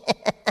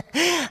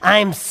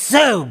 I'm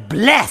so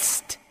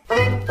blessed!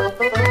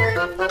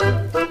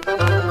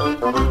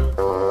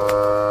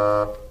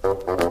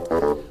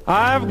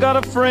 I've got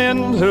a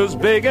friend who's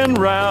big and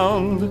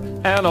round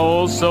and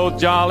oh so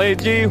jolly,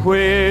 gee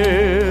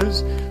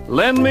whiz.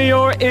 Lend me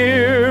your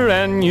ear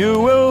and you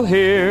will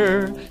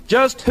hear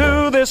just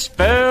who this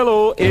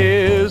fellow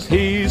is.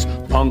 He's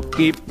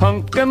Punky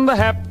Punkin, the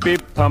happy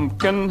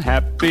pumpkin,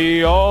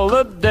 happy all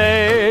the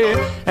day,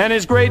 and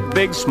his great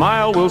big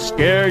smile will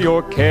scare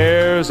your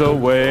cares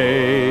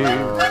away.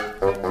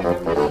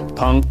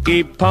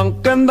 Punky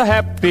Punkin, the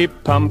happy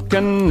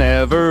pumpkin,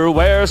 never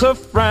wears a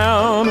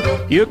frown.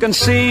 You can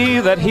see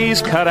that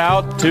he's cut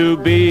out to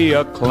be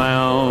a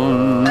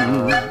clown.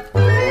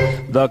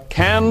 The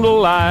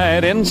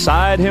candlelight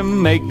inside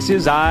him makes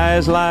his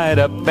eyes light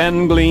up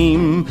and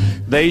gleam.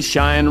 They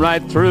shine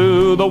right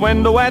through the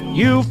window at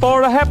you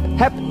for a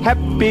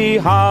happy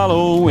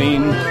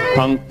Halloween.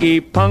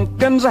 Punky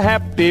Punkin's a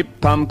happy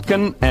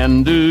pumpkin,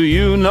 and do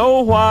you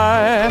know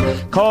why?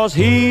 'Cause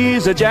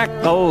he's a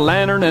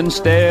jack-o'-lantern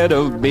instead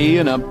of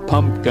being a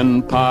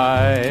pumpkin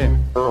pie.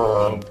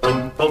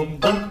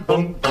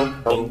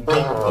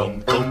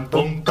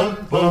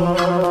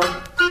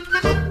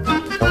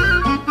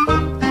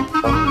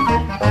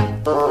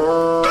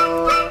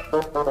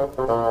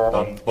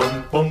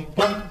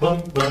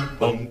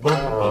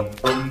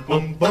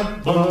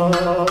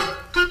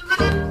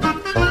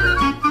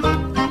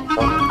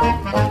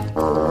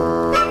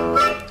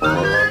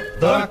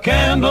 The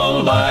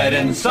candlelight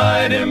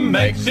inside him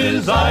makes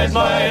his eyes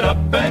light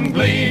up and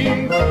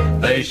gleam.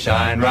 They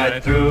shine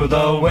right through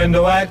the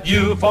window at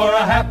you for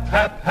a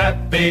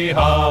happy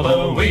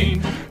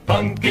Halloween.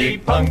 Punky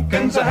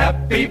Pumpkin's a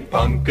happy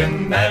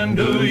pumpkin, and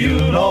do you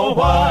know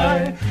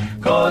why?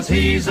 'Cause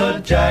he's a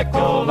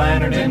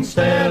jack-o'-lantern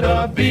instead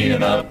of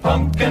being a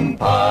pumpkin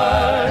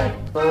pie.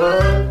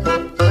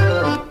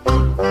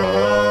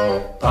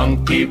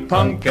 Punky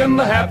Pumpkin,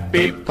 the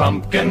happy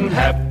pumpkin,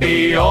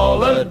 happy all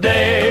the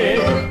day.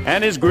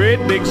 And his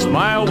great big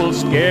smile will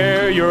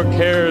scare your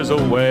cares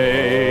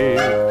away.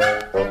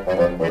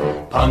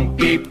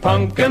 Punky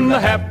Pumpkin, the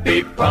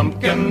happy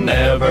pumpkin,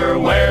 never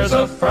wears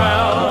a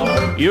frown.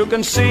 You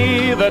can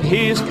see that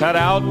he's cut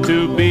out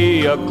to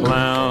be a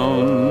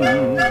clown.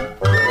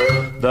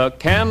 The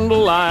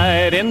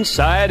candlelight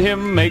inside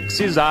him makes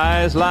his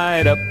eyes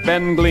light up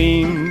and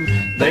gleam.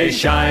 They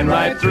shine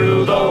right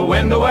through the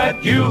window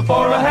at you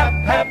for a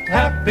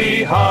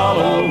happy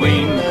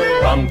Halloween.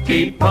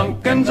 Punky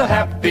Pumpkin's a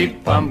happy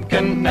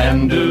pumpkin,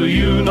 and do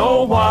you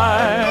know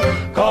why?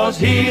 'Cause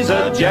he's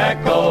a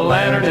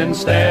jack-o'-lantern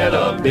instead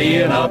of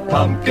being a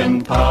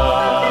pumpkin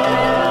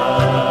pie.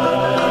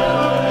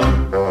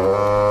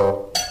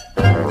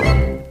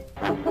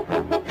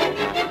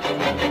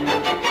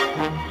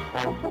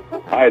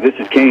 Hi, this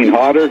is Kane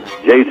Hodder,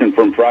 Jason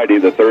from Friday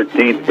the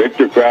 13th,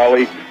 Victor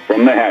Crowley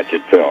from the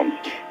Hatchet films.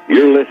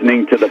 You're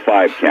listening to the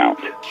 5 Count.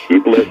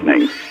 Keep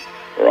listening,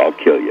 or I'll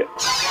kill you.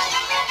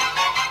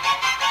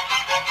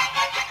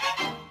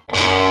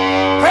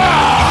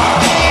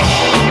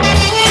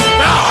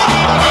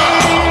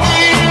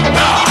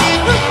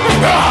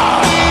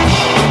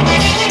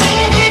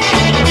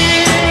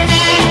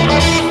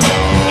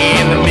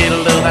 In the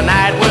middle of the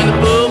night when the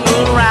full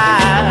moon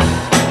rise,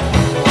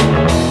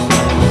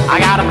 I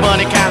got a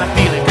funny kind of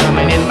feeling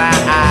coming in my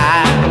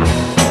eye.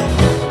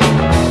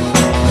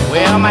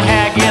 Well, my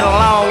hair get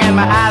long and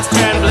my eyes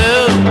turn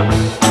blue.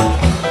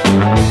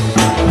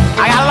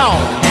 I got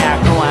long hair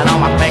growing on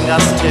my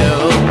fingers too.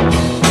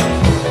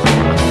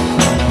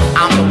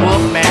 I'm the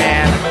wolf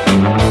man.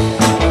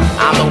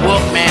 I'm the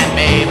wolf man,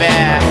 baby.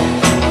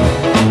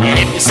 And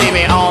if you see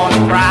me on the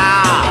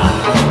prowl,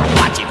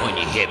 watch it when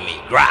you hear me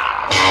growl.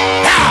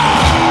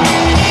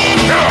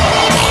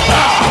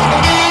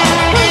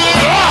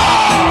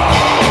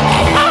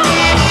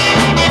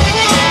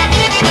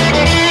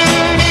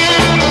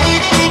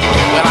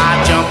 Well,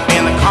 I jump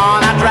in the car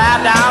and I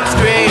drive down the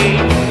street.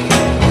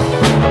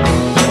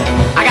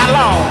 I got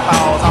long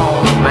paws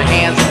on my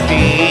hands and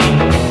feet.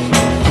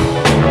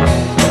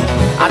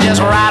 I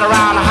just ride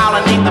around the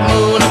holler neath the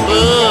moon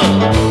above.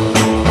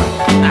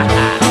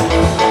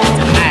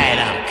 Tonight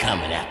I'm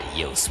coming after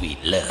your sweet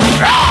love.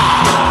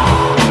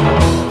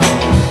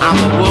 I'm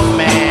the wolf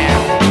man.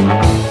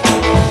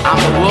 I'm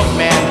the wolf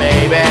man,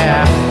 baby.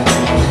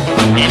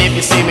 And if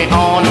you see me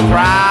on the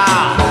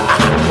prowl,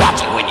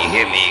 watch it when you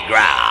hear me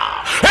growl.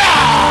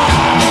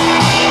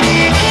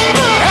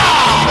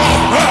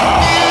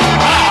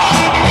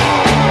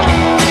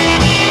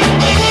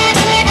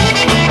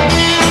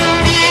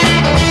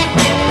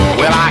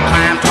 Well, I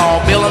climb tall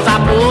buildings, I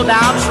pull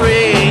down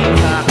trees.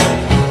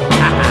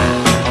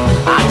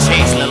 I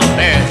chase little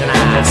birds and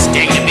I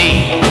sting the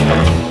bees.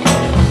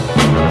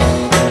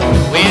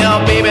 Well,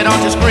 baby,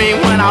 don't you scream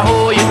when I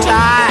hold you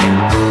tight.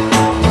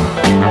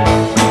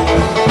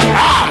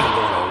 I'm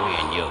gonna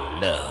win your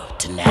love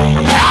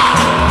tonight.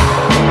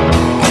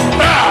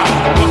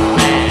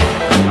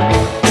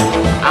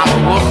 I'm a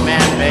wolf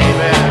man,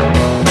 baby.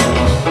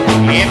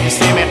 If you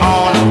see me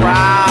on the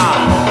prowl,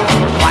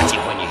 watch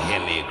it when you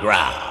hear me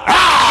growl.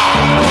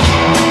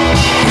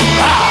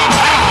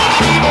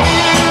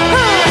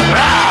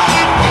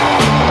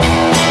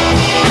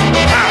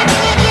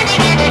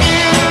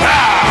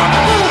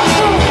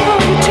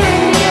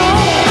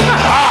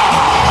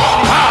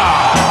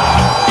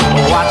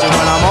 Watch it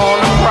when I'm on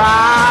the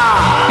prowl.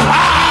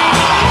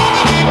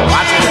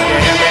 Watch it if you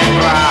hear me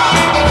growl.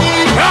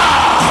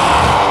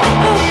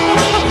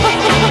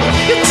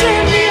 You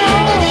turn me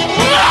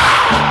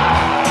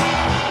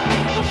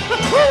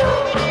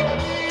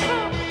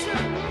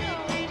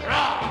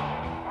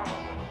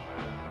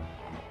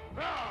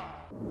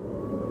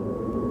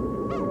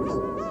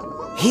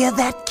Hear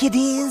that,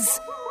 kiddies?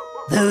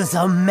 Those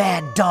are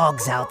mad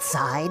dogs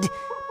outside.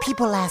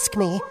 People ask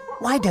me,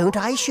 why don't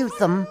I shoot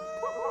them?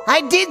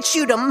 I did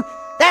shoot them.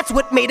 That's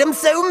what made them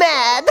so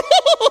mad.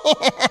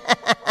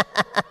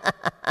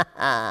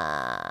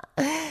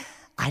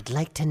 I'd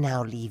like to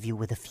now leave you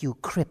with a few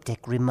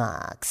cryptic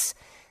remarks.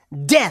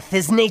 Death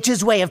is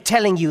nature's way of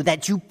telling you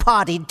that you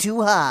partied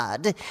too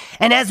hard.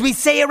 And as we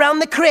say around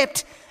the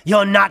crypt,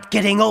 you're not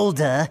getting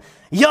older,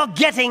 you're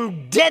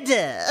getting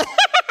deader.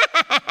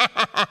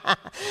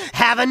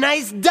 Have a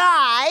nice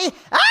die.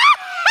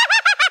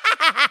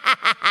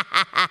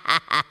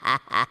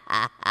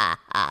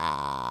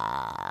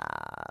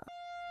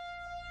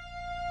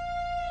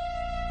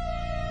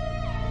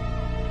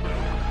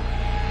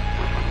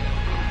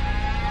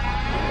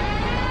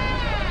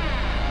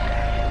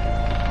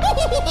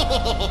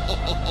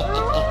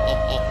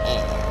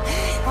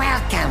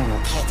 Welcome,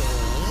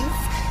 kiddies.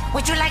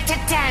 Would you like to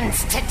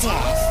dance to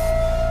death?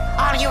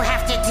 All you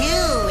have to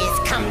do is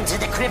come to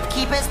the Crypt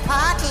Keeper's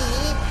party.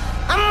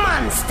 A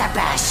monster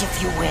bash,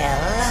 if you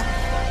will.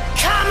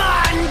 Come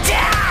on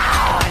down!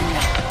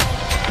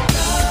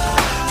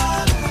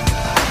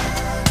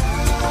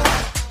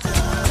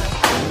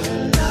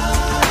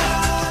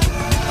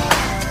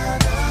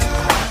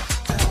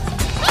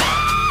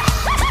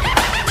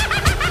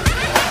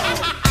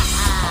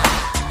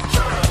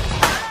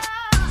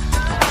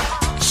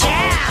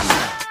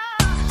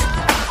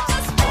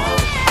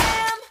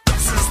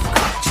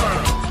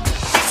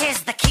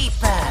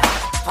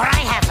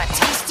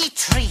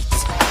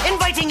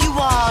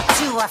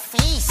 A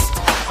feast.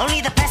 Only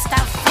the best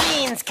of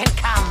fiends can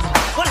come.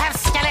 We'll have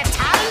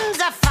skeletons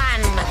of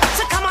fun.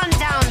 So come on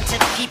down to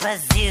the Keeper's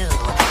Zoo.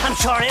 I'm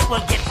sure it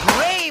will get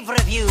grave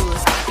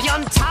reviews. Be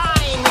on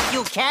time if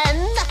you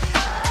can,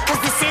 'cause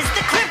this is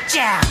the Crypt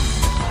Jam.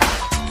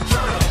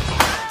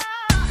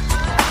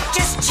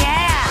 Just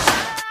jam.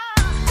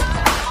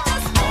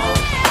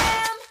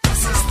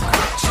 This is the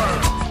Crypt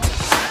Jam.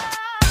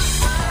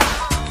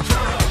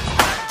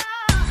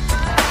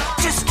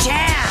 Just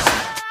jam.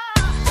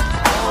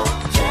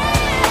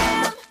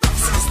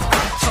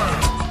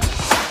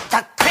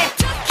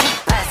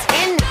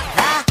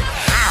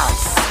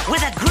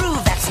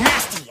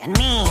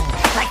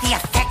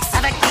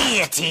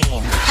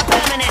 Guillotine. A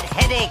permanent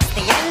headache's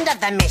the end of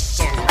the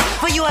mission.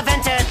 For you have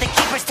entered the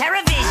Keeper's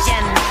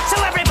Terrorvision.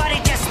 So everybody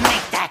just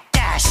make that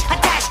dash. A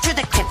dash to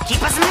the Crypt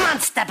Keeper's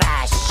Monster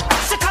Bash.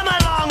 So come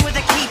along with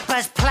the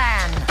Keeper's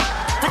plan.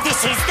 But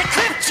this is the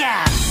Crypt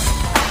Jam.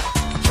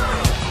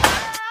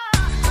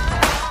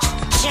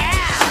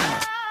 Jam.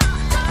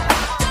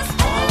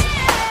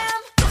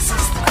 This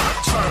is the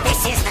Crypt Jam.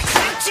 This is the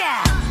Crypt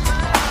Jam.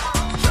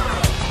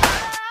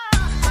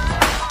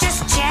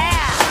 Just jam.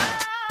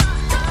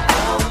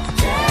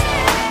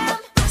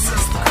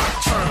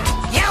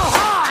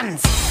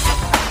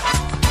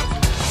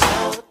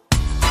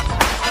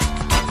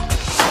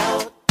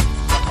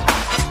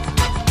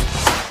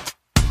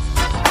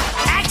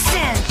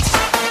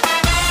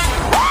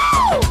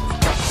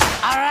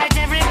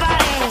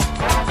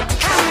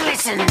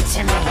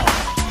 To me.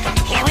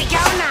 Here we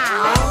go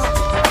now.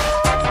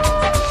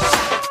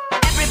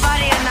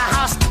 Everybody in the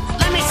house,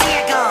 let me see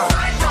you go.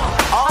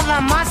 All the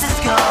monsters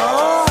go.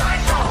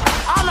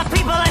 All the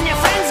people and your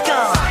friends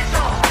go.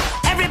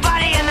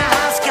 Everybody in the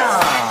house go.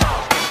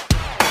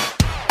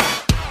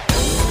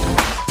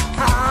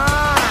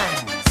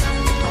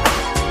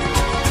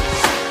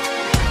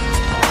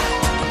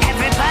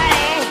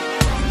 Everybody,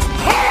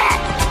 hit it.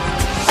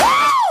 Woo!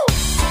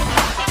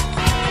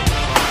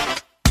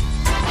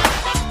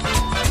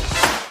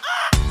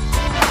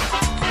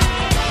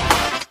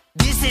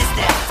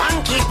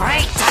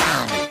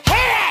 Breakdown.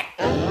 Hit it!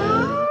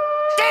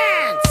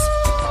 Dance!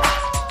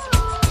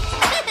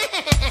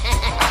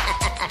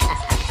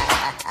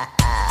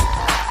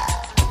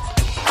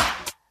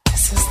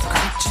 This is the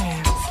Crypt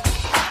Jam.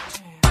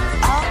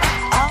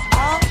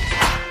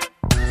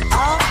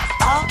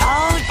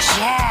 Oh,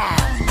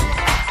 jam.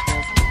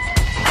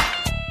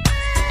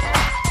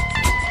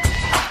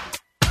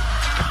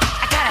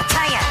 I gotta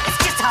tell you, it's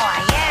just how I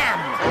am.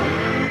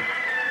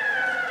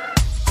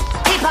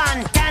 Keep on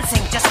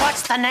dancing, just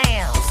watch the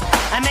nails.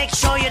 And make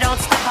sure you don't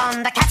step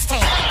on the cat's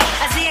tail.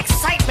 As the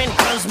excitement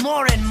grows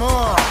more and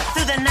more,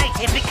 through the night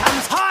it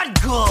becomes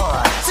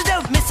hardcore. So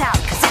don't miss out,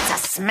 'cause it's a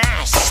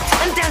smash.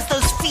 And dance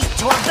those feet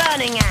to a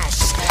burning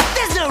ash.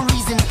 There's no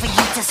reason for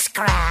you to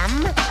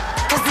scram,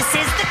 'cause this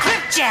is the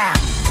Crypt Jam.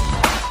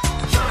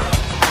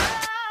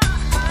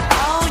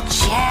 Oh,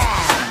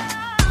 jam.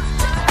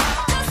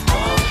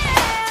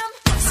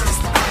 This is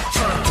the Crypt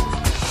Jam.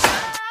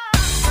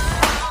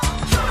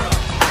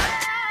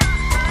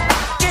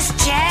 Just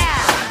jam.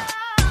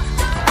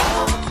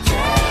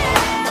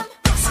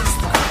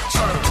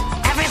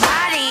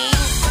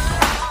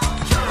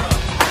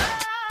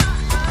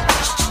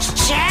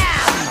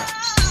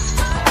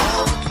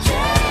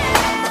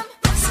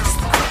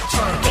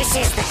 This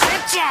is the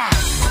Crypt Jam.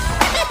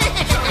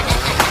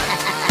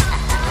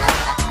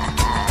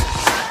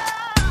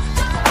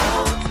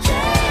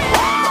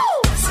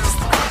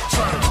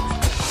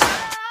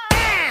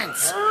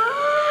 Dance.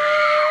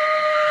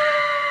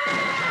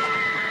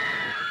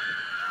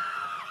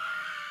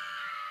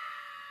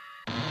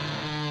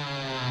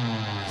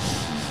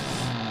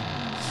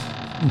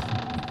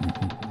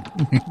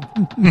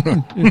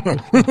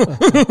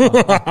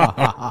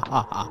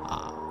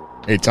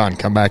 Hey, Ton,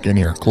 come back in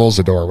here. Close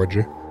the door, would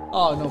you?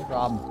 Oh, no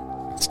problem.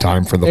 It's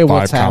time for the Hey, 5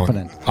 what's count.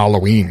 happening?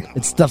 Halloween.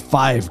 It's the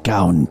 5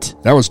 count.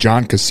 That was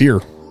John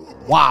Kassir.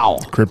 Wow.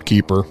 Crypt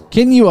Keeper.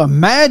 Can you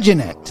imagine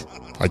it?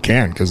 I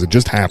can, because it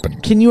just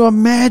happened. Can you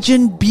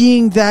imagine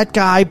being that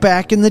guy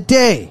back in the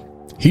day?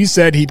 He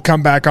said he'd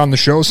come back on the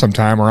show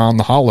sometime around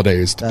the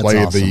holidays to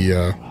play awesome.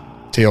 the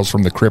Tales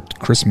from the Crypt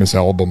Christmas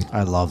album.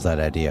 I love that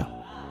idea.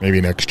 Maybe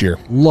next year.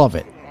 Love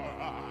it.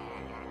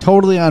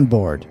 Totally on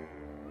board.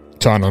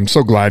 Ton, I'm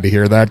so glad to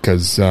hear that,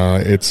 because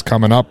it's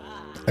coming up,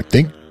 I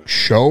think,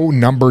 show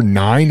number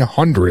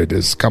 900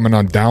 is coming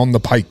on down the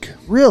pike.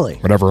 Really?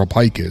 Whatever a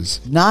pike is.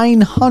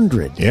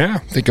 900. Yeah,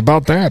 think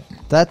about that.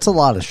 That's a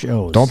lot of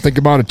shows. Don't think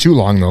about it too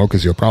long, though,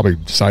 because you'll probably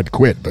decide to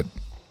quit. But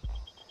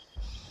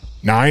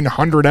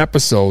 900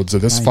 episodes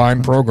of this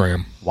fine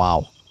program.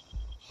 Wow.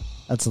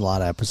 That's a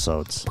lot of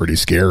episodes. Pretty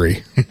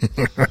scary.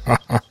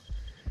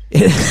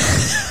 It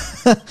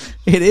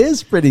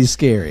is pretty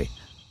scary.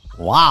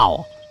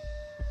 Wow.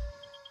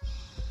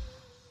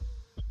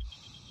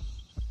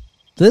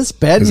 This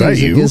bed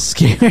music is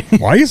scary.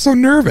 Why are you so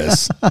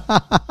nervous?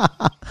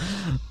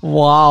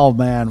 Wow,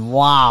 man.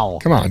 Wow.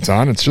 Come on,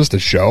 Ton. It's just a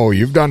show.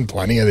 You've done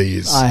plenty of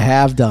these. I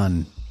have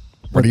done.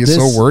 What are you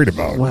so worried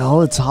about?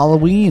 Well, it's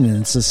Halloween and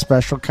it's a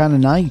special kind of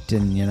night,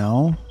 and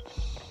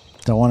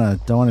don't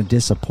want to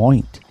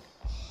disappoint.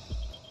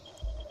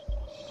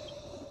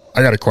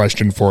 I got a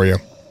question for you.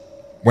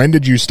 When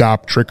did you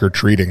stop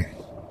trick-or-treating?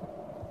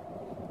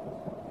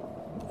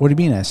 What do you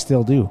mean? I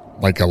still do.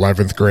 Like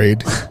 11th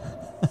grade?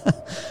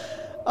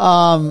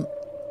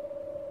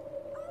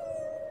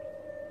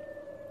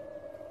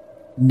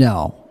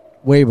 No.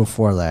 Way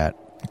before that.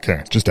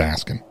 Okay, just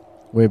asking.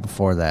 Way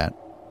before that.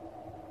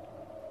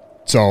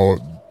 So,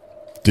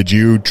 did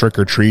you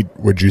trick-or-treat,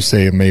 would you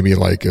say, maybe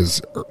like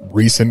as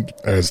recent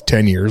as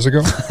 10 years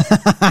ago?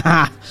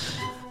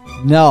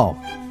 No,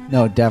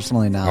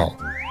 definitely not.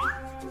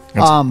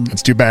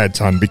 That's too bad,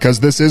 Ton, because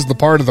this is the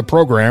part of the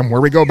program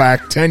where we go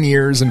back 10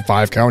 years in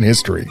 5-count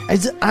history.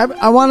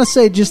 I want to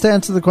say, just to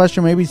answer the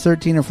question, maybe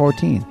 13 or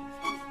 14.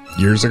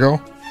 Years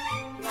ago?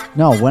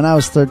 No, when I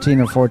was 13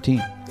 or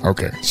 14.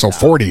 Okay, so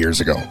 40 years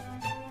ago.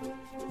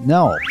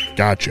 No.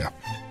 Gotcha.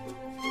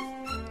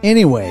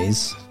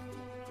 Anyways,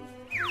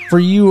 for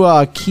you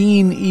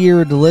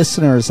keen-eared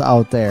listeners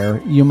out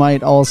there, you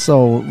might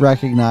also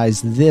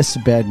recognize this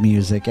bed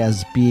music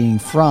as being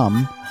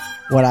from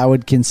what I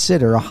would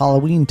consider a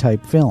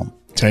Halloween-type film.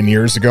 10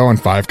 years ago in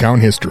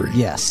 5-count history.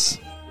 Yes.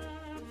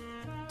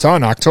 It's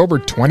on October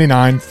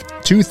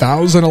 29th,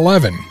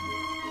 2011. It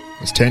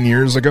was 10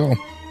 years ago.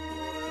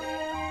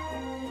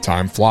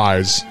 Time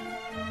flies.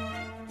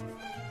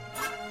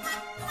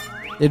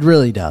 It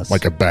really does.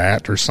 Like a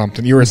bat or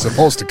something. You were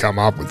supposed to come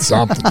up with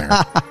something there.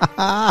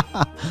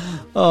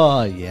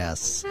 Oh,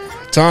 yes.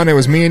 Ton, it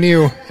was me and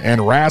you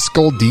and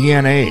Rascal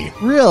DNA.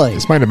 Really?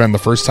 This might have been the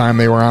first time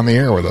they were on the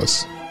air with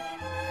us.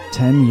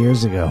 10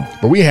 years ago.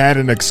 But we had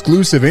an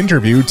exclusive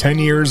interview 10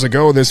 years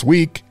ago this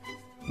week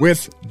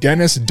with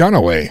Dennis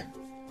Dunaway.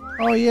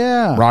 Oh,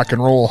 yeah. Rock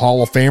and Roll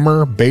Hall of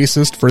Famer,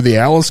 bassist for the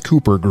Alice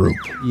Cooper Group.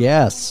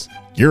 Yes.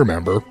 You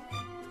remember.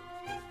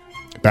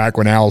 Back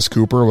when Alice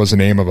Cooper was the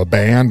name of a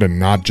band and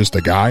not just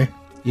a guy.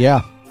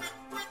 Yeah.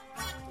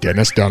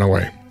 Dennis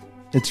Dunaway.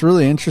 It's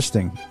really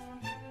interesting.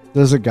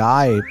 There's a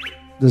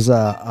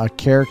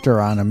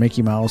character on a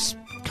Mickey Mouse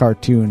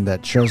cartoon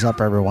that shows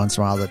up every once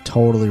in a while that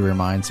totally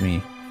reminds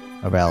me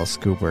of Alice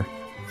Cooper.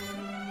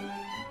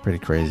 Pretty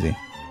crazy.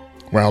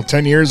 Well,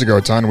 10 years ago,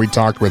 Ton, we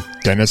talked with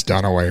Dennis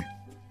Dunaway.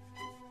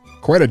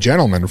 Quite a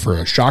gentleman for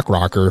a shock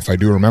rocker, if I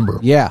do remember.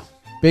 Yeah,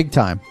 big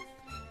time.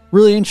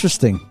 Really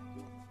interesting.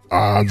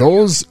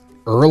 Those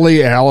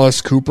early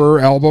Alice Cooper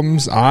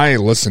albums, I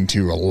listened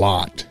to a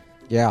lot.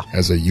 Yeah.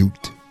 As a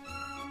youth.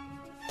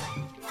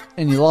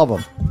 And you love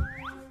them.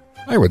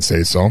 I would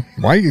say so.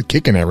 Why are you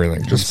kicking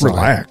everything? Just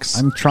relax.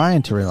 I'm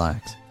trying to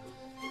relax.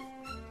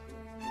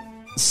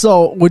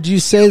 So, would you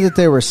say that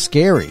they were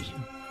scary?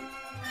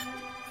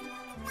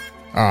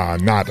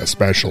 Not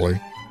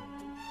especially.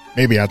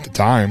 Maybe at the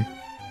time.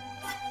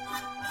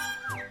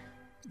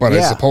 But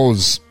I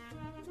suppose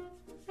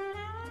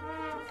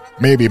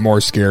maybe more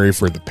scary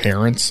for the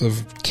parents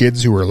of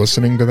kids who were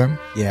listening to them.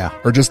 Yeah.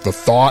 Or just the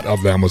thought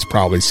of them was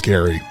probably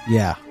scary.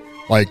 Yeah.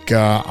 Like,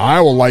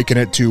 I will liken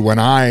it to when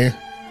I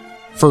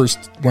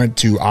first went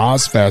to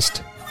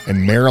Ozfest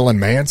and Marilyn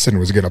Manson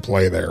was going to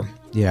play there.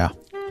 Yeah.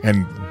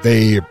 And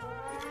they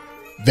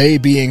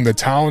being the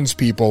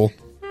townspeople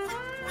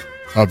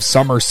of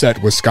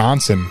Somerset,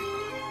 Wisconsin,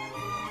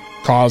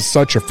 caused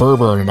such a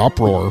fervor and an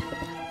uproar,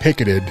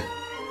 picketed,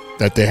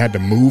 that they had to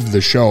move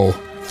the show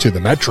to the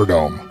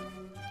Metrodome.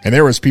 And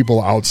there was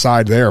people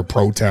outside there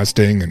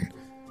protesting and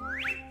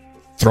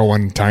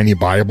throwing tiny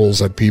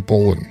Bibles at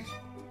people and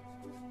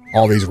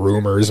all these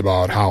rumors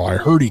about how I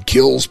heard he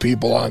kills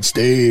people on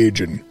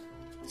stage and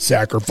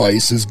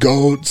sacrifices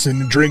goats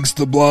and drinks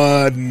the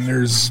blood and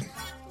there's...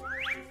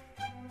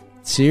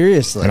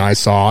 Seriously? And I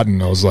saw it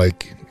and I was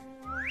like...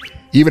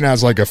 Even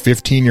as like a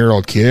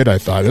 15-year-old kid, I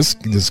thought this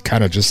is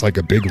kind of just like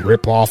a big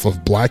ripoff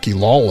of Blackie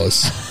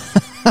Lawless.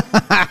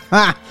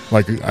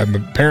 Like,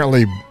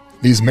 apparently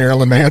these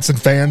Marilyn Manson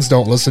fans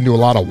don't listen to a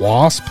lot of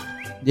Wasp.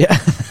 Yeah.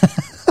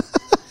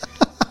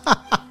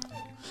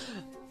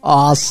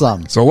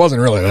 Awesome. So it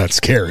wasn't really that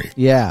scary.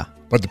 Yeah.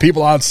 But the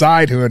people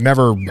outside who had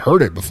never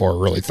heard it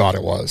before really thought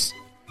it was.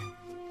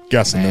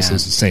 Guessing this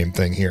is the same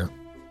thing here.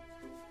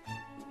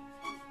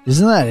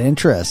 Isn't that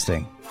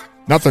interesting?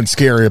 Nothing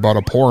scary about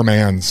a poor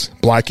man's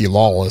Blackie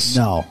Lawless.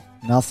 No,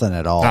 nothing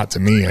at all. Not to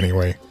me,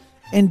 anyway.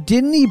 And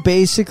didn't he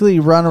basically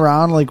run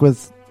around like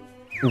with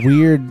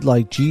weird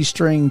like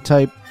G-string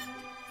type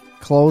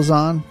clothes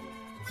on?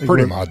 Like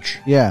Pretty what- much.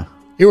 Yeah.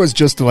 It was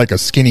just like a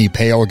skinny,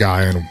 pale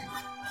guy in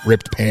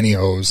ripped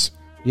pantyhose.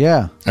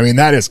 Yeah. I mean,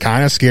 that is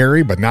kind of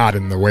scary, but not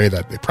in the way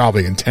that they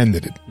probably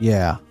intended it.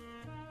 Yeah.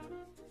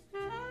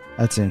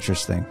 That's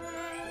interesting.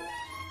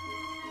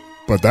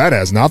 But that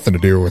has nothing to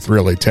do with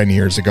really 10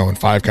 years ago in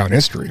 5-count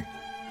history.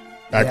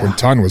 Back when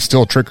Ton was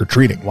still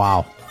trick-or-treating.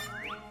 Wow.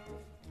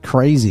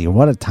 Crazy.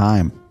 What a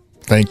time.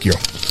 Thank you.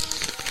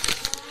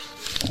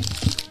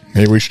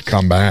 Maybe we should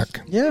come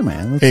back. Yeah,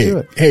 man. Let's do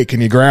it. Hey, can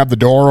you grab the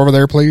door over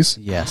there, please?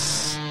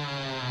 Yes.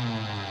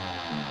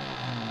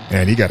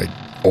 Man, you got to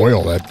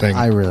oil that thing.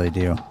 I really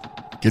do.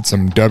 Get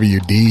some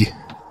WD.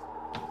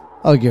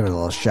 I'll give it a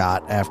little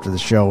shot after the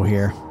show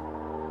here.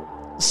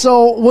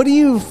 So, what do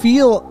you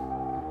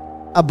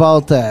feel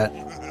about that?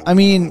 I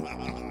mean,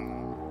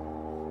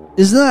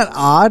 isn't that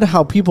odd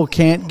how people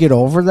can't get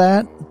over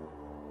that?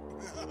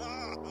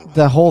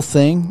 The whole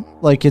thing?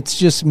 Like, it's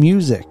just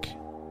music,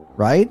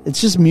 right? It's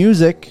just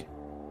music.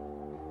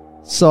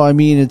 So, I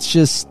mean, it's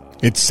just...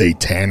 It's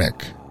satanic.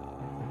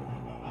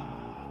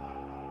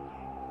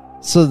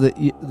 So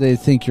that they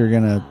think you're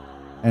going to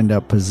end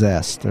up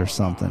possessed or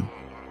something.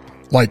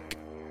 Like,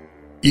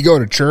 you go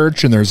to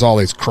church and there's all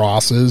these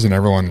crosses and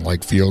everyone,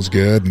 like, feels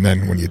good. And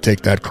then when you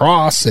take that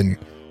cross and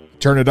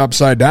turn it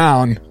upside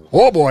down,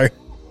 oh, boy.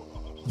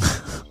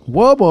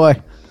 Whoa,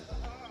 boy.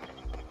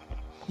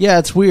 Yeah,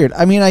 it's weird.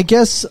 I mean, I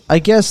guess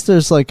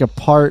there's like a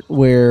part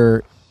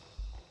where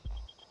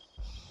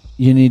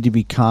you need to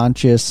be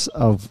conscious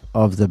of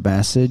the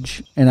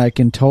message, and I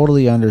can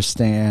totally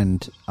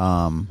understand.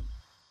 I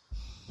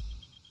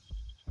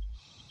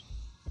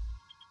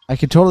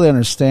can totally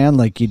understand,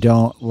 like, you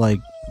don't like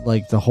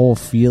the whole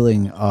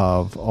feeling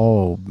of,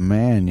 oh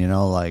man, you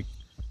know, like,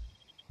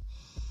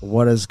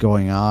 what is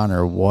going on,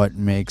 or what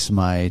makes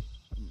my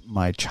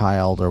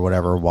child or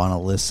whatever want to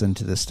listen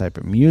to this type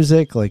of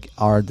music. Like,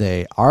 are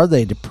they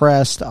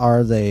depressed?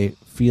 Are they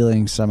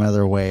feeling some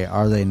other way?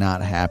 Are they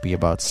not happy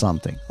about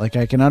something? Like,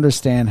 I can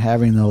understand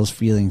having those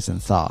feelings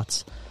and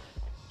thoughts,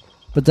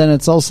 but then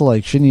it's also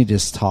like, shouldn't you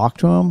just talk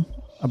to them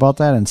about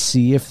that and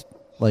see if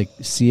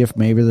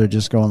maybe they're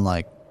just going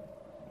like,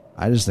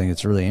 I just think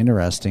it's really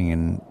interesting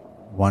and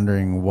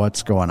wondering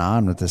what's going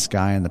on with this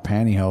guy in the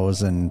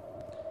pantyhose and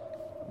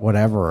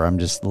whatever. I'm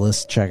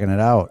just checking it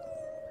out.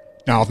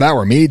 Now, if that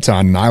were me,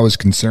 Ton, and I was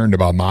concerned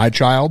about my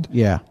child,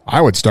 yeah,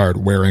 I would start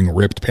wearing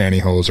ripped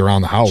pantyhose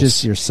around the house.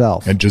 Just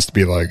yourself. And just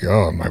be like,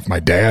 oh, my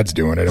dad's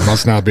doing it. It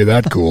must not be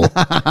that cool.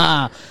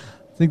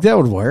 Think that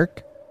would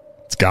work?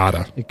 It's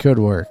gotta. It could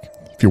work.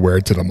 If you wear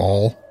it to the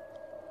mall.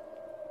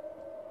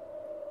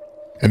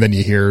 And then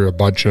you hear a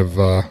bunch of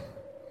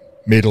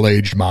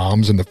middle-aged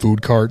moms in the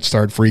food cart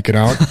start freaking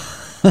out.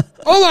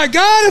 Oh my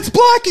God, it's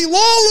Blackie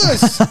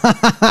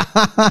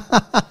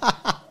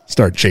Lawless!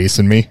 Start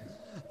chasing me.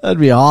 That'd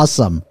be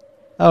awesome.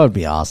 That would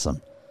be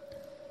awesome.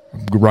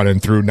 Running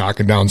through,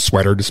 knocking down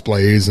sweater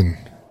displays and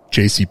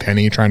J.C.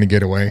 Penney trying to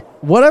get away.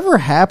 Whatever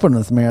happened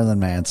with Marilyn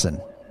Manson?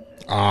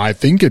 I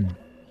think it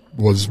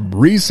was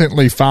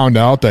recently found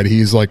out that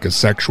he's like a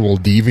sexual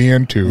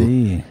deviant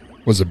who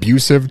was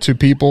abusive to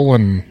people,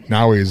 and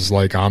now he's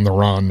like on the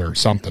run or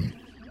something.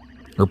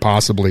 Or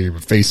possibly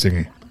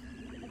facing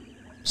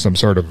some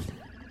sort of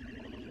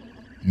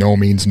no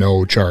means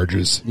no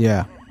charges.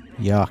 Yeah.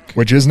 Yuck.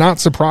 Which is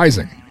not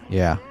surprising.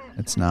 Yeah,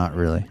 it's not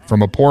really.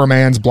 From a poor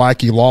man's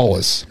Blackie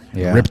Lawless.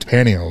 Yeah. Ripped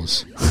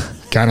pantyhose.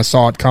 Kind of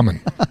saw it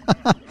coming.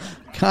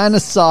 Kind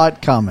of saw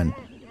it coming.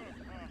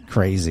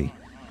 Crazy.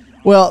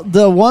 Well,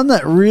 the one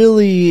that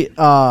really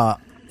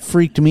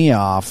freaked me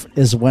off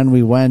is when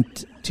we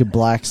went to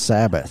Black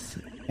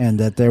Sabbath, and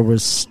that there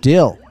was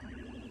still,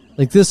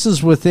 like, this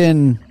is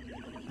within,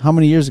 how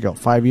many years ago?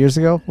 5 years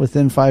ago?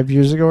 Within 5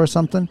 years ago or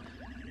something?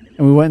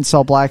 And we went and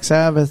saw Black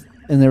Sabbath,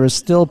 and there was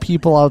still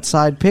people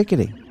outside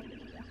picketing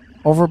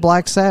over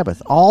Black Sabbath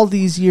all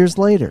these years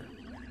later.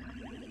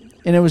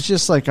 And it was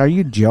just like, are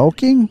you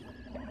joking?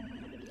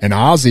 And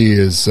Ozzy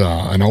is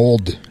an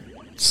old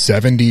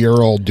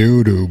 70-year-old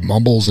dude who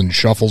mumbles and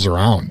shuffles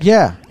around.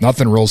 Yeah.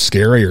 Nothing real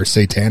scary or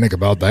satanic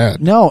about that.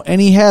 No, and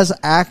he has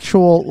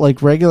actual,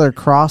 like, regular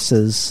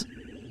crosses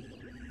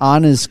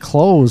on his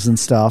clothes and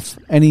stuff.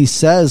 And he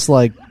says,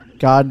 like,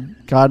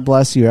 God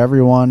bless you,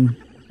 everyone,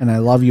 and I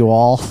love you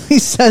all. He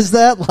says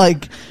that,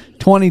 like,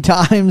 20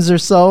 times or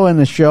so in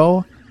a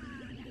show.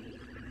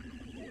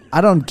 I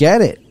don't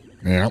get it.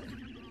 Yeah.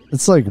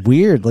 It's like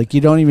weird. Like,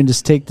 you don't even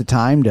just take the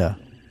time to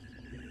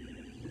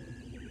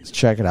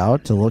check it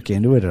out, to look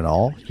into it at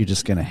all. You're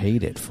just going to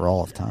hate it for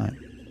all of time.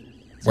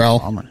 It's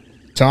well,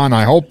 Ton,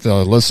 I hope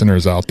the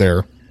listeners out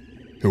there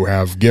who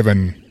have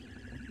given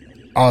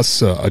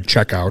us a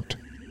checkout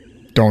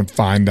don't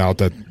find out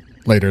that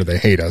later they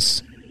hate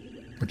us,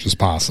 which is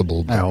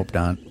possible. I hope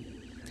not.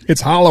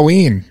 It's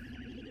Halloween.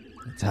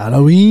 It's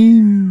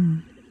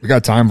Halloween. We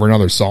got time for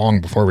another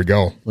song before we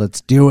go.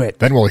 Let's do it.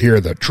 Then we'll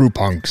hear the True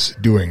Punks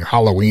doing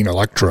Halloween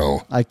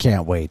Electro. I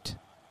can't wait.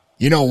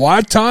 You know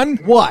what, Ton?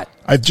 What?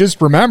 I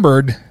just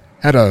remembered,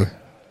 had a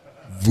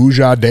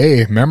Vuja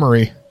Day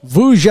memory.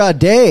 Vuja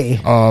Day?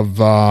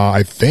 Of,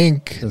 I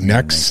think,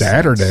 next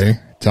Saturday.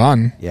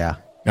 done. Yeah.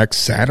 Next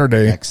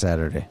Saturday. Next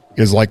Saturday.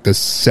 Is like the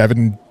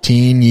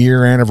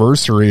 17-year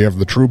anniversary of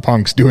the True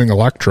Punks doing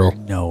electro.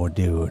 No,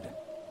 dude.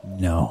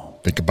 No.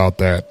 Think about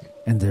that.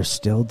 And they're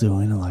still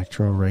doing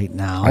electro right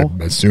now? I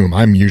assume.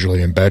 I'm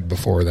usually in bed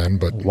before then,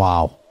 but...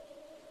 Wow.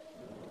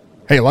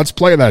 Hey, let's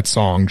play that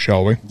song,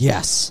 shall we?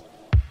 Yes.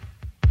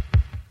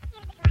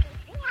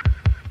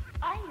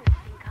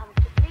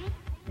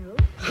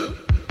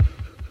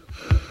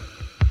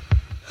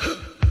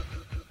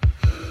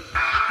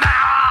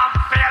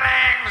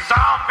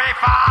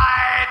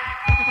 Zombified!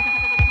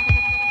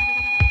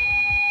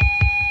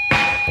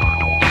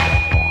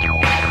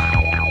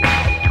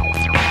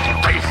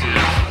 Face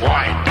is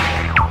white,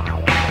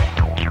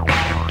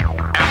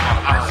 and my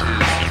eyes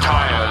is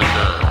tired.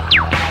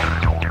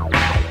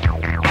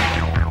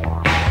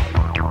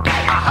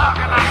 I hug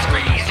and I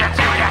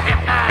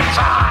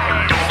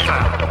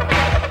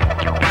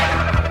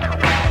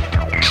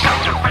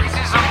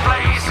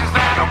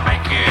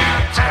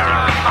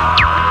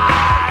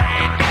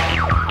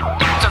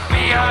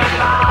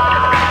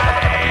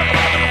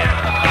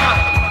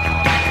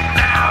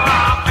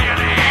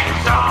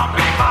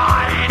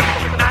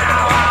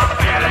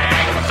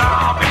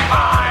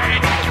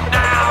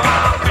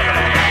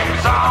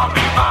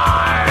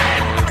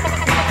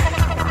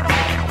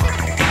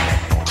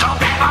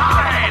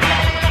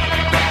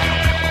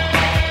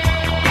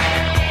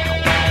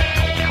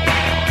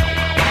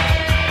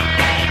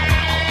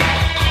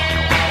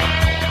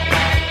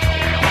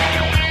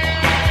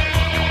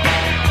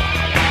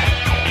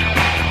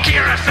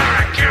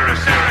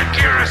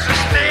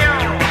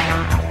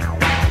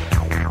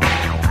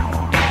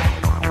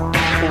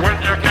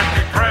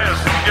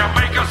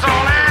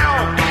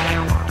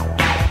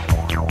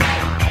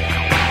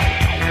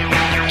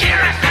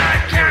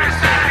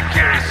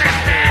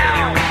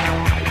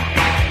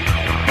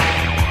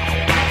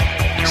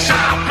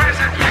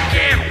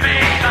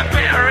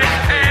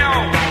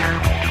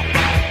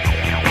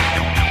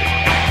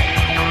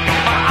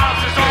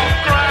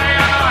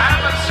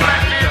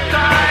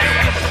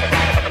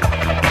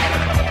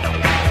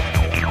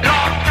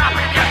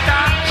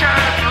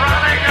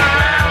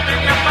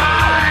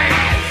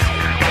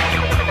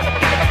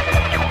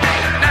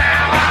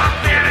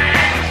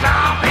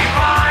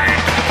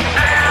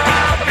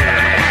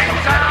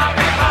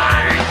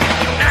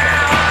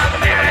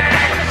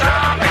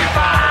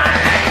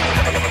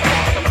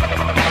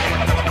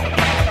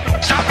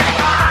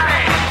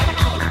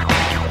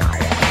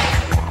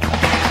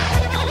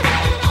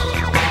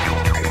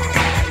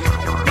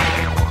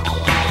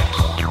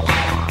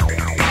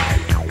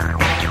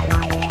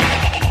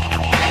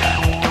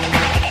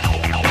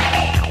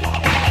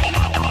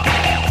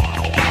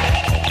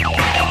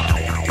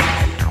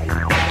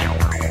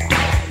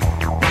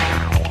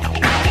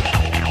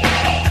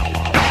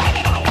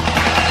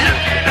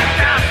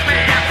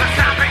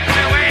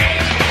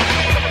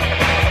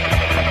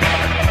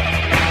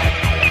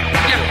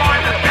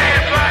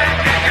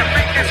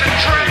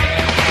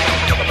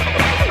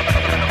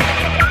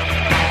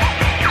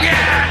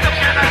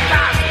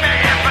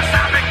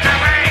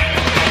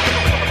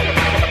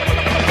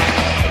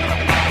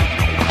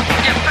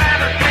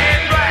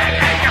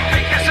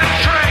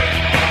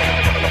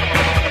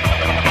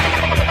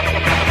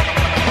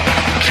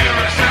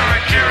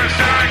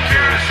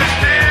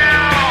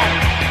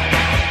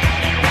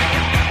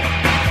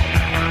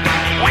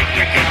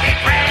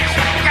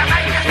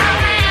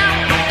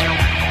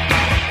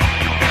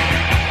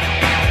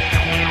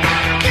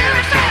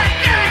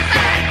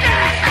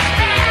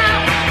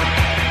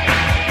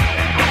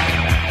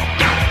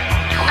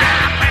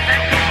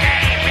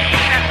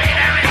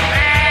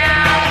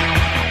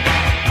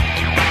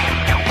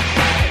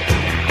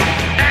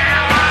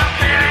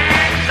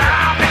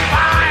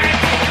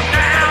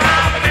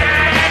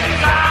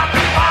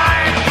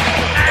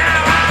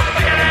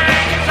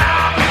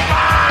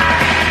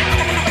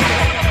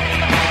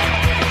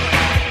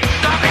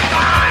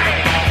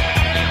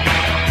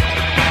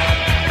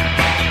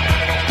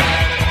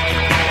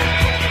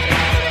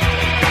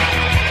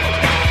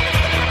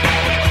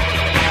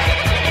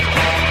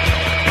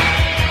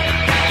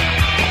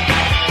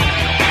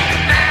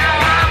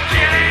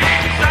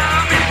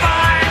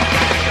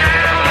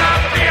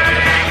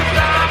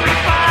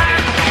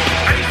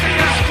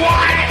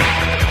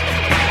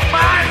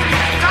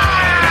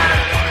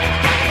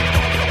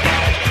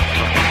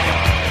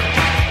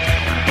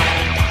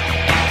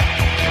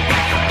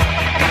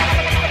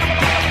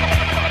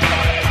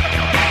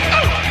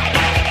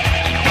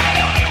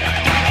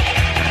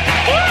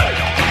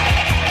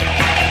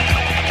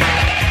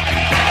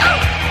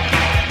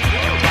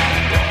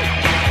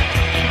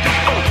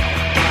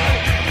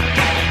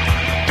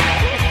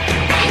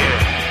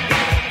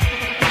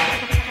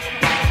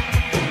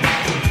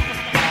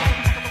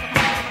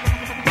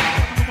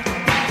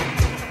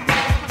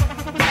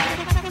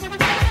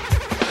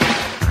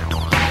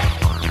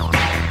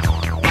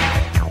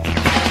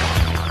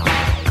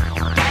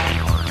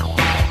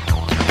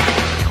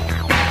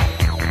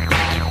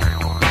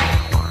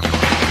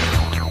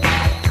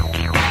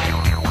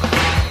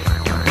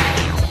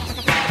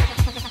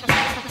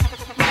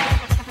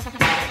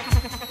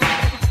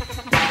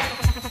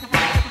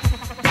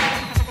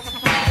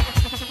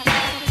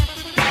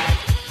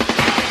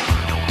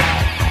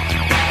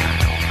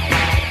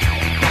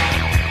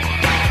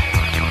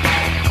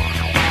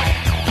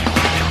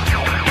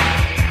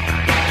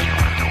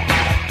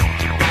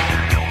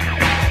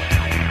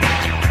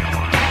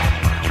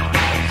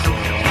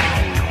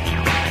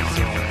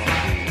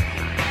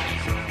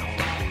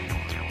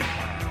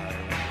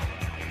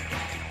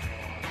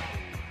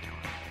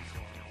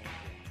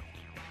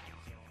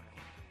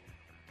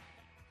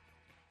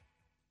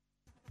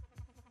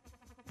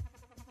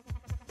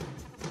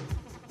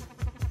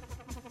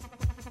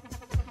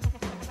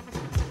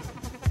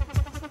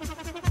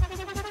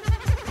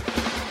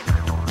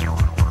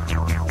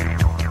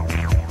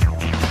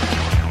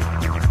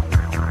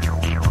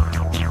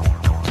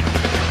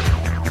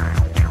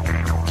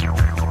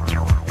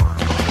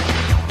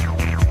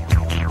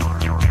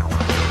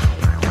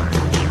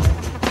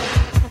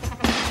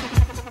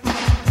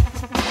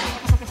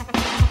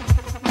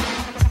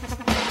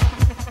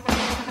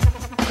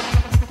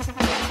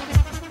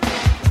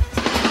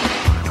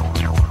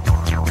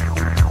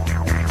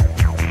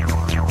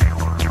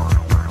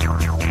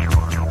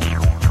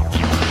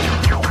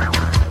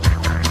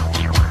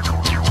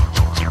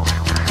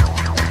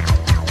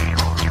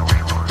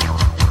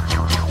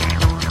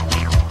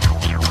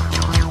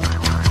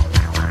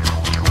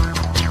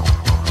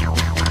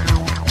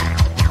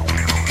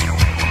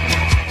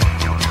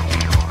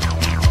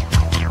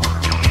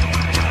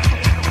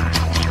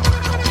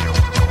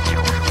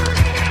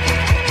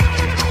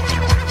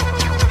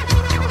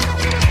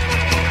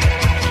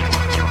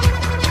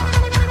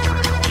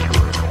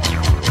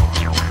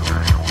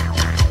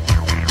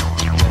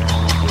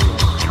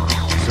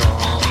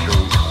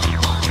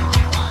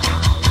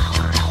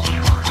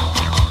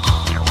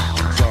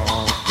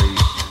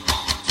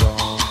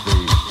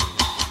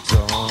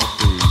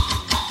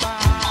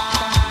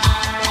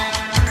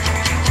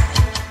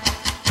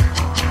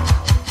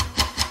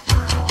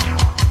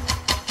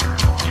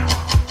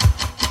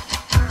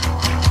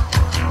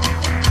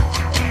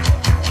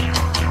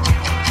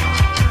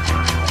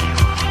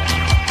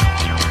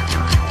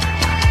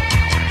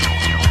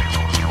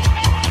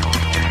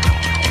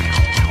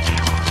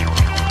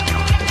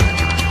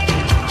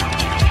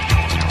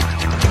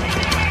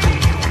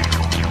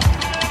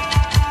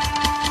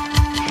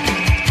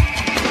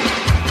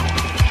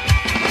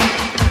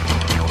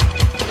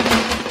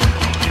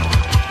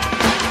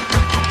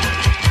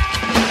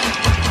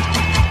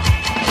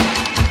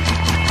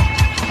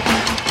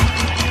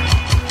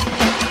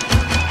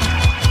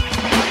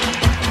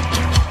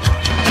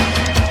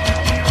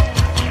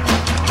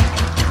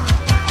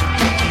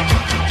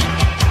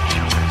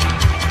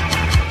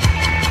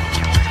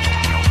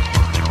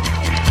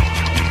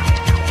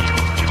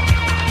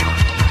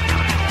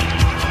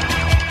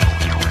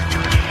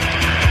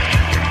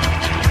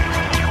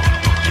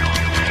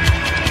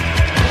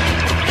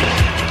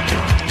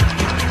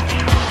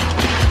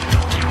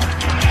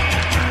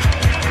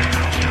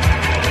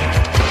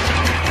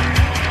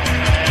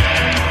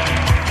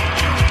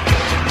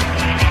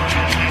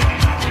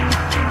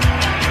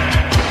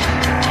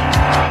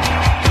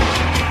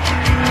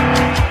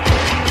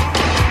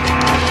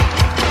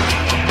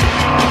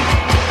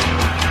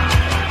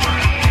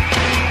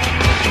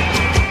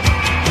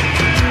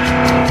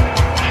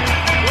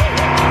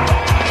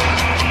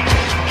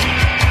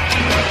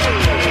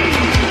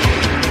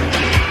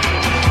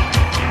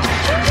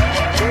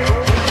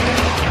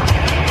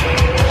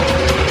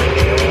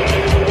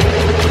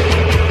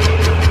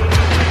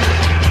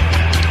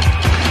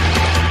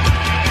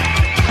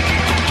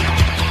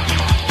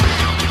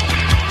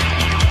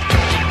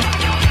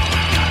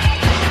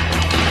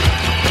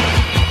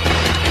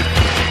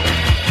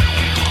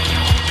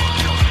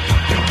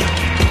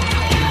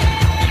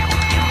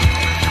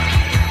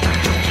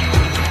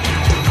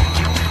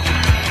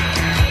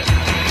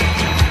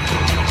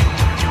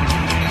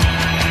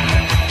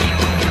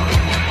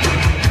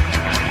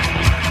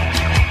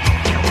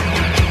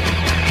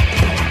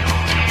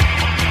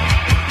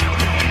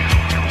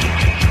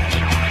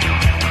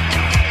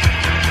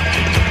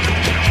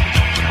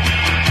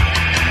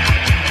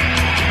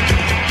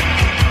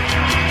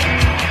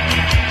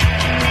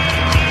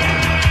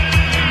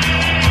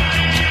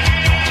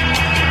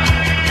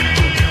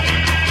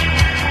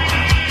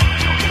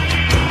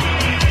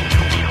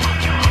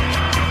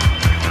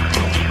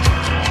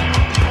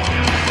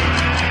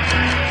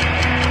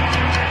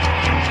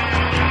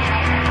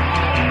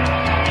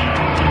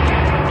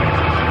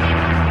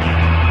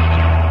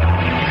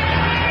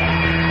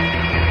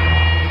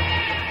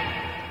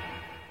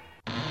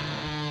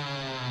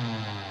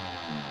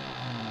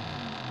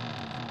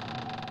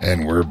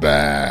And we're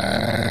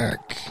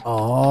back.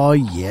 Oh,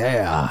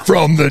 yeah.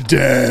 From the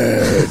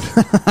dead.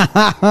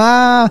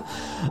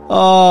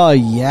 Oh,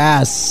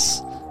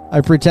 yes.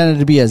 I pretended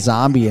to be a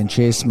zombie and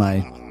chased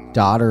my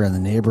daughter and the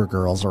neighbor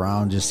girls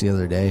around just the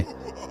other day.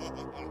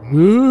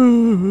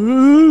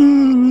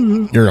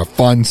 You're a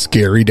fun,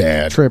 scary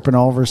dad. Tripping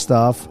over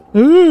stuff.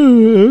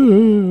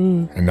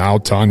 And now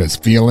Ton is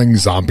feeling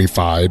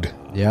zombified.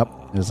 Yep,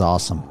 it was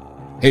awesome.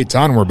 Hey,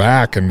 Ton, we're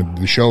back, and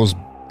the show's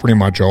pretty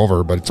much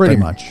over, but it's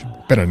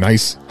been a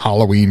nice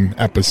Halloween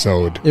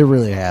episode. It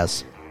really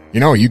has. You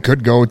know, you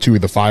could go to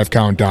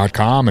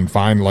the5count.com and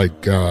find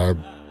like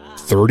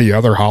 30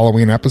 other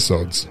Halloween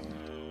episodes.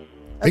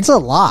 That's a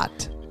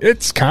lot.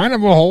 It's kind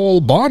of a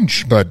whole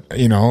bunch, but,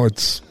 you know,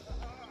 it's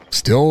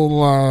still,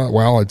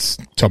 well, it's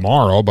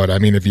tomorrow, but I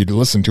mean, if you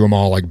listen to them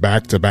all like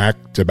back to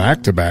back to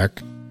back to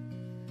back,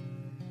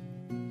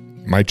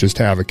 you might just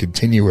have a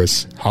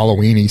continuous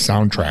Halloween-y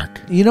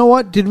soundtrack. You know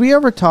what? Did we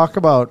ever talk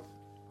about...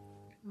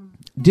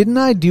 Didn't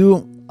I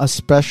do a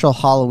special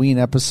Halloween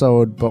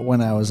episode, but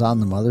when I was on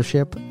the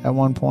mothership at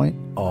one point?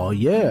 Oh,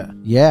 yeah.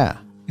 Yeah.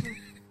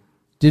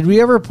 Did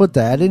we ever put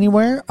that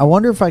anywhere? I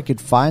wonder if I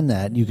could find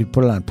that and you could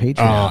put it on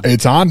Patreon.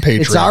 It's on Patreon.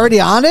 It's already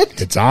on it?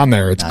 It's on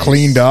there. It's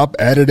cleaned up,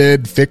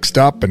 edited, fixed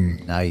up,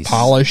 and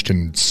polished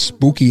and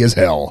spooky as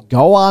hell.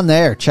 Go on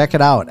there. Check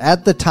it out.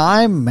 At the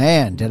time,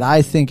 man, did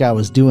I think I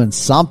was doing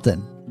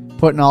something.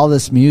 Putting all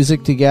this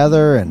music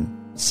together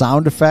and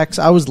sound effects.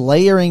 I was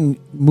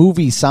layering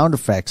movie sound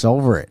effects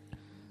over it.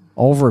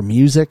 Over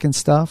music and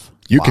stuff.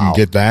 You can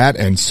get that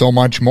and so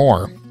much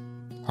more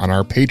on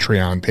our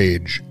Patreon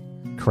page.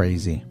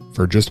 Crazy.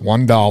 For just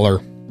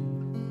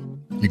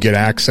 $1, you get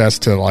access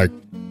to, like,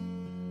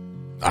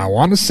 I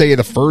want to say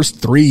the first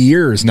 3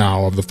 years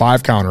now of the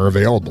 5 Count are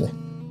available.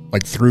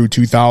 Like through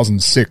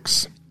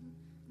 2006.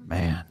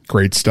 Man.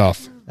 Great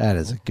stuff. That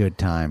is a good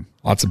time.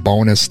 Lots of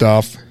bonus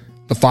stuff.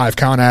 The 5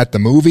 Count at the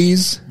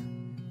movies,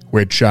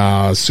 which,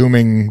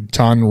 assuming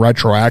Ton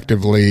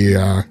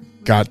retroactively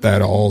got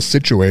that all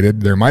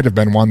situated, there might have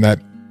been one that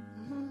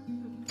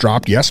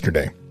dropped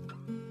yesterday.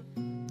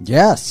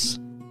 Yes.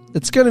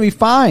 It's going to be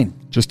fine.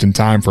 Just in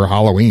time for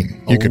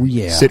Halloween. You could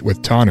yeah. sit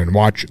with Ton and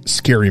watch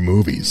scary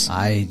movies.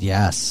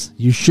 Yes.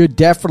 You should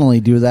definitely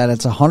do that.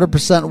 It's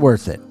 100%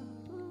 worth it.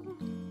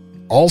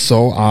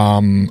 Also,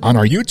 on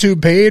our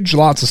YouTube page,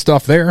 lots of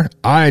stuff there.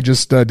 I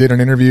just did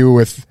an interview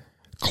with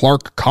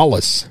Clark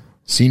Collis,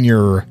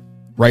 senior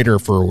writer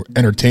for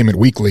Entertainment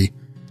Weekly.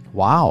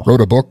 Wow.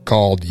 Wrote a book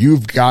called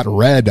You've Got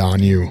Red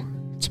on You.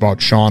 It's about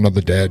Shaun of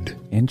the Dead.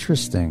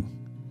 Interesting.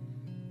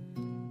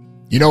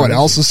 You know what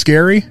else is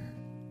scary?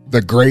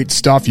 The great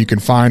stuff you can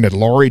find at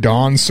Lori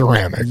Dawn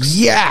Ceramics.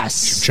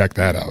 Yes! Check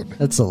that out.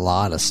 That's a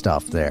lot of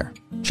stuff there.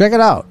 Check it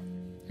out.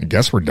 I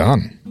guess we're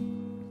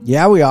done.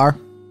 Yeah, we are.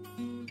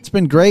 It's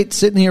been great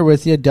sitting here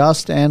with you,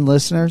 Dust and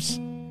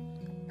listeners.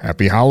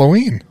 Happy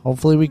Halloween.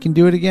 Hopefully we can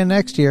do it again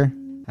next year.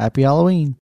 Happy Halloween.